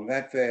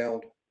 That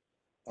failed.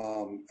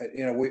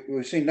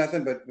 We've seen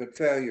nothing but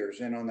failures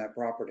in on that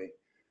property.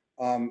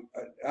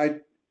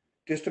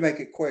 Just to make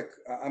it quick,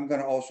 I'm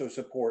going to also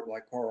support,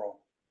 like Carl,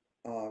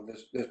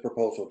 this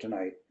proposal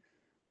tonight,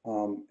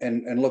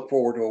 and look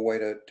forward to a way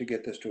to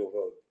get this to a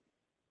vote.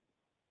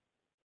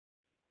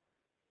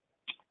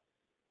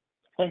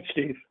 Thanks,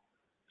 Steve.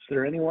 Is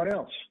there anyone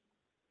else?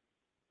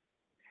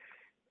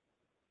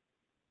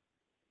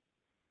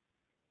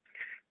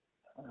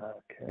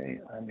 Okay,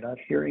 I'm not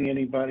hearing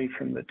anybody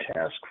from the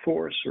task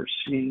force or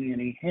seeing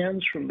any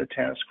hands from the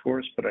task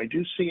force, but I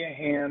do see a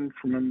hand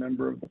from a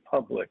member of the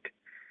public,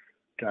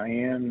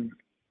 Diane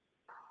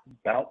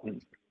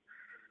Boughton.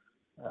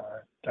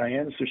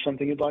 Diane, is there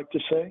something you'd like to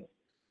say?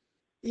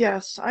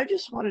 Yes, I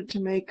just wanted to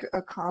make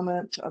a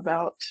comment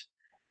about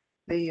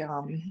the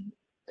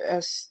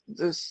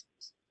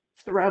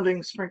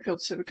surrounding Springfield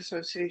Civic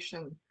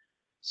Association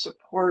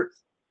support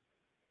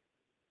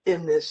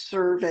in this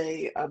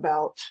survey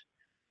about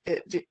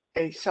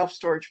a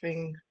self-storage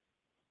being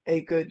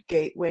a good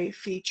gateway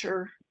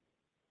feature.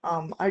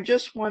 I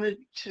just wanted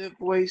to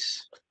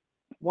voice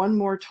one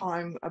more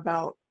time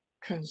about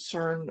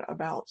concern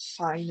about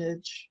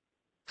signage,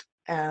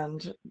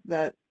 and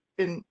that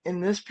in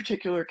this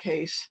particular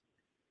case,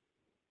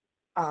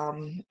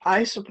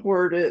 I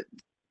support it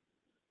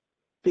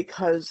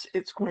because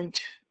it's going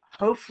to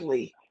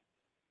hopefully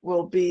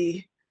will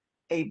be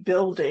a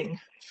building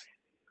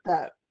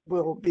that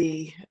will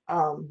be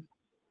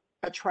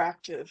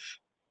attractive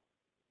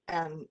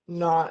and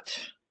not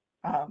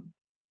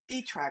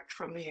detract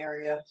from the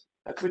area,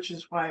 which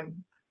is why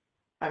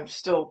I'm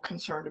still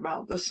concerned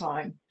about the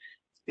sign,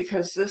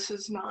 because this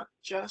is not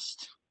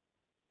just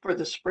for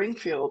the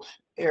Springfield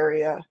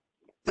area.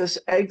 This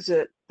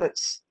exit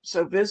that's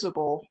so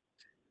visible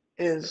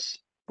is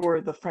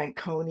for the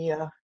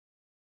Franconia,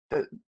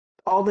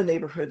 all the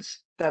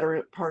neighborhoods that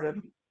are part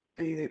of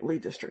the Lee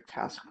District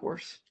Task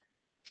Force.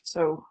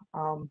 So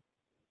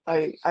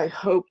I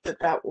hope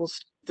that will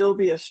still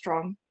be a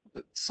strong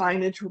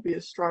signage will be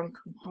a strong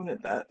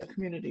component that the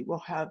community will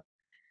have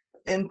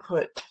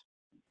input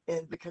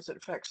in, because it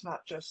affects not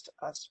just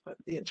us, but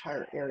the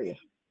entire area.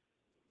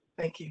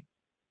 Thank you.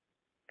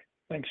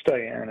 Thanks,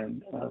 Diane.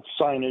 And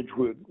signage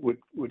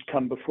would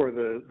come before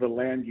the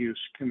land use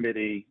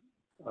committee,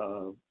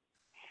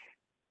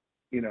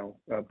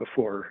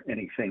 before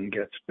anything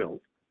gets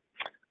built.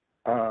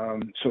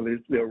 So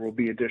there will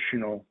be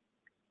additional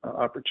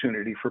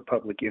opportunity for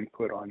public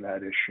input on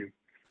that issue.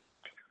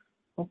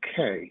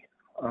 Okay.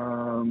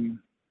 I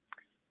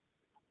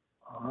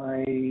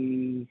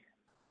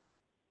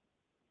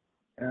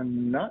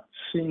am not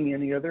seeing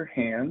any other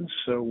hands,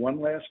 so one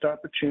last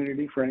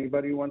opportunity for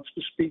anybody who wants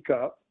to speak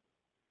up.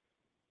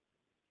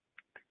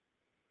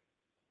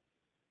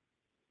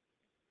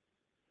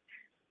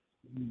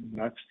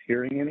 Not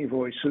hearing any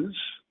voices.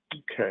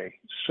 Okay,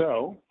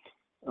 so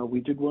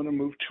we did want to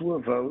move to a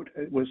vote.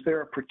 Was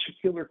there a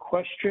particular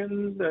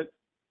question that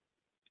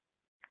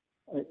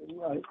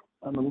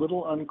I'm a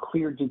little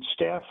unclear? Did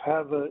staff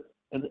have a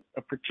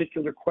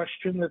particular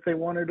question that they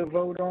wanted to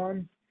vote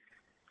on?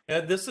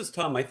 Ed, this is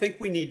Tom. I think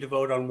we need to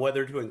vote on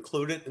whether to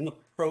include it in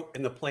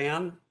the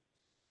plan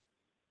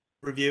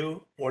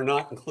review or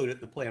not include it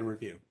in the plan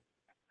review.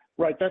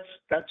 Right,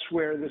 that's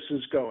where this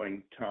is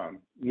going, Tom.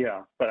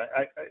 Yeah, but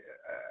I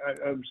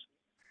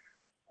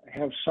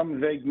have some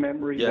vague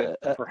memory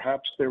that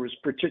perhaps there was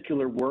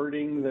particular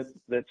wording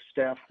that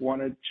staff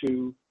wanted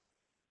to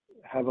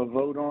have a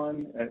vote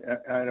on.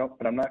 I don't,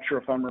 but I'm not sure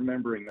if I'm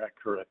remembering that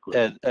correctly.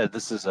 Ed,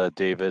 this is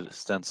David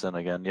Stenson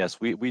again. Yes,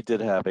 we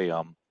did have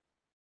a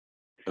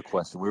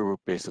question. We were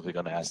basically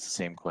going to ask the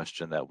same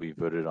question that we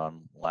voted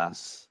on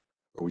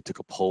we took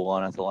a poll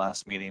on at the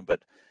last meeting,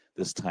 but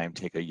this time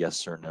take a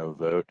yes or no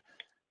vote.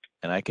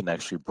 And I can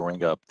actually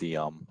bring up the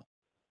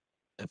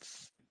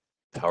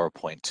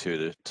PowerPoint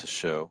too to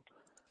show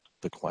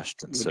the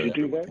question, so that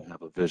we can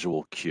have a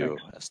visual cue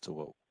as to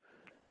what.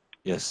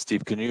 Yes,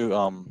 Steve, can you?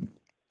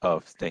 Oh,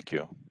 thank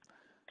you.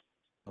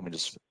 Let me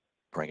just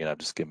bring it up.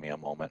 Just give me a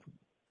moment.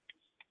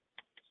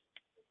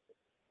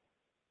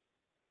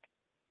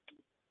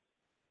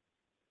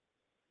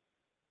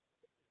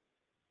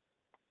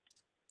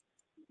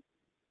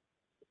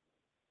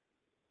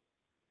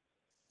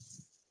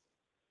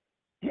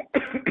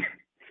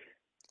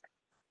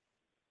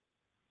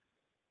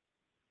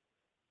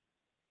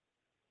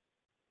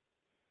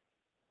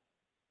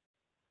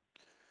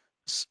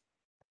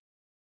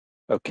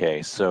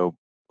 Okay, so,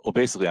 well,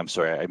 basically, I'm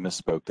sorry, I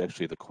misspoke.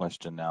 Actually, the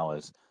question now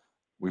is,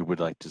 we would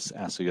like to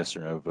ask a yes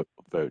or no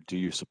vote. Do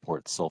you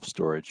support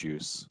self-storage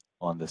use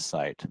on this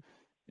site?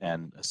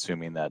 And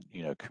assuming that,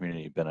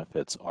 community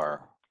benefits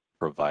are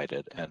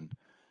provided, and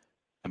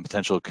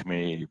potential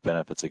community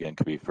benefits, again,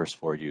 could be first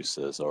floor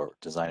uses or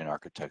design and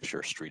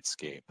architecture,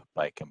 streetscape,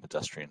 bike and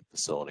pedestrian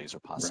facilities, or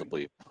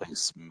possibly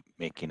place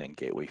making and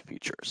gateway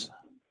features.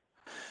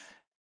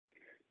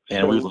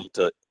 And we'd like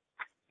to.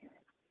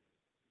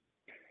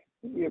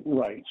 Yeah,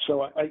 right.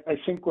 So I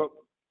think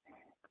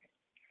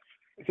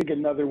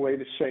another way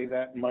to say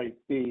that might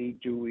be: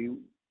 do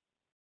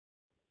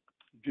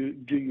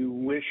you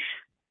wish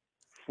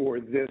for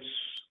this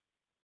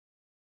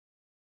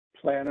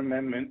plan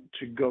amendment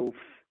to go?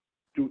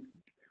 Do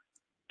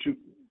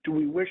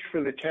we wish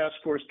for the task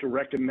force to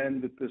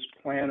recommend that this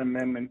plan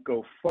amendment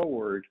go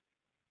forward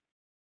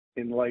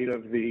in light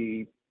of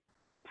the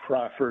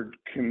proffered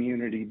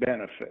community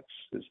benefits?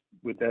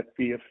 Would that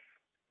be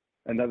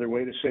another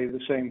way to say the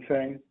same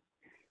thing?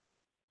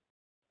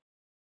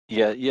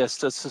 Yeah, yes,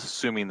 that's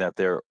assuming that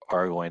there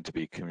are going to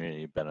be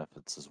community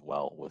benefits as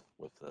well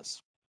with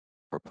this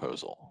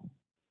proposal.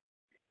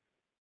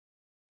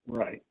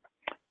 Right.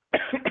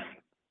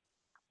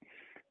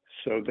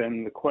 So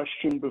then the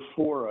question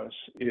before us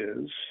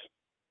is,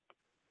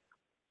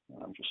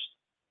 I'm just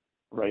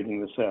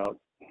writing this out,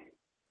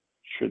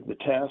 should the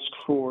task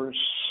force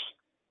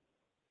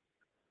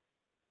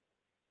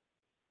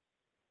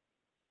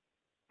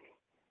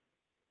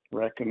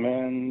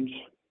recommend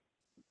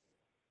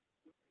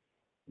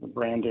the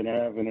Brandon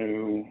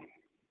Avenue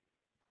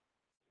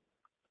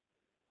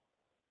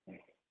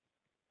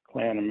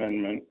plan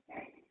amendment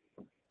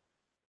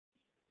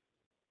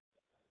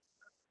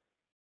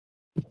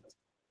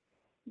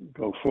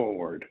go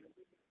forward?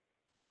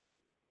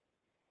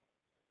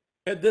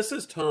 Ed, this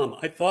is Tom.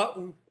 I thought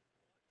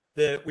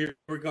that we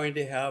were going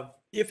to have,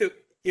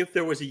 if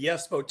there was a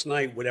yes vote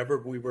tonight, whatever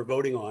we were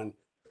voting on,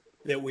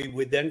 that we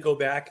would then go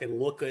back and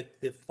look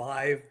at the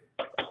 5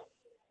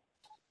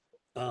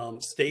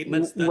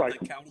 statements that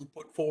the county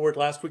put forward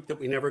last week that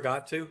we never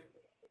got to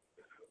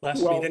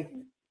last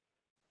meeting.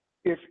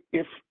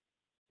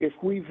 If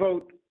we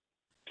vote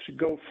to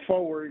go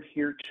forward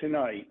here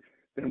tonight,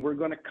 then we're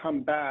going to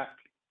come back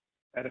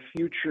at a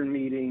future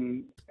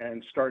meeting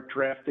and start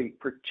drafting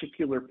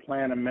particular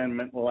plan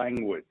amendment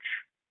language,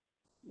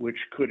 which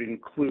could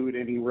include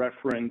any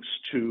reference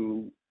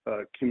to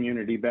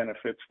community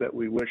benefits that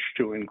we wish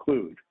to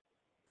include.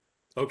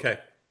 Okay.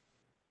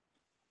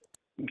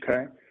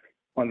 Okay.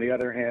 On the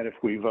other hand, if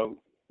we vote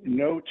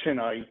no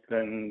tonight,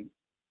 then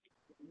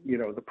you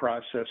know, the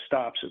process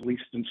stops, at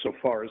least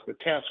insofar as the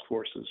task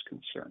force is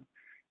concerned.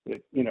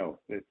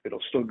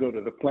 It'll still go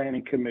to the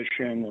Planning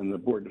Commission and the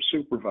Board of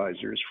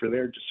Supervisors for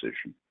their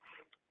decision.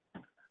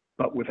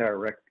 But with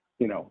our,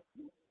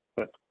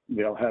 but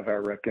they'll have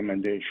our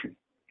recommendation.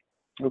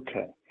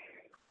 Okay.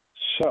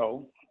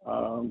 So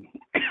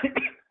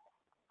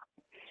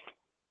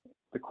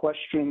the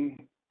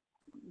question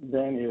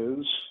then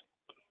is,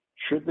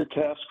 should the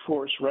task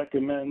force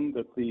recommend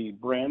that the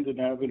Brandon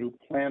Avenue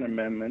Plan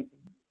Amendment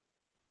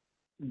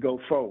go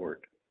forward?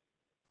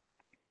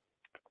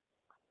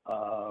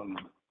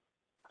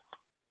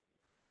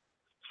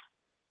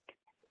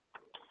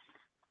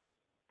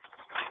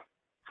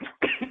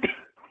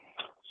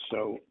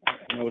 So I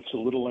know it's a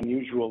little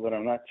unusual that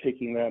I'm not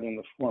taking that in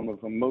the form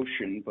of a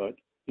motion, but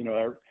you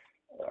know,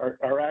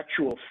 our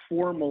actual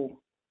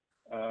formal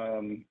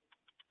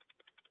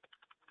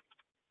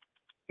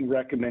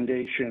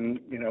recommendation,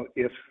 you know,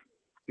 if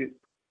it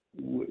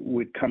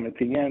would come at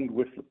the end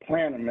with the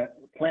plan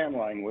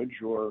language,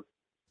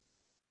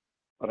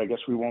 but I guess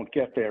we won't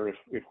get there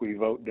if we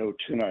vote no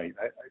tonight.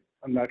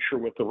 I'm not sure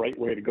what the right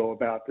way to go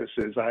about this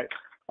is.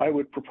 I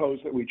would propose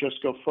that we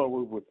just go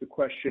forward with the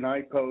question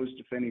I posed.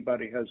 If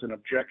anybody has an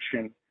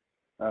objection,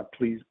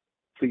 please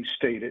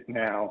state it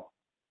now.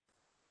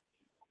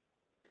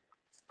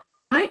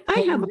 I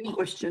have a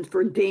question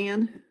for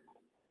Dan.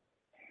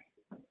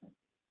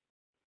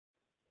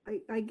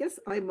 I guess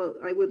I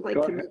would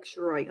like to make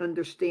sure I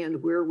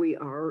understand where we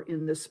are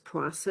in this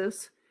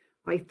process.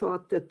 I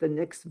thought that the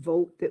next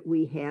vote that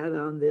we had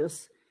on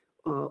this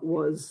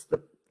was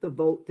the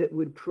vote that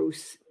would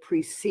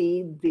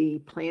precede the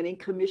Planning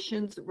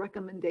Commission's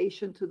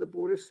recommendation to the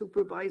Board of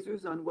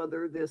Supervisors on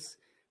whether this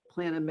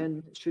plan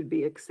amendment should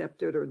be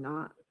accepted or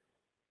not.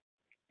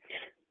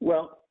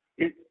 Well,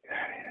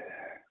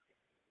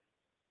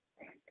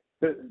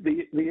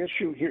 the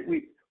issue here,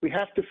 we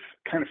have to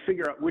kind of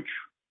figure out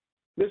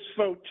this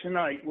vote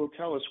tonight will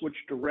tell us which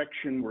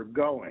direction we're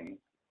going.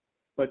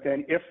 But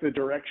then if the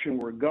direction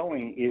we're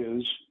going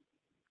is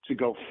to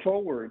go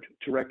forward,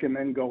 to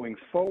recommend going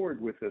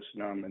forward with this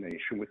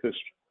nomination, with this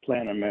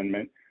plan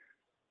amendment,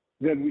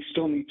 then we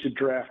still need to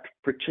draft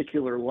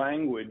particular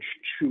language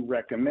to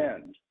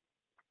recommend.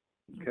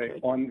 Okay.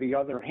 On the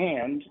other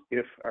hand,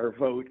 if our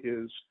vote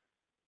is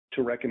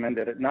to recommend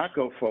that it not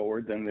go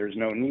forward, then there's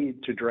no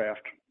need to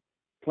draft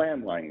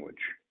plan language.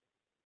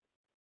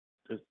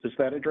 Does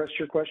that address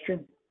your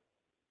question?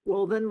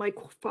 Well, then my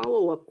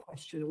follow-up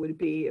question would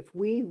be, if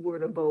we were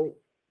to vote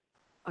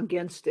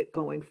against it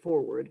going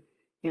forward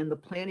and the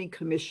Planning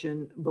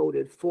Commission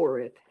voted for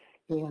it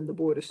and the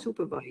Board of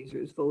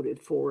Supervisors voted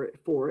for it,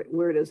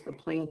 where does the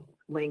plan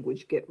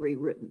language get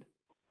rewritten?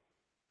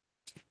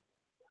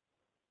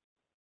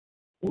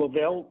 Well,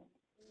 they'll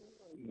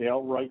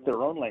write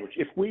their own language.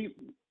 If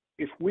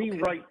we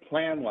write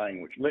plan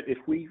language, if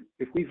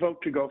we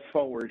vote to go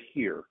forward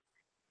here,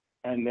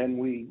 and then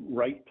we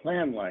write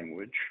plan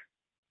language,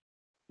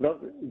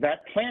 that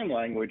plan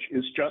language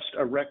is just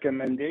a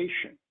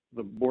recommendation.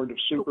 The Board of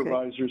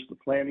Supervisors, the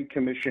Planning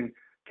Commission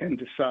can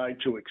decide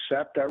to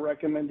accept our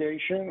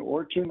recommendation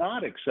or to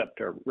not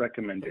accept our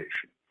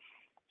recommendation.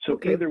 So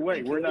either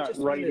way, we're not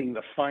writing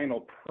the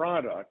final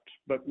product,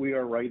 but we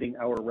are writing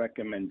our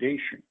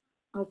recommendation.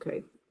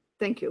 Okay,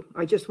 thank you.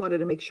 I just wanted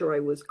to make sure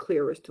I was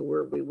clear as to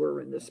where we were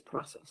in this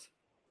process.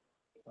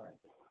 All right.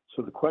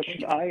 So the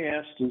question I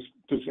asked is,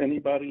 does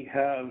anybody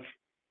have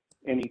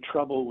any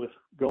trouble with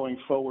going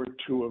forward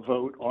to a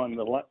vote on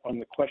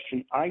the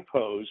question I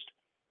posed?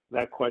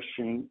 That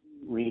question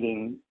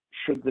reading,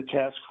 should the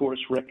task force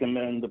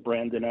recommend the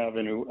Brandon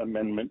Avenue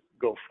amendment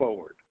go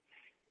forward?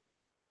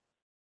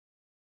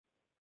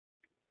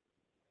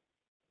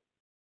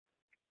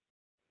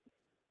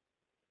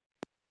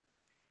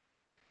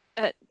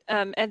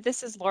 And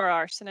this is Laura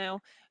Arsenault.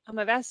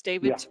 I've asked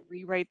David to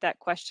rewrite that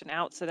question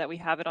out so that we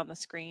have it on the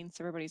screen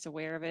so everybody's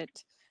aware of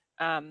it.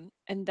 And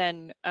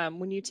then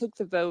when you take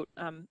the vote,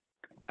 I'm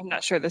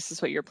not sure this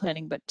is what you're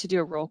planning, but to do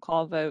a roll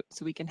call vote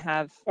so we can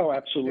have. Oh,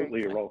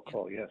 absolutely, a roll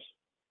call, yes.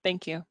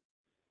 Thank you.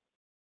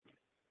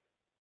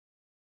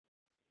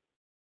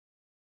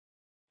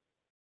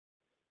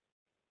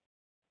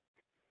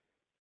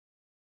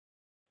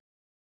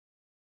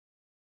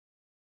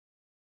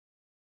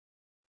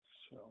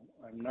 So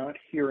I'm not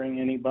hearing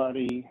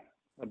anybody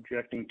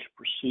objecting to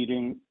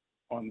proceeding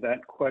on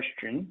that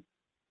question.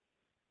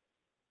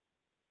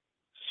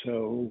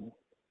 So,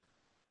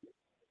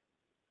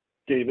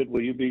 David,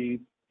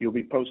 you'll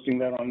be posting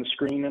that on the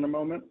screen in a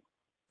moment?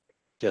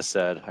 Yes,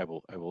 Ed, I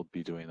will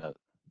be doing that.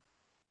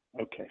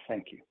 Okay,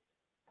 thank you.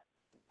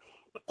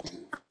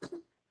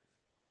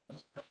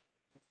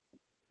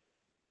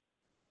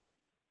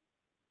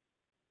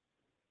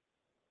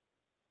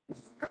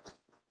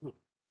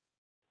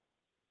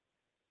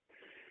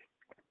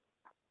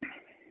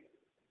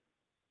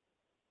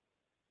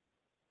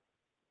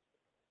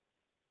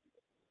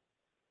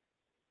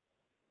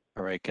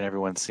 All right, can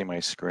everyone see my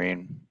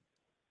screen?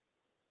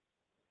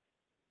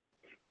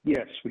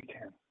 Yes, we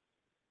can.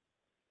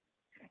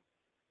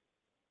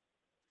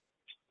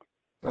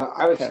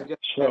 I would Okay,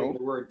 suggest so- adding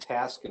the word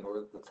task in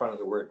the front of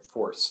the word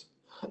force.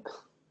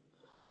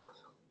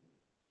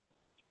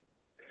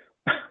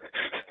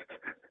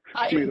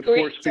 I May the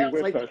agree. force It be sounds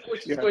with like us. the force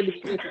is Yes. going to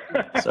be with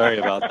you. Sorry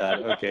about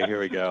that. Okay, here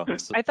we go.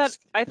 So, I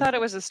thought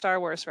it was a Star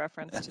Wars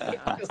reference, to be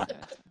honest.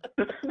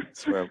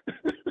 swear.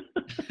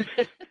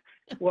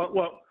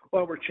 Well,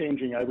 while we're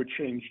changing, I would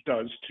change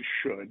does to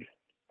should,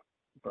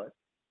 but.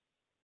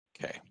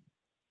 Okay.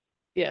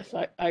 Yes,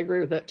 I agree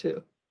with that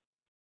too.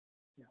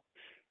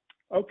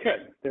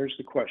 Okay, there's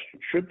the question.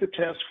 Should the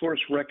task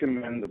force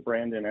recommend the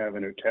Brandon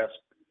Avenue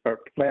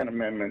plan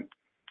amendment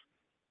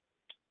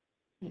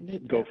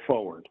go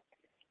forward?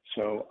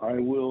 So I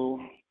will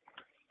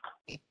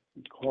be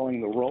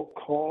calling the roll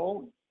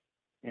call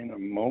in a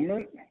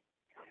moment,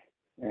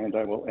 and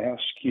I will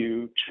ask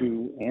you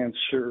to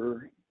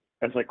answer,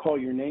 as I call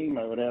your name,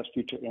 I would ask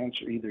you to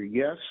answer either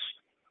yes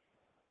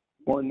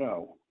or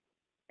no.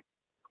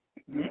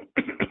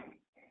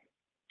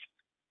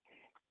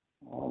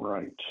 All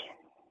right.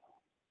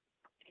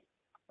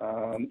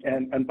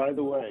 And by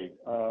the way,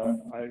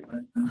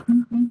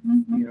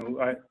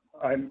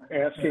 I'm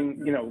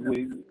asking,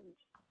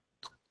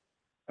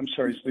 I'm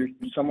sorry, is there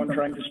someone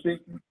trying to speak?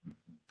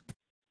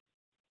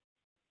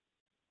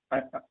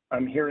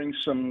 I'm hearing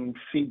some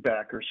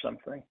feedback or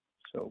something.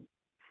 So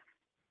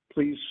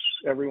please,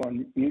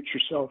 everyone, mute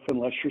yourself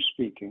unless you're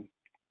speaking.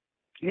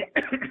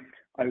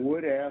 I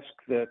would ask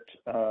that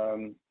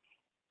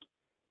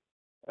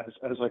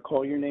as I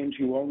call your names,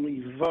 you only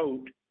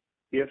vote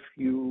if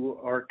you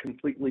are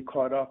completely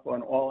caught up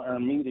on all our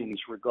meetings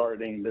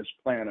regarding this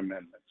plan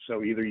amendment.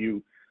 So either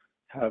you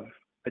have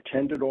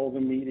attended all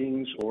the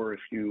meetings, or if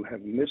you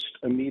have missed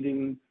a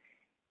meeting,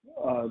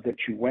 that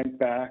you went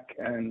back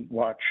and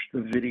watched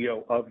the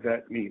video of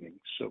that meeting.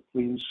 So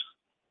please,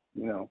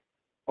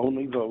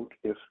 only vote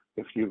if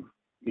you've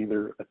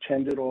either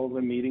attended all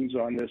the meetings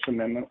on this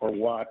amendment or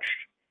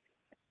watched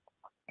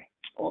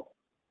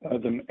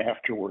them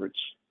afterwards.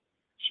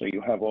 So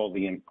you have all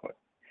the input.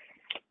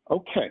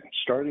 Okay,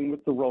 starting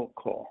with the roll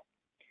call.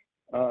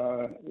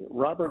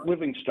 Robert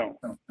Livingstone.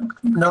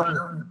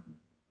 No.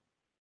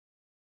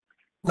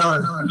 No.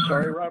 I'm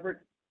sorry,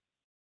 Robert?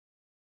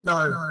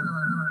 No.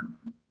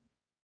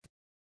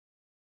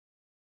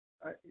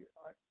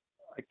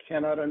 I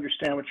cannot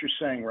understand what you're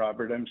saying,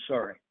 Robert. I'm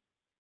sorry.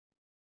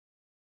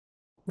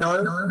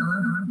 No.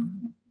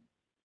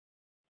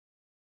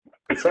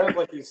 It sounds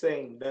like you're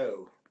saying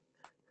no.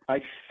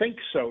 I think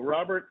so,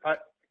 Robert.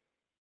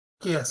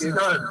 Yes.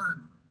 No.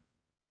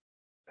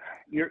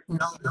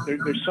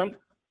 There's some.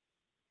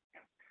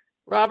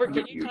 Robert,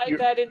 can you type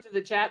that into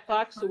the chat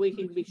box so we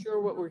can be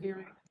sure what we're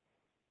hearing?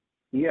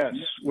 Yes,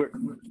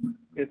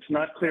 it's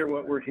not clear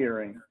what we're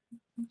hearing.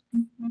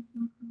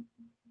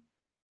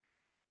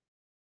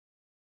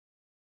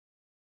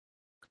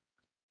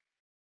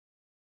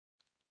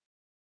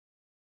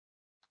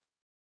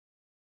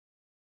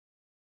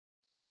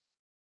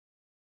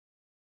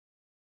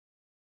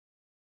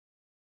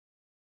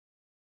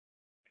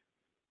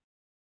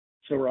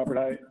 So,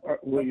 Robert,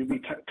 will you be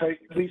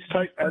please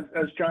type,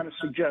 as John has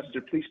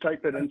suggested, please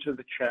type it into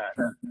the chat.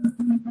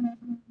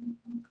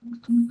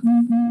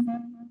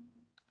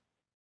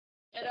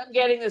 And I'm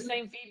getting the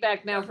same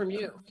feedback now from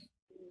you.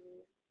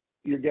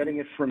 You're getting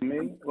it from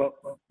me? Well,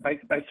 I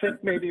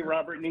think maybe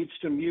Robert needs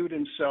to mute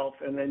himself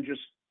and then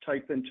just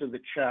type into the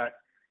chat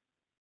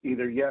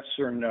either yes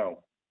or no.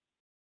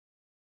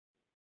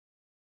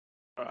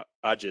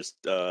 I just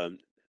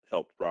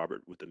helped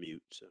Robert with the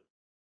mute. So.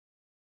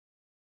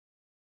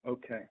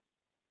 Okay.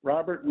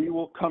 Robert, we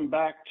will come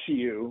back to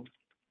you.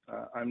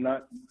 I'm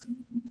not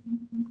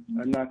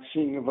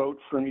seeing a vote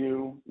from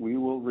you. We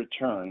will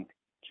return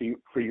to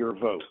you for your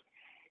vote.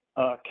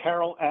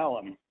 Carol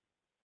Allen.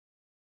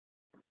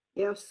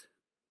 Yes.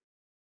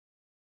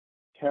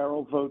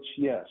 Carol votes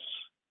yes.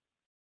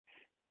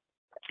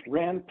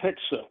 Rand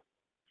Pixa.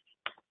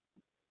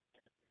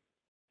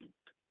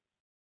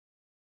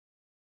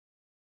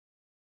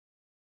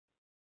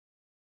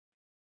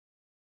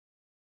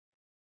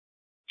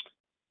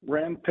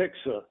 Rand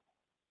Pixa.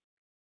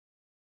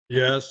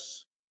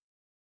 Yes.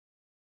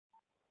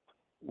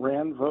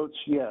 Rand votes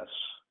yes.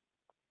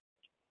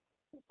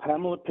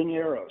 Pamela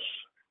Piñeros.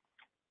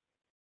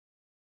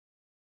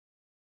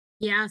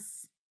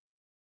 Yes.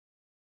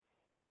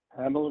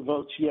 Pamela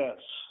votes yes.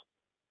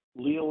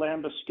 Leah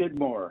Lamba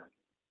Skidmore.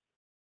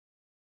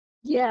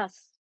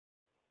 Yes.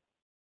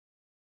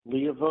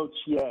 Leah votes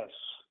yes.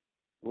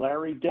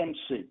 Larry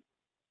Dempsey.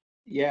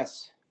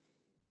 Yes.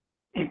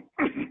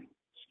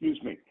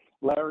 Excuse me.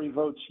 Larry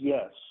votes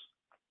yes.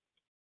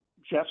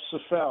 Jeff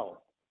Safel.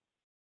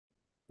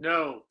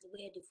 No.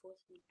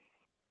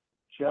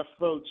 Jeff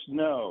votes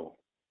no.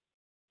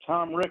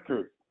 Tom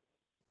Rickard.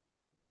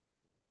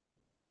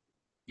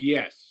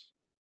 Yes.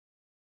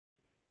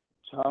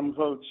 Tom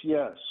votes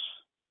yes.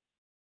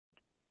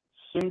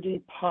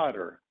 Cindy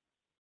Potter.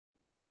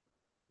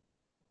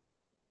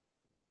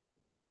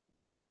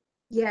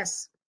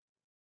 Yes.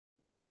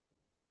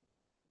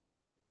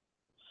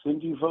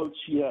 Cindy votes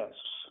yes.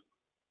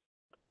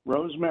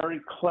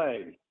 Rosemary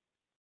Clay.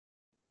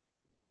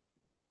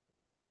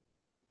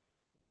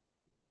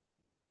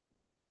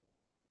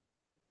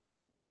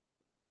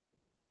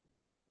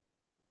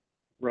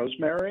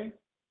 Rosemary,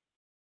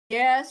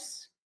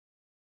 Yes.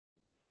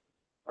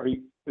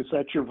 is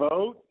that your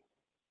vote?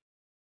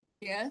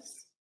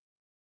 Yes.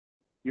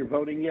 You're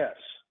voting yes.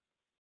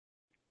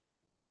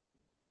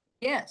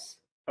 Yes.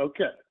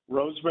 Okay,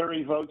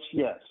 Rosemary votes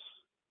yes.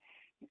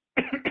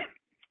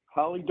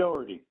 Holly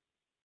Doherty,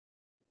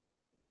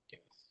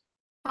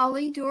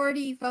 Holly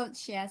Doherty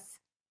votes yes.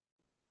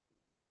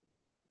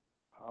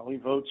 Holly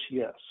votes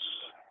yes.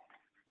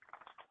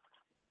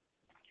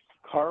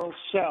 Carl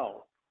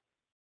Sell,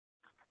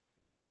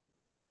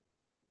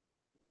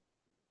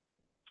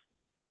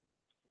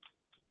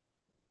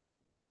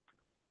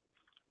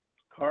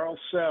 Carl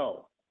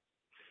Sell,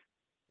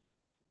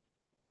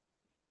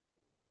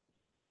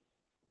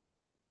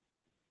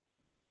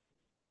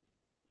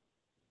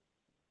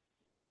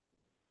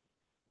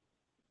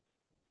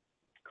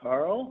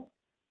 Carl,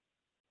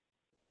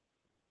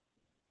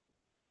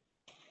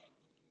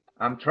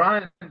 I'm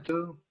trying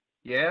to,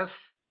 yes.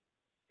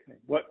 okay.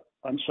 What,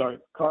 I'm sorry,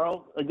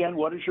 Carl, again,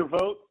 what is your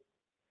vote?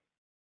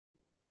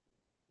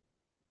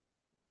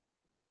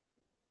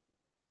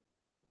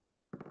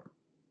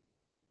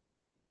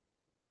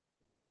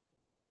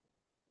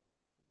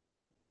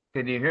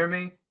 Can you hear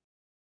me?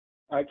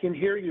 I can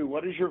hear you.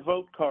 What is your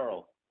vote,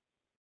 Carl?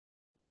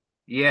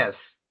 Yes.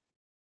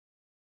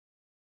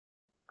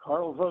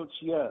 Carl votes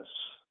yes.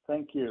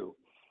 Thank you.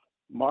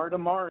 Marta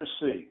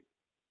Morrissey.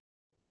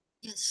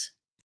 Yes.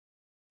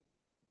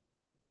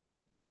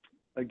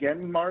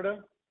 Again, Marta?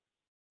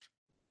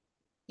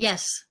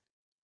 Yes.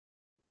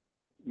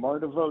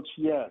 Marta votes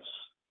yes.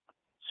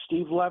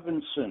 Steve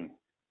Levinson.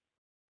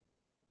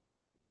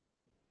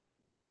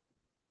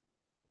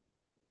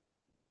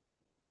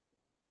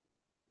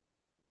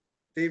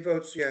 Steve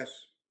votes yes.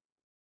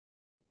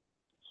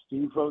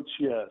 Steve votes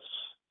yes.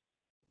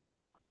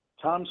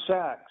 Tom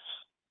Sachs.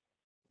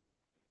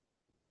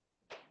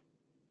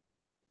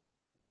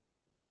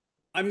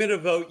 I'm going to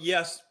vote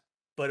yes,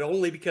 but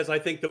only because I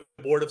think the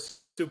Board of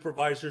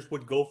Supervisors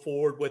would go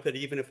forward with it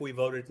even if we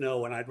voted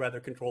no, and I'd rather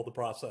control the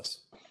process.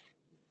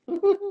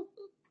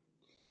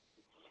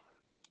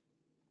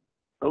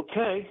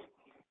 Okay.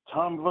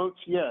 Tom votes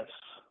yes.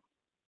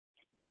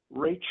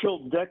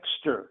 Rachel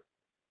Dexter.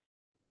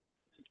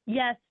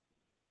 Yes.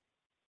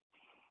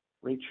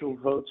 Rachel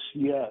votes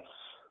yes.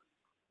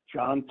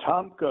 John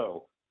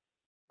Tomko.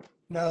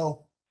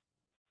 No.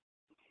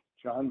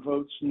 John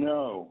votes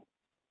no.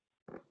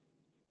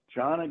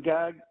 Jonna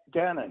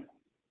Gannon.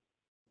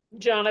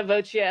 Jonna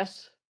votes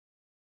yes.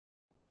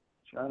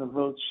 Jonna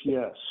votes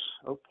yes.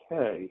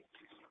 Okay.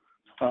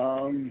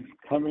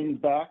 Coming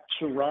back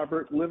to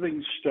Robert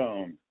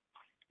Livingstone.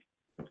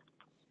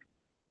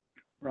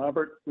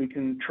 Robert, we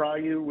can try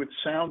you with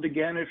sound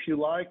again if you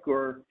like,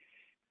 or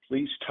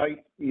please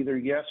type either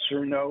yes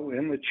or no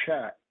in the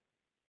chat.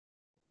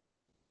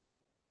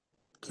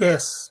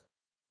 Yes.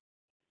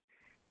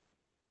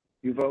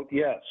 You vote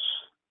yes.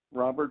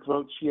 Robert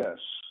votes yes.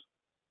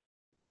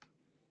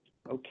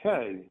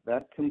 Okay,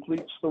 that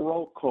completes the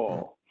roll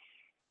call.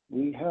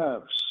 We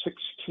have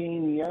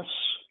 16 yes,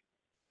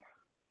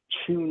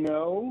 2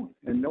 no,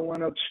 and no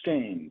one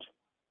abstained.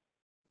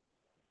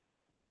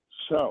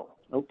 So,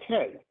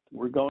 okay,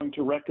 we're going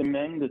to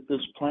recommend that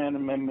this plan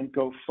amendment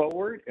go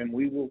forward, and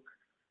we will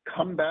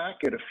come back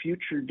at a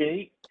future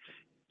date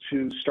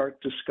to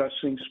start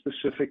discussing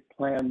specific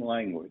plan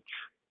language.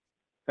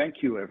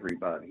 Thank you,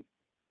 everybody.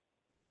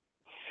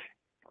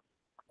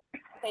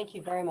 Thank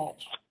you very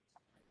much.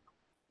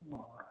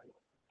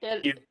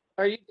 And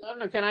are you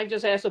done, or can I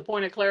just ask a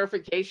point of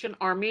clarification?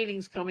 Our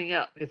meeting's coming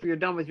up. If you're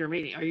done with your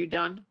meeting, are you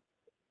done?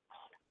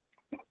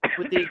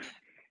 With the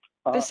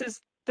This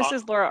is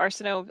Laura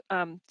Arsenault.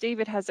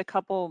 David has a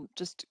couple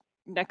just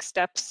next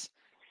steps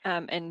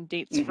and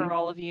dates for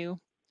all of you.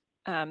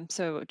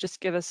 So just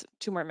give us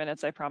 2 more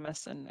minutes, I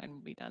promise, and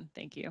we'll be done.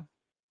 Thank you.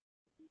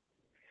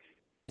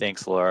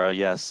 Thanks, Laura.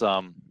 Yes.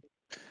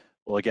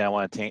 Well, again, I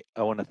want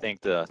to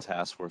thank the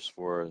task force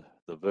for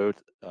the vote.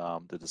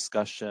 The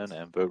discussion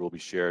and vote will be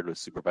shared with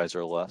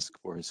Supervisor Lusk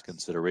for his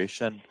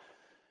consideration.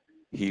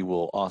 He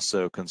will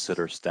also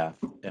consider staff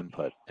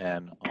input.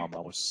 And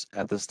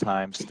at this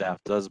time, staff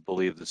does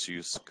believe this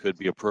use could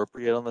be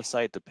appropriate on the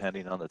site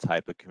depending on the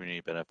type of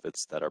community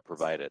benefits that are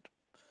provided.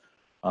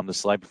 The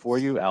slide before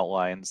you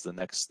outlines the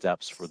next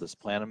steps for this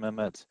plan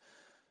amendment.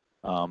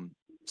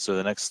 So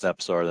the next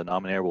steps are the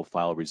nominator will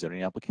file a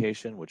rezoning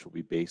application, which will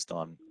be based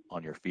on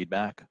your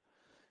feedback,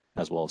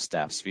 as well as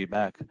staff's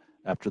feedback.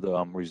 After the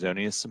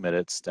rezoning is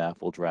submitted,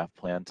 staff will draft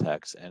plan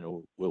text, and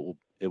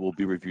it will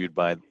be reviewed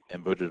by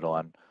and voted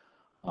on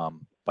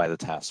by the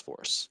task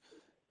force.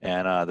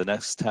 And the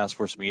next task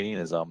force meeting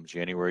is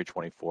January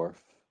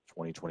 24th,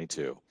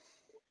 2022.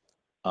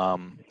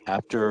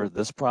 After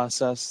this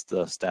process,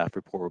 the staff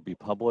report will be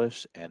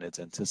published, and it's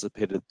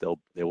anticipated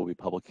there will be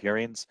public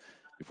hearings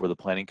before the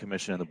Planning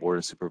Commission and the Board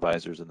of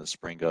Supervisors in the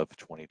spring of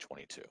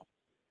 2022.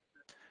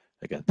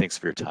 Again, thanks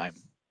for your time.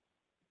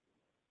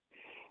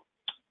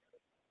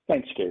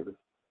 Thanks, David.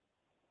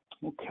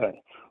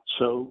 Okay,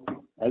 so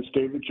as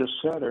David just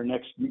said, our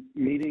next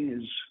meeting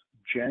is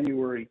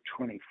January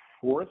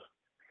 24th.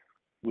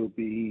 We'll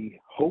be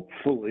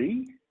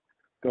hopefully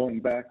going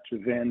back to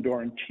Van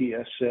Dorn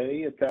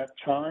TSA at that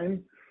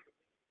time,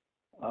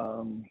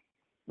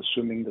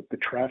 assuming that the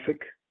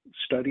traffic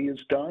study is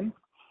done.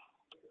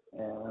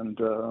 And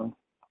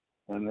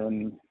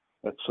then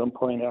at some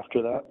point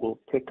after that, we'll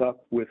pick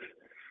up with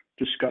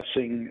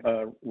discussing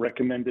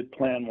recommended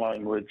plan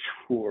language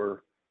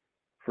for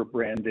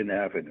Brandon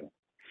Avenue.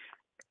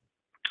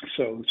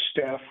 So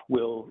staff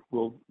will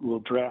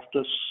draft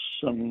us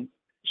some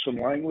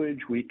language.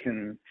 We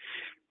can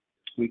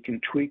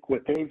tweak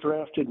what they've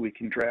drafted. We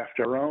can draft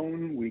our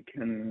own. We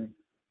can,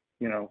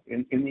 you know,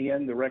 in the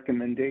end,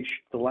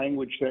 the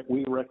language that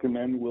we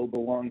recommend will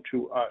belong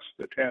to us,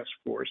 the task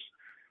force.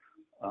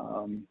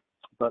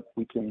 But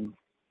we can,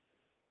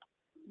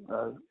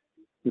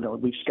 you know,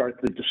 at least start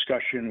the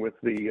discussion with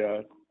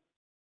the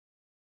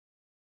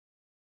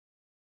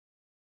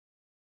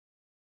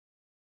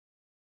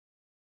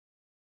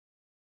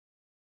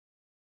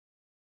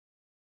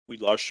We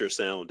lost your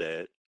sound,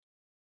 Ed.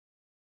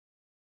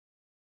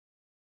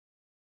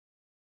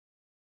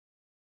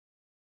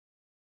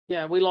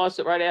 Yeah, we lost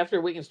it right after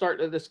we can start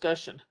the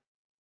discussion.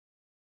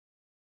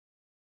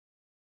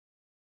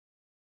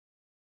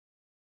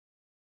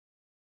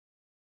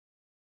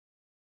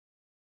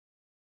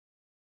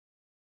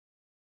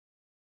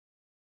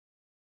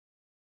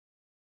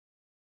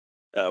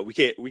 We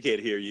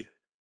can't hear you.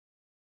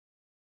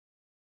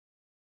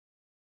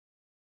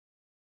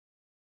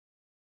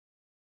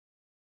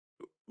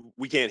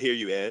 We can't hear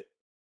you, Ed.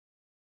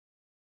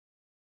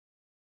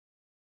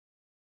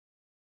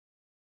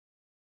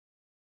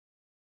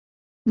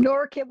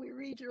 Nor can we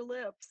read your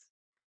lips.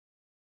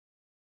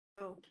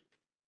 Oh,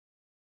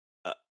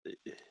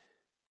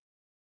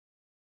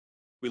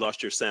 We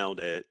lost your sound,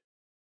 Ed.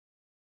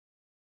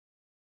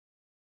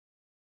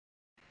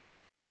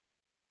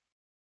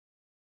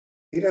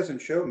 He doesn't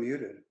show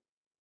muted.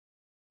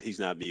 He's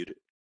not muted.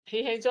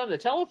 He's on the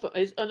telephone.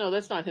 Oh no,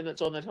 that's not him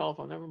that's on the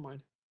telephone. Never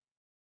mind.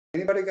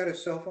 Anybody got a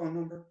cell phone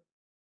number?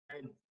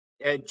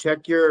 And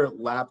check your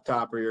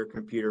laptop or your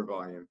computer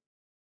volume.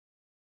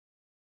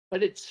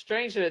 But it's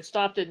strange that it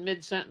stopped in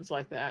mid-sentence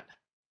like that.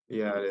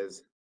 Yeah, it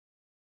is.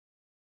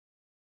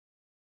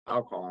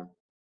 I'll call him.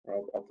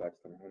 I'll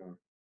text him. Hold on.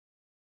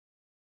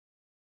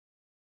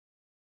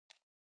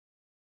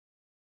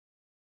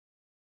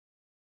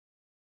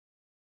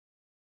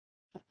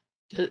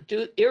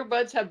 Do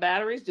earbuds have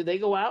batteries? Do they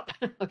go out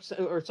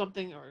or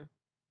something? Or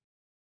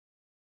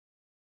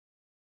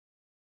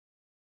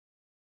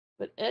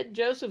but Ed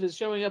Joseph is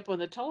showing up on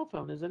the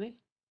telephone, isn't he?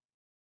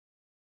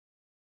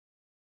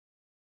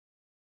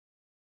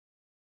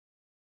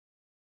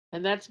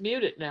 And that's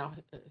muted now.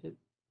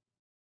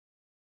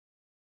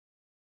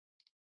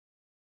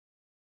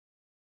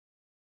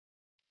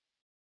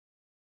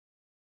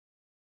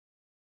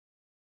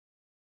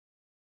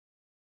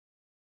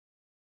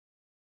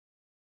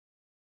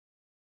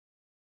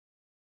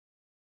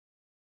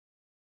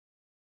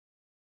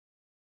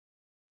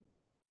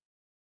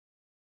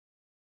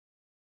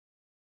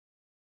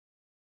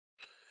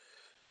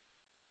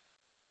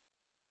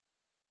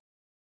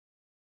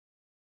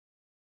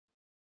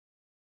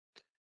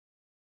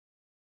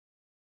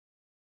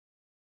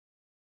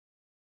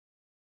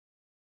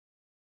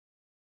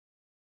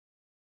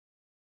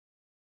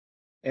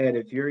 Ed,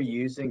 if you're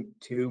using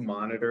two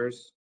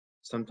monitors,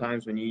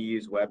 sometimes when you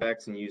use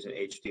WebEx and use an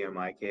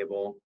HDMI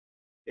cable,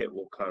 it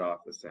will cut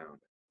off the sound.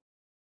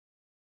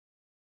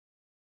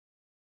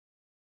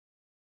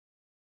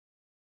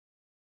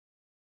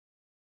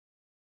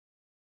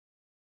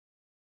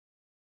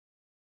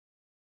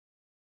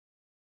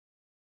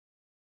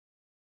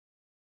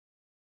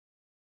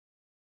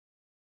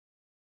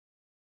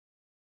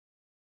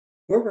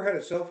 Whoever had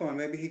a cell phone,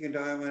 maybe he can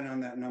dial in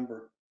on that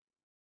number.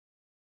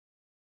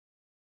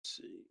 Let's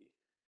see.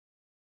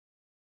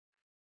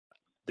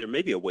 There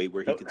may be a way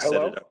where he can set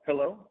hello? it up.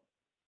 Hello?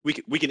 We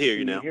can hear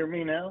you Can now. you hear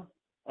me now?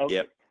 Okay.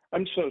 Yep.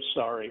 I'm so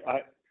sorry.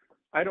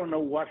 I don't know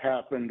what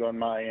happened on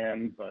my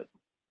end, but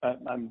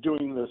I'm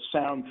doing the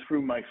sound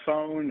through my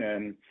phone,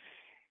 and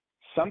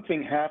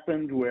something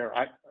happened where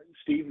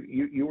Steve,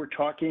 you were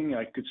talking,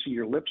 I could see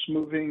your lips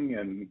moving,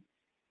 and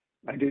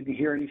I didn't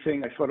hear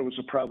anything. I thought it was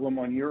a problem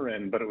on your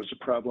end, but it was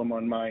a problem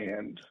on my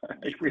end.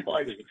 I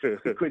realized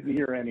I couldn't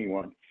hear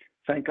anyone.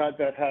 Thank God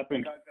that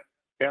happened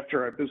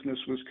after our business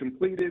was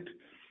completed.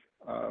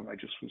 I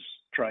just was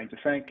trying to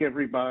thank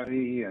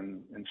everybody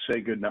and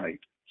say good night.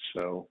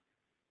 So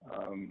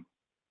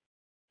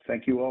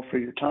thank you all for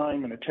your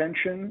time and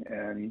attention,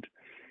 and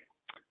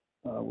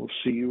we'll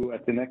see you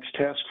at the next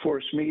task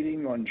force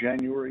meeting on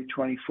January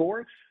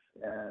 24th,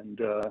 and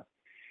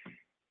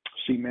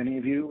see many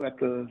of you at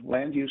the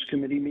Land Use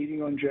Committee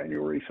meeting on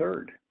January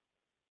 3rd.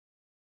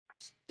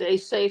 Stay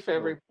safe,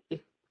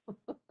 everybody,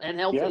 and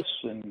healthy. Yes,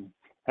 and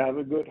have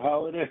a good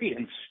holiday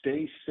and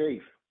stay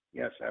safe.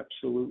 Yes,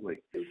 absolutely.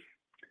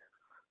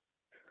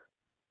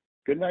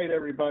 Good night,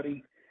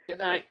 everybody. Good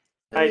night.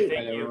 Thank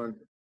you.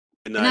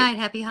 Good Good night.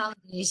 Happy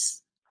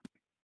holidays.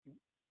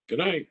 Good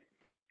night.